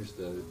change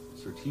the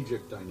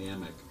strategic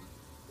dynamic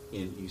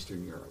in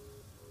Eastern Europe.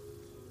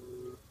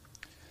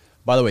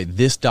 By the way,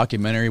 this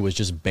documentary was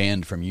just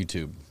banned from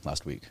YouTube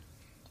last week.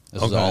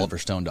 This was an Okay. Oliver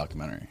Stone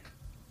documentary.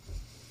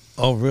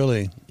 Oh,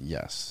 really?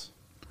 Yes.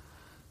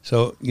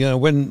 So,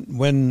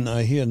 when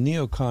I hear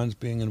neocons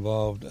being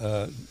involved,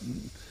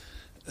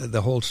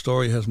 the whole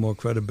story has more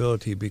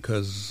credibility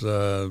because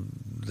the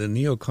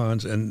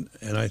neocons,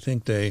 and I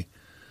think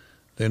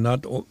they're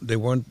not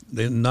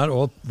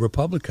all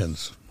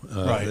Republicans.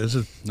 Right. This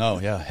is, No,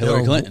 yeah.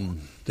 Hillary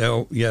Clinton. They're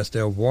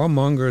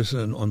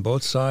warmongers on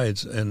both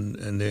sides,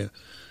 and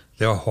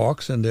they're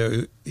hawks and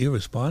they're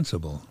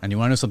irresponsible. And you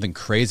want to know something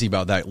crazy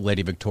about that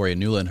lady Victoria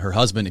Nuland? Her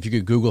husband, if you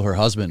could Google her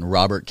husband,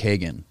 Robert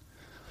Kagan,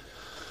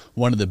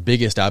 one of the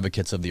biggest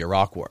advocates of the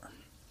Iraq War.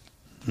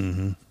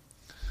 Mm-hmm.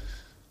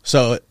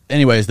 So,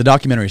 anyways, the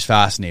documentary is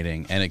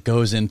fascinating, and it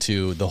goes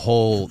into the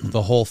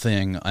whole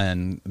thing,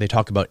 and they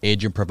talk about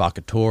agent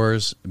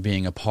provocateurs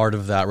being a part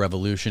of that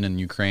revolution in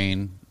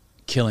Ukraine,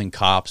 killing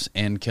cops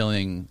and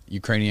killing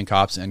Ukrainian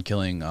cops and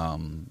killing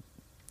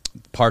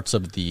parts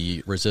of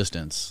the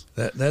resistance.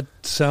 That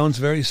sounds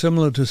very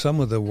similar to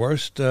some of the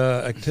worst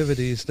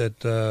activities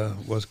that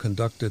was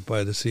conducted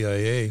by the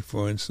CIA,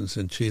 for instance,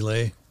 in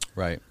Chile.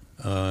 Right.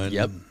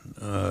 Yep.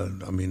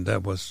 I mean,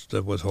 that was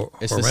It's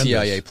horrendous. the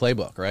CIA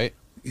playbook, right?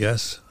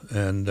 Yes,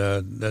 and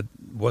that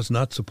was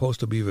not supposed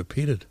to be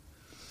repeated.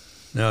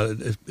 Now,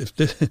 if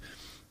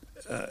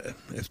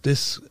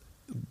this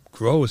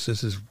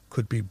grows,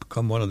 could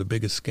become one of the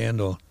biggest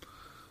scandal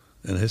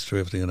in the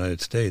history of the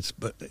United States.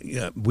 But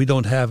we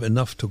don't have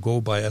enough to go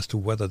by as to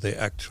whether they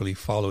actually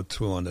followed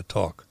through on the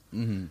talk.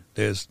 Mm-hmm.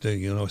 There's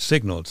the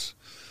signals.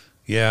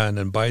 Yeah, and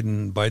then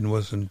Biden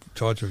was in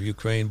charge of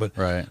Ukraine, but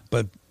Right.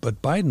 but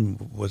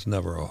Biden was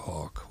never a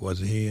hawk, was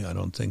he? I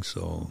don't think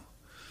so.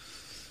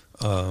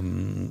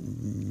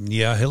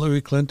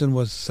 Hillary Clinton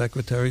was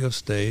Secretary of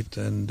State,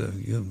 and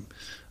you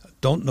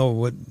don't know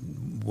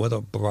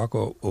whether Barack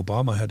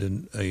Obama had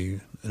an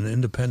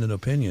independent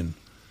opinion,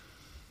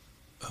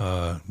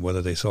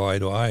 whether they saw eye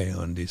to eye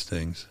on these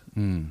things.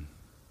 Mm.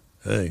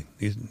 Hey,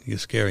 you're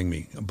scaring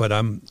me. But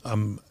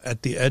I'm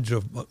at the edge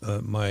of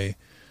my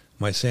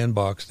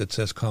sandbox that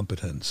says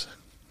competence.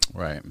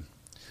 Right.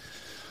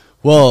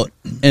 Well,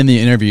 in the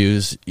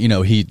interviews,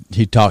 he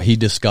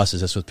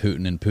discusses this with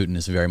Putin, and Putin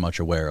is very much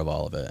aware of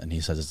all of it, and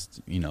he says,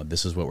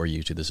 this is what we're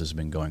used to. This has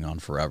been going on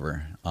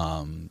forever.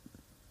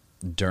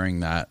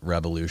 During that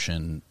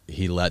revolution,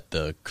 he let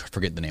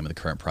forget the name of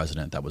the current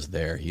president that was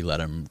there. He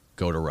let him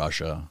go to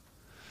Russia,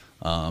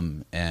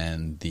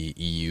 and the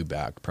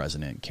EU-backed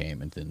president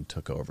came and then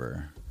took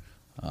over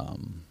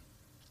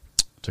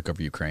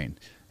Ukraine.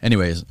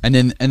 Anyways, and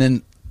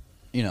then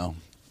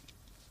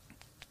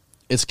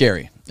it's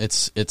scary.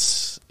 It's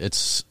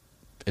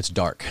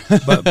dark.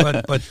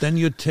 but then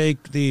you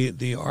take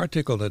the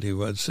article that he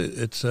wrote.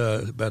 It's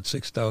about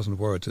 6,000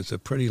 words. It's a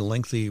pretty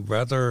lengthy,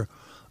 rather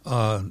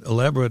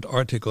elaborate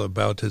article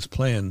about his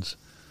plans.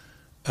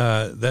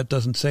 That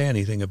doesn't say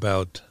anything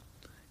about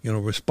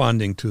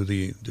responding to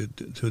the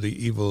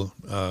evil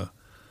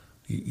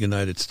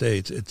United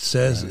States. It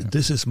says,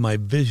 this is my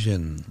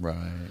vision.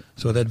 Right.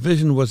 So that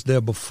vision was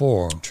there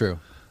before. True.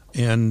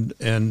 And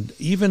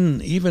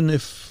even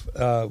if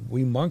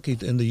we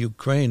monkeyed in the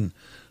Ukraine,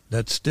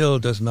 that still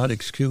does not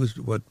excuse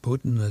what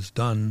Putin has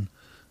done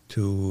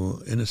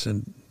to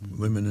innocent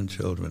women and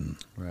children.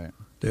 Right.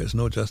 There's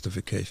no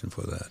justification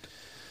for that.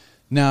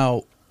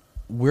 Now,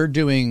 we're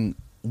doing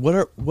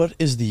what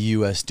is the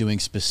U.S. doing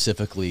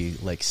specifically,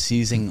 like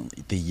seizing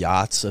the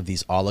yachts of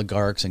these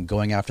oligarchs and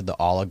going after the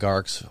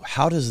oligarchs?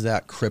 How does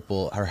that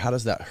cripple, or how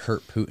does that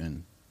hurt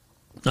Putin?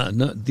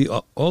 No,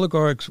 the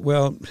oligarchs,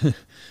 well,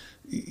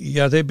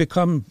 yeah, they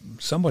become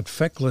somewhat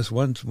feckless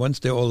once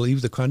they all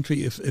leave the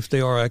country, if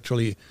they are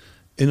actually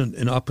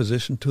in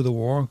opposition to the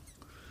war.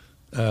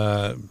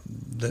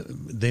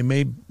 They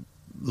may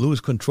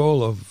lose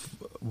control of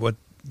what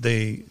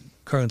they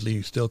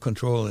currently still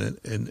control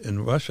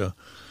in Russia.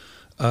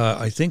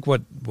 I think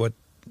what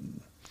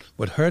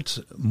hurts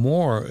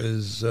more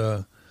is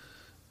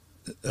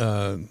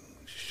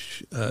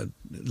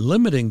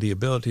limiting the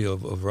ability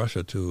of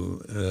Russia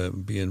to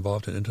be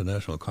involved in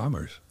international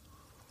commerce.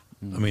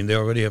 I mean, they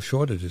already have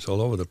shortages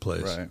all over the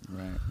place. Right.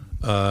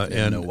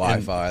 And no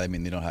Wi-Fi. I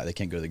mean, they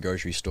can't go to the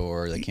grocery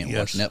store. They can't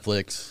watch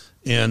Netflix.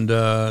 And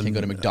can't go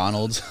to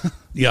McDonald's.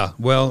 Yeah,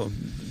 well,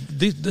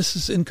 this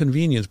is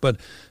inconvenience, but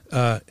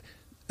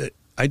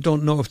I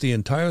don't know if the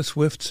entire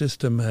SWIFT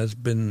system has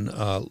been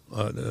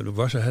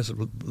Russia has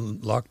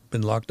been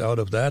locked out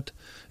of that.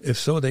 If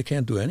so, they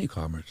can't do any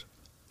commerce.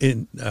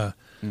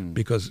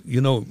 Because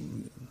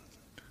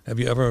have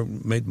you ever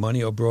made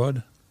money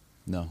abroad?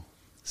 No.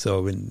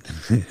 So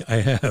I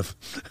have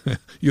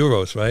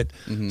euros, right?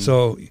 Mm-hmm.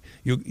 So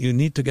you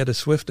need to get a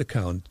SWIFT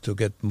account to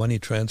get money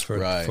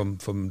transferred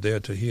from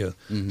there to here.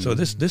 Mm-hmm. So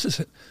this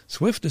is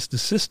SWIFT is the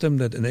system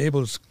that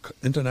enables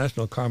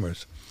international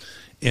commerce,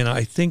 and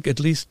I think at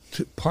least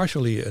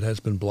partially it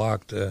has been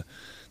blocked to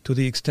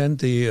the extent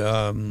the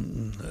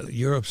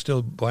Europe's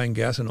still buying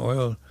gas and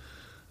oil.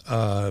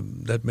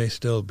 That may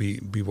still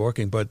be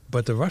working, but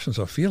the Russians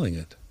are feeling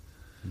it,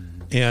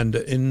 and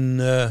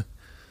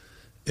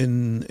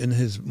in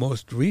his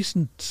most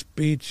recent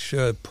speech,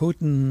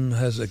 Putin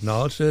has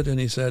acknowledged it, and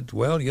he said,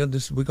 "Well, yeah,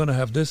 we're going to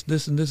have this,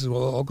 and this is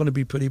all going to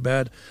be pretty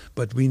bad,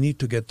 but we need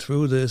to get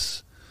through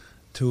this.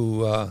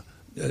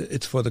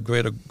 It's for the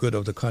greater good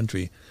of the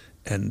country."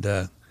 And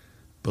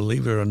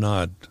believe it or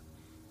not,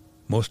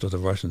 most of the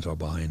Russians are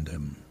behind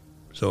him.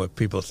 So if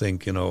people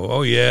think,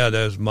 oh yeah,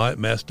 there's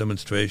mass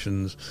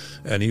demonstrations,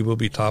 and he will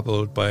be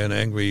toppled by an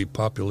angry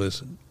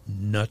populace,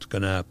 not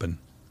going to happen.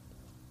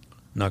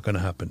 Not going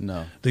to happen.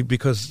 No,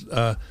 because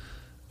there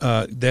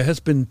has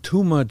been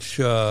too much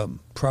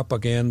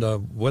propaganda.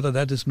 Whether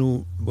that is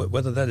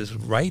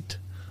right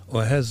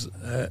or has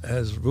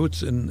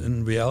roots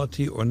in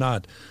reality or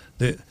not,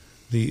 the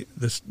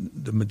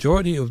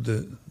majority of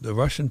the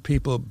Russian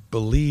people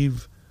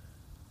believe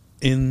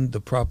in the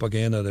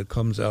propaganda that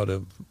comes out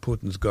of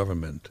Putin's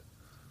government,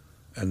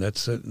 and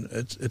it's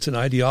an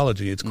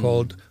ideology. It's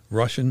called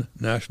Russian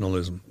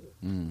nationalism,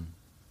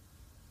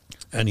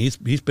 and he's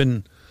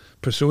been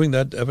pursuing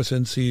that ever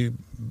since he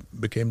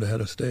became the head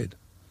of state.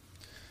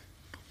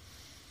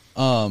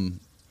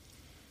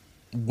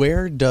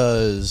 Where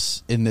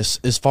does,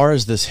 as far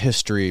as this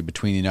history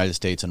between the United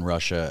States and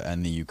Russia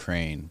and the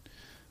Ukraine,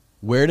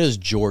 where does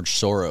George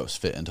Soros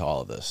fit into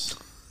all of this?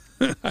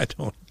 I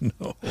don't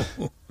know.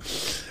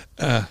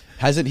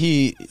 Hasn't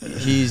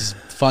he's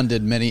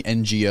funded many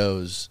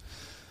NGOs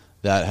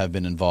that have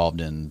been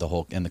involved in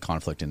the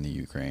conflict in the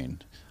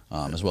Ukraine,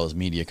 as well as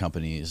media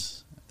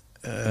companies.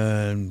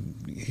 And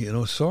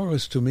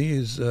Soros to me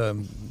is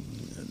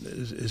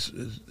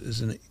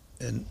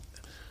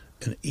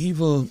an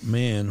evil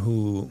man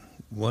who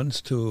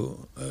wants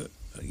to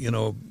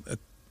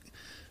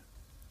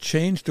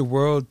change the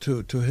world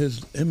to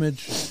his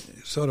image,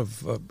 sort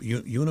of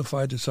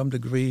unified to some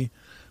degree,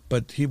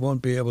 but he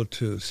won't be able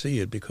to see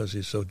it because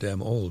he's so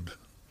damn old.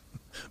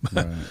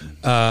 Right.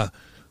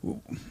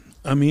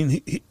 I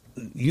mean,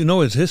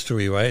 his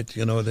history, right?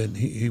 That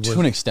he was, to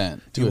an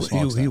extent, a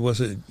small extent. He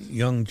was a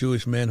young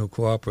Jewish man who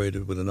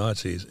cooperated with the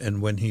Nazis,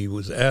 and when he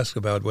was asked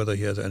about whether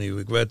he has any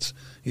regrets,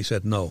 he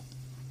said, "No,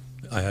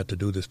 I had to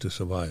do this to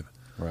survive."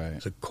 Right.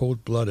 It's a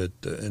cold-blooded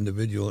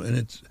individual, and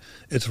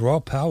it's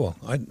raw power.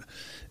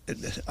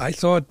 I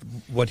thought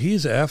what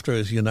he's after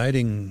is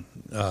uniting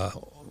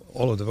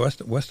all of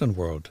the Western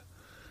world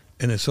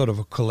in a sort of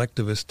a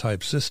collectivist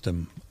type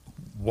system.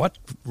 What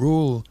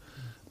role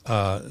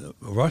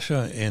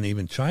Russia and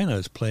even China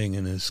is playing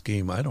in his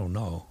scheme, I don't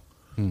know.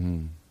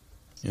 Mm-hmm.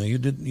 You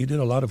did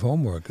a lot of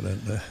homework.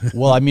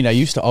 Well, I mean, I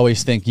used to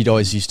always think, you'd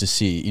always used to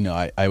see,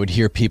 I would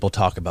hear people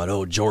talk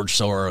about, George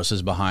Soros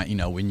is behind,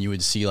 when you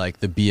would see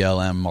like the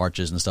BLM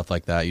marches and stuff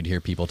like that, you'd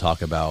hear people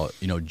talk about,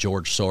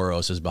 George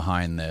Soros is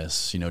behind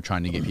this,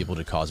 trying to get people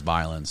to cause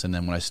violence. And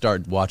then when I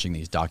started watching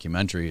these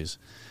documentaries,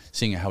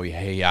 seeing how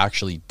he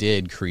actually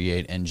did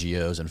create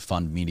NGOs and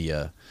fund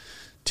media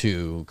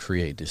to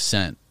create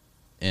dissent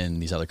in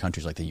these other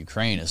countries like the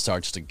Ukraine, it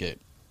starts to get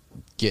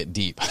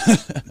deep.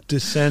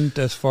 Dissent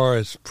as far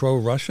as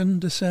pro-Russian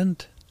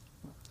dissent?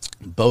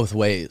 both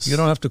ways. You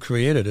don't have to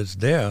create it; it's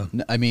there.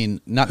 I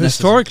mean, not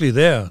Historically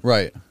there.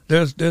 Right.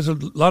 There's a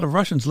lot of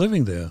Russians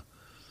living there,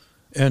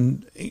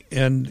 and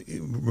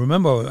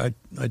remember,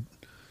 I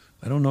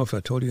don't know if I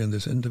told you in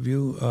this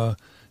interview,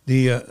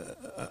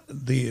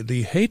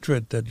 the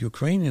hatred that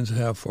Ukrainians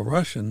have for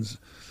Russians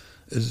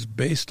is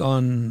based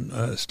on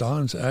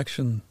Stalin's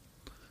action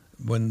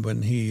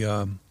when he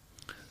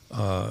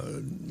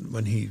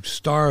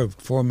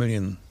starved 4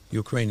 million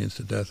Ukrainians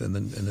to death in the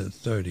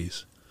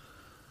 30s.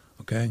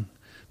 Okay,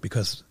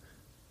 because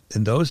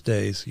in those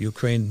days, a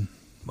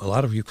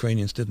lot of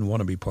Ukrainians didn't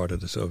want to be part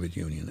of the Soviet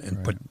Union,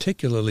 and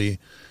particularly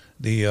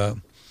the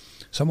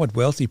somewhat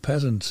wealthy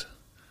peasants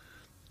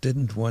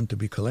didn't want to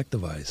be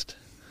collectivized.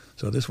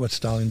 So this is what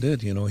Stalin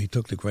did. He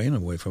took the grain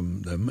away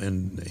from them,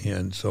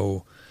 and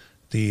so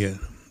the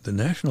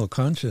national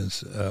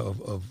conscience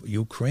of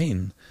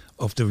Ukraine,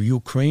 of the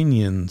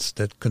Ukrainians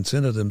that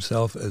consider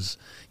themselves as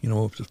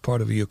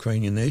part of a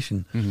Ukrainian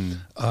nation,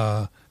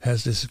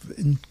 has this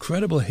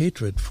incredible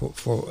hatred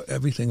for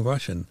everything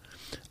Russian.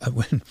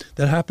 When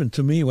that happened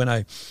to me when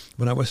I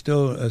was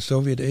still a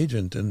Soviet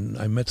agent, and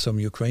I met some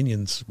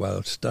Ukrainians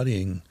while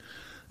studying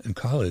in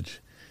college,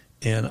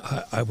 and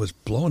I was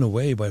blown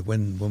away by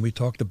when we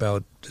talked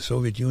about the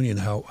Soviet Union,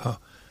 how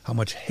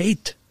much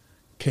hate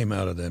came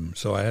out of them.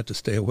 So I had to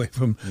stay away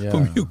from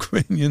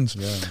Ukrainians.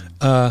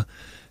 Yeah.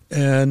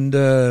 And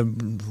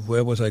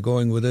where was I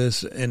going with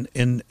this?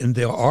 And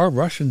there are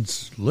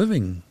Russians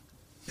living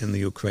in the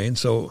Ukraine.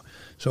 So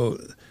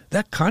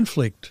that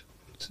conflict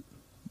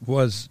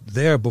was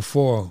there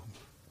before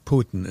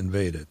Putin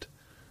invaded.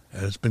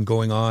 And it's been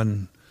going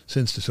on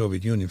since the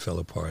Soviet Union fell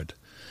apart.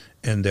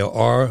 And there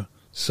are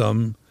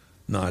some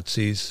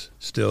Nazis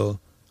still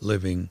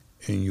living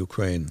in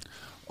Ukraine.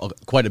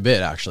 Quite a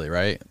bit, actually,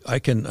 right? I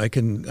can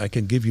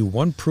give you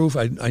one proof.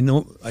 I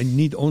know I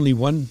need only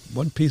one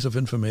piece of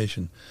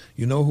information.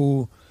 You know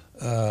who?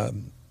 I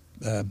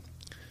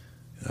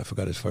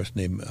forgot his first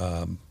name.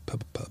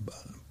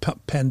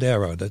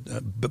 Bandera.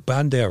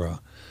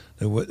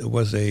 There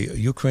was a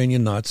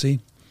Ukrainian Nazi.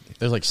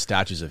 There's like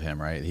statues of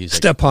him, right? He's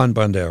Stepan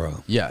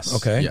Bandera. Yes.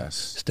 Okay. Yes.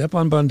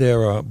 Stepan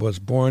Bandera was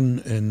born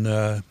in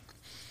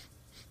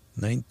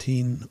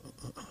 19.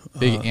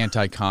 Big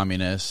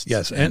anti-communist,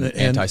 yes, and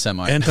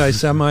anti-Semite.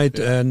 Anti-Semite,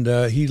 and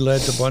he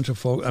led a bunch of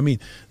folk. I mean,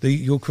 the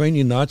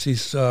Ukrainian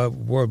Nazis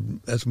were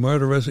as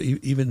murderous,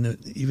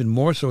 even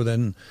more so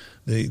than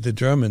the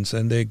Germans,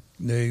 and they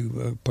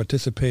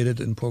participated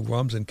in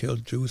pogroms and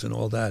killed Jews and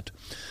all that.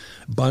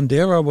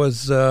 Bandera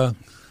was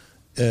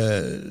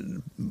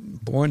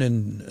born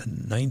in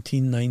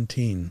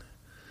 1919.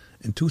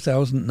 In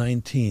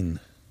 2019,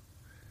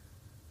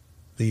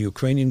 the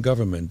Ukrainian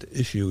government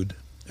issued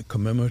a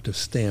commemorative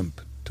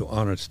stamp to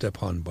honor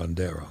Stepan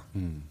Bandera.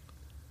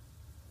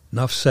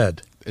 Enough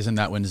said. Isn't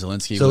that when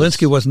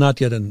Zelensky was not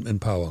yet in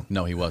power?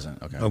 No, he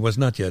wasn't. Okay. Was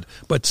not yet.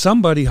 But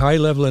somebody high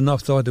level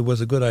enough thought it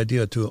was a good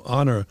idea to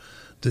honor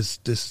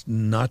this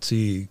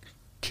Nazi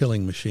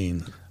killing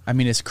machine. I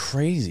mean, it's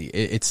crazy.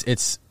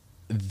 It's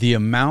the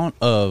amount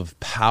of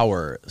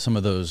power some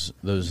of those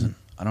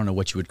I don't know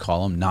what you would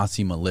call them,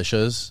 Nazi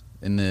militias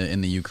in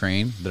the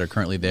Ukraine that are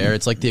currently there.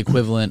 It's like the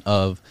equivalent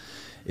of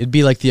it'd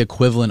be like the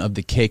equivalent of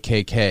the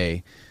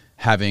KKK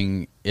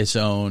having its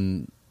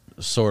own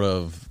sort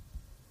of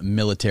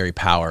military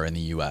power in the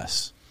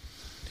U.S.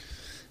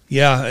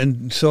 Yeah,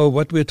 and so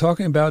what we're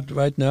talking about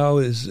right now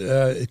is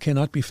it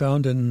cannot be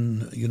found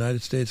in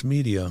United States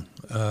media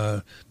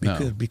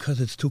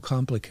because it's too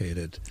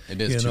complicated.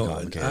 It is too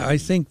complicated. I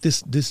think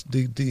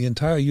the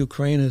entire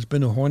Ukraine has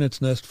been a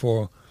hornet's nest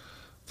for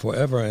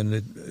forever, and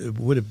it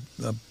would have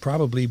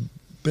probably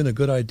been a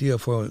good idea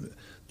for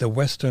the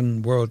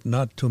Western world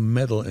not to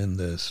meddle in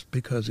this,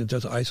 because it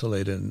just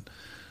isolate it and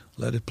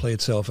let it play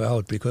itself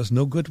out, because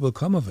no good will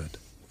come of it.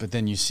 But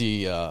then you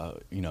see,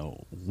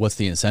 what's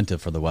the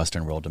incentive for the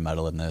Western world to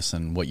meddle in this?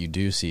 And what you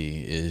do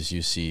see is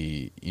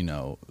the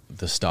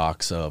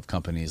stocks of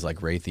companies like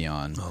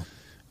Raytheon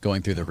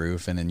going through the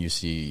roof, and then you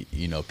see,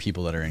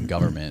 people that are in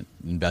government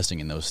investing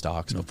in those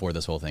stocks before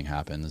this whole thing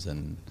happens.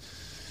 And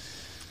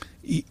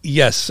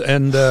yes,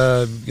 and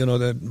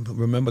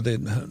remember that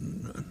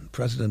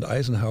President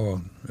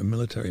Eisenhower, a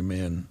military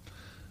man,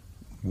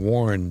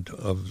 warned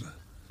of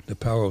the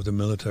power of the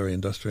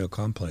military-industrial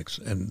complex,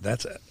 and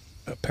that's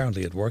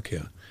apparently at work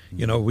here.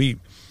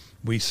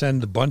 We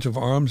send a bunch of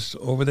arms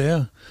over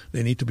there.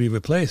 They need to be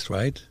replaced,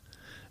 right?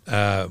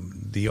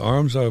 The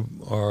arms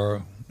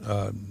are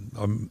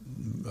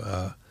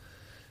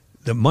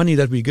the money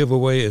that we give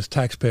away is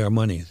taxpayer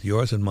money,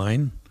 yours and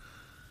mine,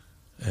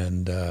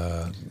 and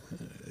the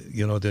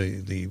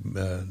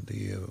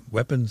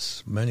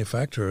weapons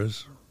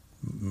manufacturers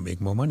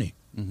make more money.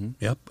 Mm-hmm.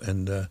 Yep,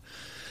 and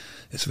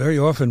it's very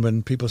often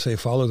when people say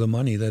follow the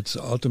money, that's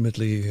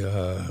ultimately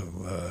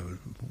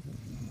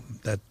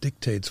that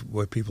dictates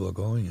where people are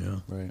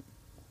going. Right.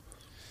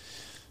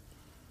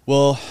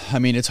 Well, I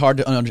mean, it's hard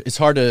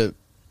to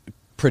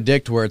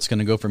predict where it's going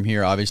to go from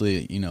here.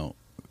 Obviously,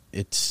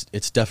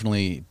 it's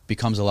definitely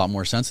becomes a lot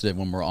more sensitive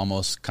when we're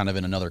almost kind of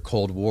in another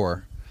Cold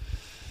War.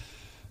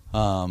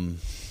 Are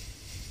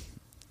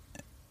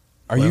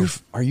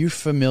you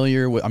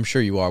familiar with? I'm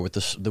sure you are with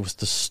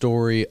the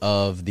story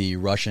of the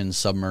Russian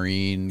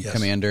submarine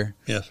commander.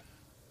 Yes.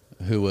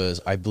 Who was,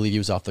 I believe, he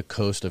was off the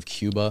coast of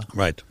Cuba.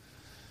 Right.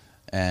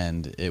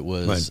 And it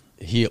was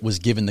he was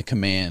given the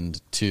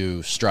command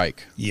to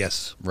strike.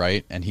 Yes.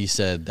 Right, and he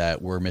said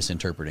that we're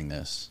misinterpreting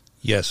this.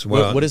 Yes.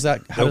 Well, what is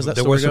that? How does that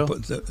story go?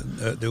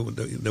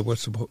 There was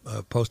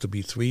supposed to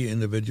be 3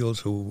 individuals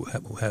who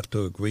have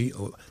to agree,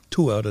 or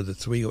 2 out of the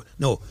 3.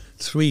 No,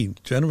 3.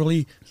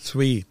 Generally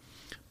 3.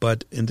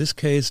 But in this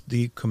case,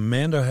 the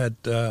commander had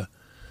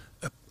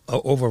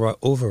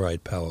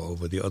override power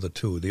over the other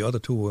 2. The other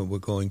 2 were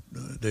going.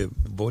 They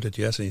voted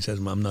yes, and he says,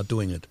 "I'm not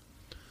doing it."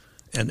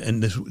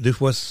 And this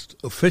was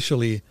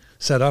officially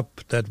set up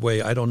that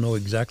way. I don't know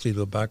exactly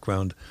the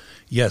background.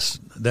 Yes,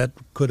 that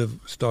could have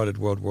started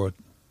World War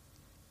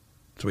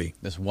III.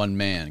 This one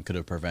man could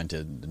have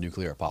prevented the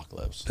nuclear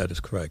apocalypse. That is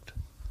correct.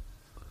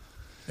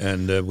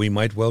 And we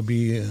might well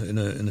be in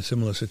a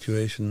similar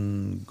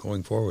situation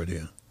going forward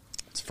here.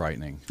 It's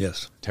frightening.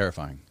 Yes.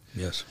 Terrifying.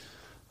 Yes.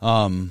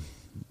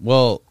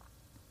 Well,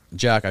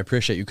 Jack, I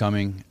appreciate you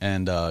coming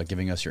and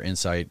giving us your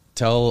insight.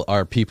 Tell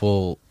our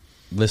people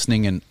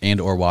listening and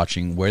or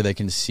watching where they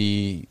can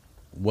see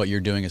what you're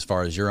doing as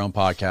far as your own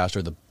podcast,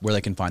 or where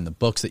they can find the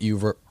books that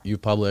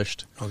you've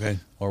published. Okay.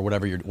 Or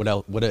whatever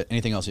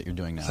anything else that you're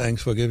doing now.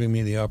 Thanks for giving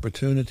me the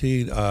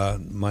opportunity.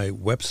 My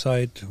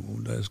website,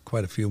 there's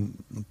quite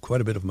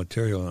a bit of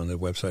material on the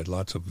website,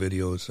 lots of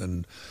videos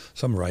and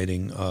some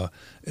writing.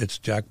 It's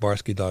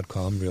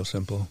jackbarsky.com, real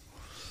simple.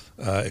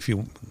 If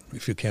you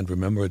can't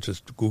remember it,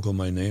 just Google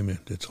my name.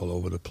 It's all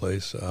over the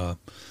place.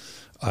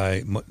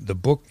 The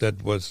book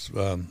that was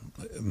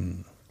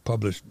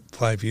published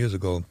 5 years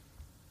ago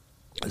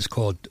is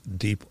called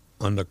Deep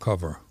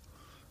Undercover.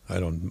 I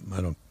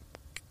don't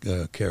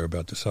care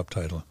about the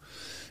subtitle.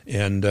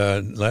 And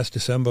last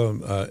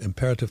December,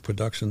 Imperative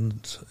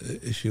Productions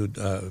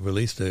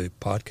released a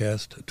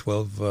podcast, a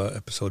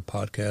 12-episode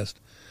podcast,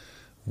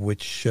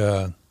 which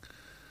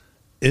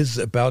is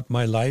about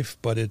my life,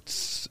 but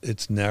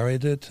it's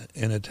narrated,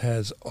 and it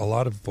has a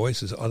lot of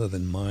voices other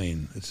than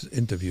mine. It's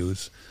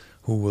interviews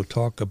who will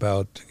talk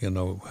about,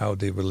 how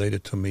they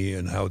related to me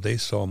and how they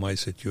saw my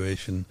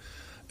situation.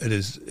 It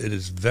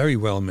is very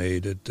well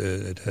made.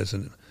 It has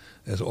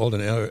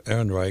Alden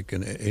Ehrenreich,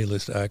 an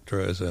A-list actor,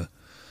 as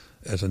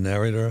a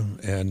narrator,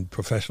 and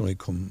professionally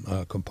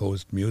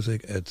composed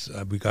music.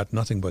 We got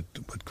nothing but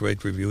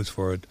great reviews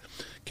for it.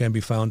 Can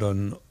be found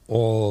on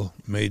all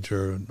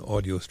major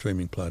audio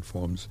streaming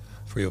platforms,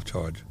 free of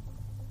charge.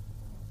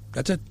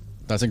 That's it.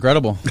 That's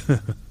incredible.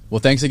 Well,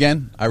 thanks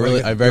again. I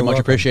very much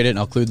appreciate it, and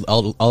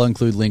I'll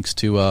include links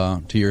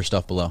to your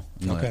stuff below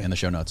in the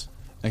show notes.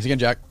 Thanks again,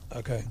 Jack.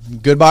 Okay.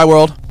 Goodbye,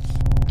 world.